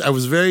remember I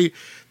was very.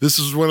 This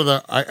was one of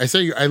the I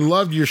sent you. I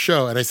loved your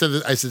show, and I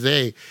said,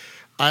 hey,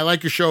 I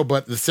like your show,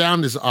 but the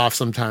sound is off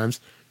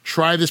sometimes.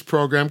 Try this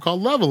program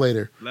called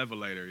Levelator.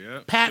 Yeah.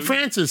 Pat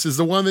Francis is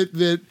the one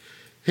that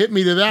hit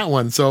me to that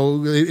one.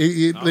 So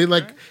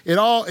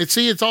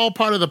it's all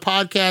part of the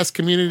podcast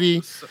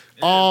community.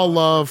 All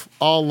love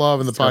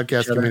in the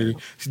podcast community.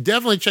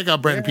 Definitely check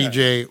out Brent and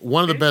PJ.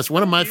 One of the best,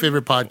 one of my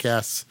favorite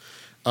podcasts.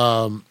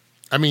 I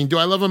mean, do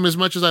I love them as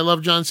much as I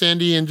love John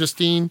Sandy and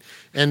Justine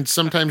and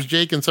sometimes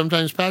Jake and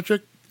sometimes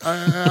Patrick?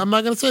 I'm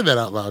not going to say that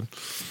out loud,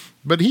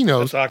 but he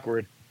knows. That's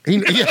awkward.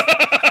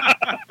 That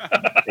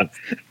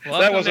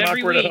wasn't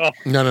awkward at all.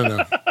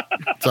 No.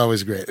 It's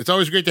always great. It's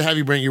always great to have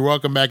you, Brent. You're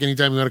welcome back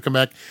anytime you want to come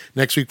back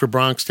next week for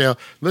Bronx Tale.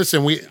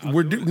 Listen,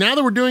 now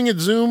that we're doing it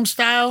Zoom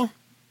style.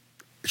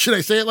 Should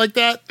I say it like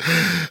that?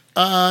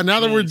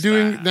 Now that we're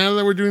doing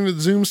the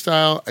Zoom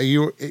style,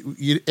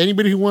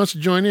 anybody who wants to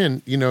join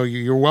in,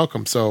 you're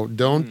welcome. So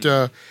don't.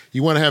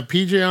 You want to have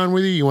PJ on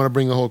with you? You want to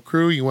bring the whole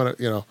crew? You want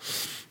to,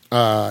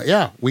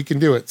 yeah, we can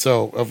do it.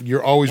 So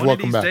you're always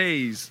welcome back. One of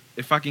these days,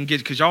 if I can get,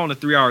 because y'all on a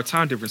 3-hour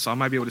time difference, so I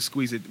might be able to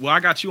squeeze it. Well, I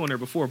got you on there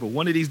before, but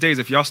one of these days,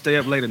 if y'all stay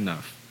up late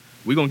enough,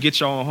 we're going to get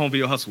y'all on Home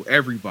Video Hustle,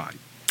 everybody.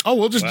 Oh,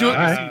 we'll just do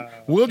it.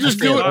 We'll just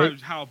do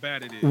it. How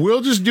bad it is.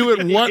 We'll just do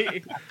it one.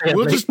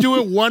 We'll just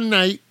do it one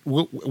night.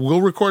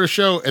 We'll record a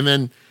show, and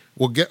then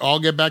we'll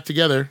get back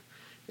together,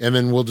 and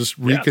then we'll just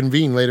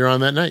reconvene later on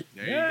that night.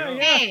 There you go.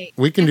 Hey,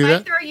 We can do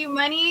that. If I throw you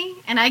money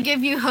and I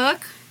give you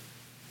Hook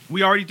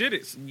We already did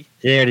it.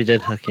 They already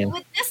did Hook him.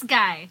 with this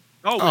guy.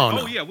 No.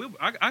 Yeah,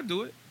 I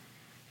do it.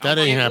 That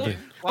ain't happening.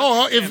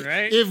 Oh,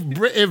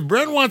 if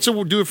Brent wants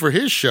to do it for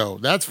his show,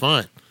 that's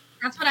fine.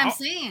 That's what I'm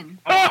saying.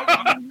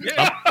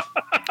 Yeah.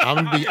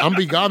 I'm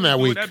be gone that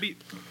week.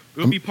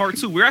 It'll be part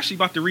 2. We're actually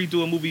about to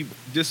redo a movie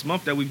this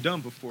month that we've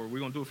done before. We're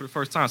gonna do it for the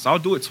first time, so I'll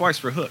do it twice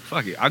for Hook.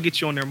 Fuck it, I'll get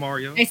you on there,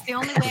 Mario. It's the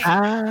only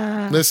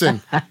way.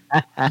 Listen,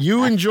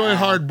 you enjoy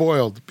Hard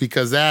Boiled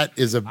because that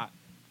is a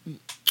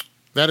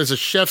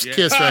chef's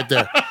kiss right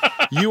there.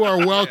 You are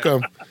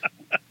welcome.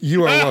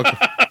 You are welcome.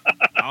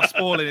 I'll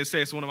spoil it and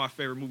say it's one of my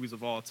favorite movies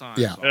of all time.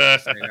 Yeah. So I'll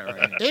say that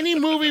right now. Any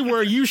movie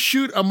where you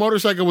shoot a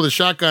motorcycle with a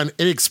shotgun,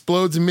 it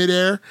explodes in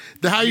midair.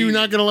 How are you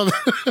not gonna love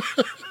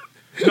it?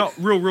 No,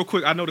 real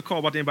quick. I know the call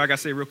about the end, but I gotta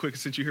say real quick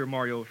since you hear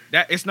Mario,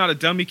 that it's not a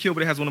dummy kill,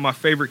 but it has one of my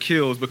favorite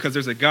kills because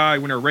there's a guy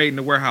when they're raiding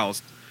the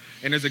warehouse,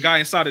 and there's a guy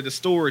inside of the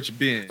storage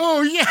bin.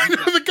 Oh yeah, I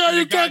know the guy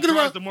you're talking drives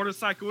about. The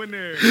motorcycle in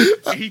there,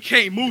 and he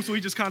can't move, so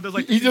he just kind of does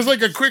like He does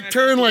like a quick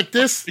turn like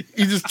this.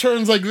 He just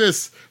turns like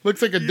this.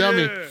 Looks like a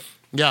dummy.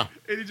 Yeah.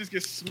 And he just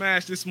gets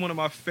smashed. This is one of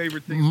my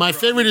favorite things. My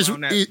favorite is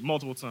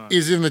multiple times.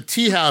 Is in the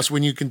tea house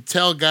when you can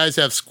tell guys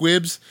have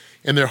squibs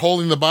and they're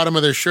holding the bottom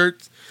of their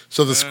shirt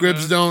so the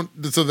squibs don't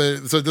so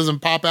it doesn't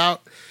pop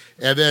out,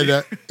 and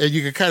then and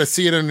you can kind of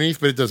see it underneath,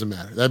 but it doesn't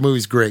matter. That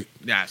movie's great.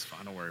 Yeah, it's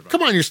fine. Don't worry about it.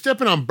 Come on, you're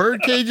stepping on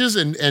bird cages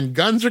and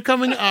guns are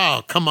coming.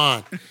 Oh, come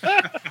on,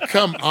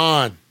 come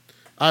on!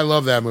 I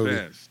love that movie.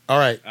 Best. All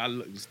right,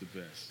 It's the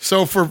best.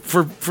 so for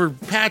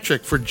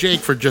Patrick, for Jake,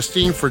 for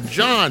Justine, for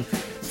John,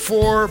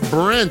 for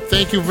Brent,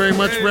 thank you very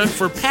much, Brent.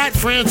 For Pat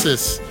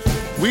Francis,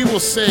 we will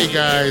say,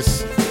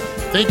 guys,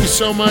 thank you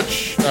so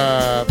much.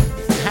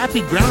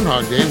 Happy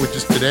Groundhog Day, which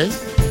is today.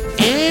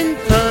 And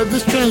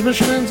this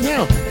transmission ends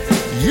now.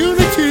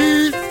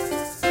 Unity!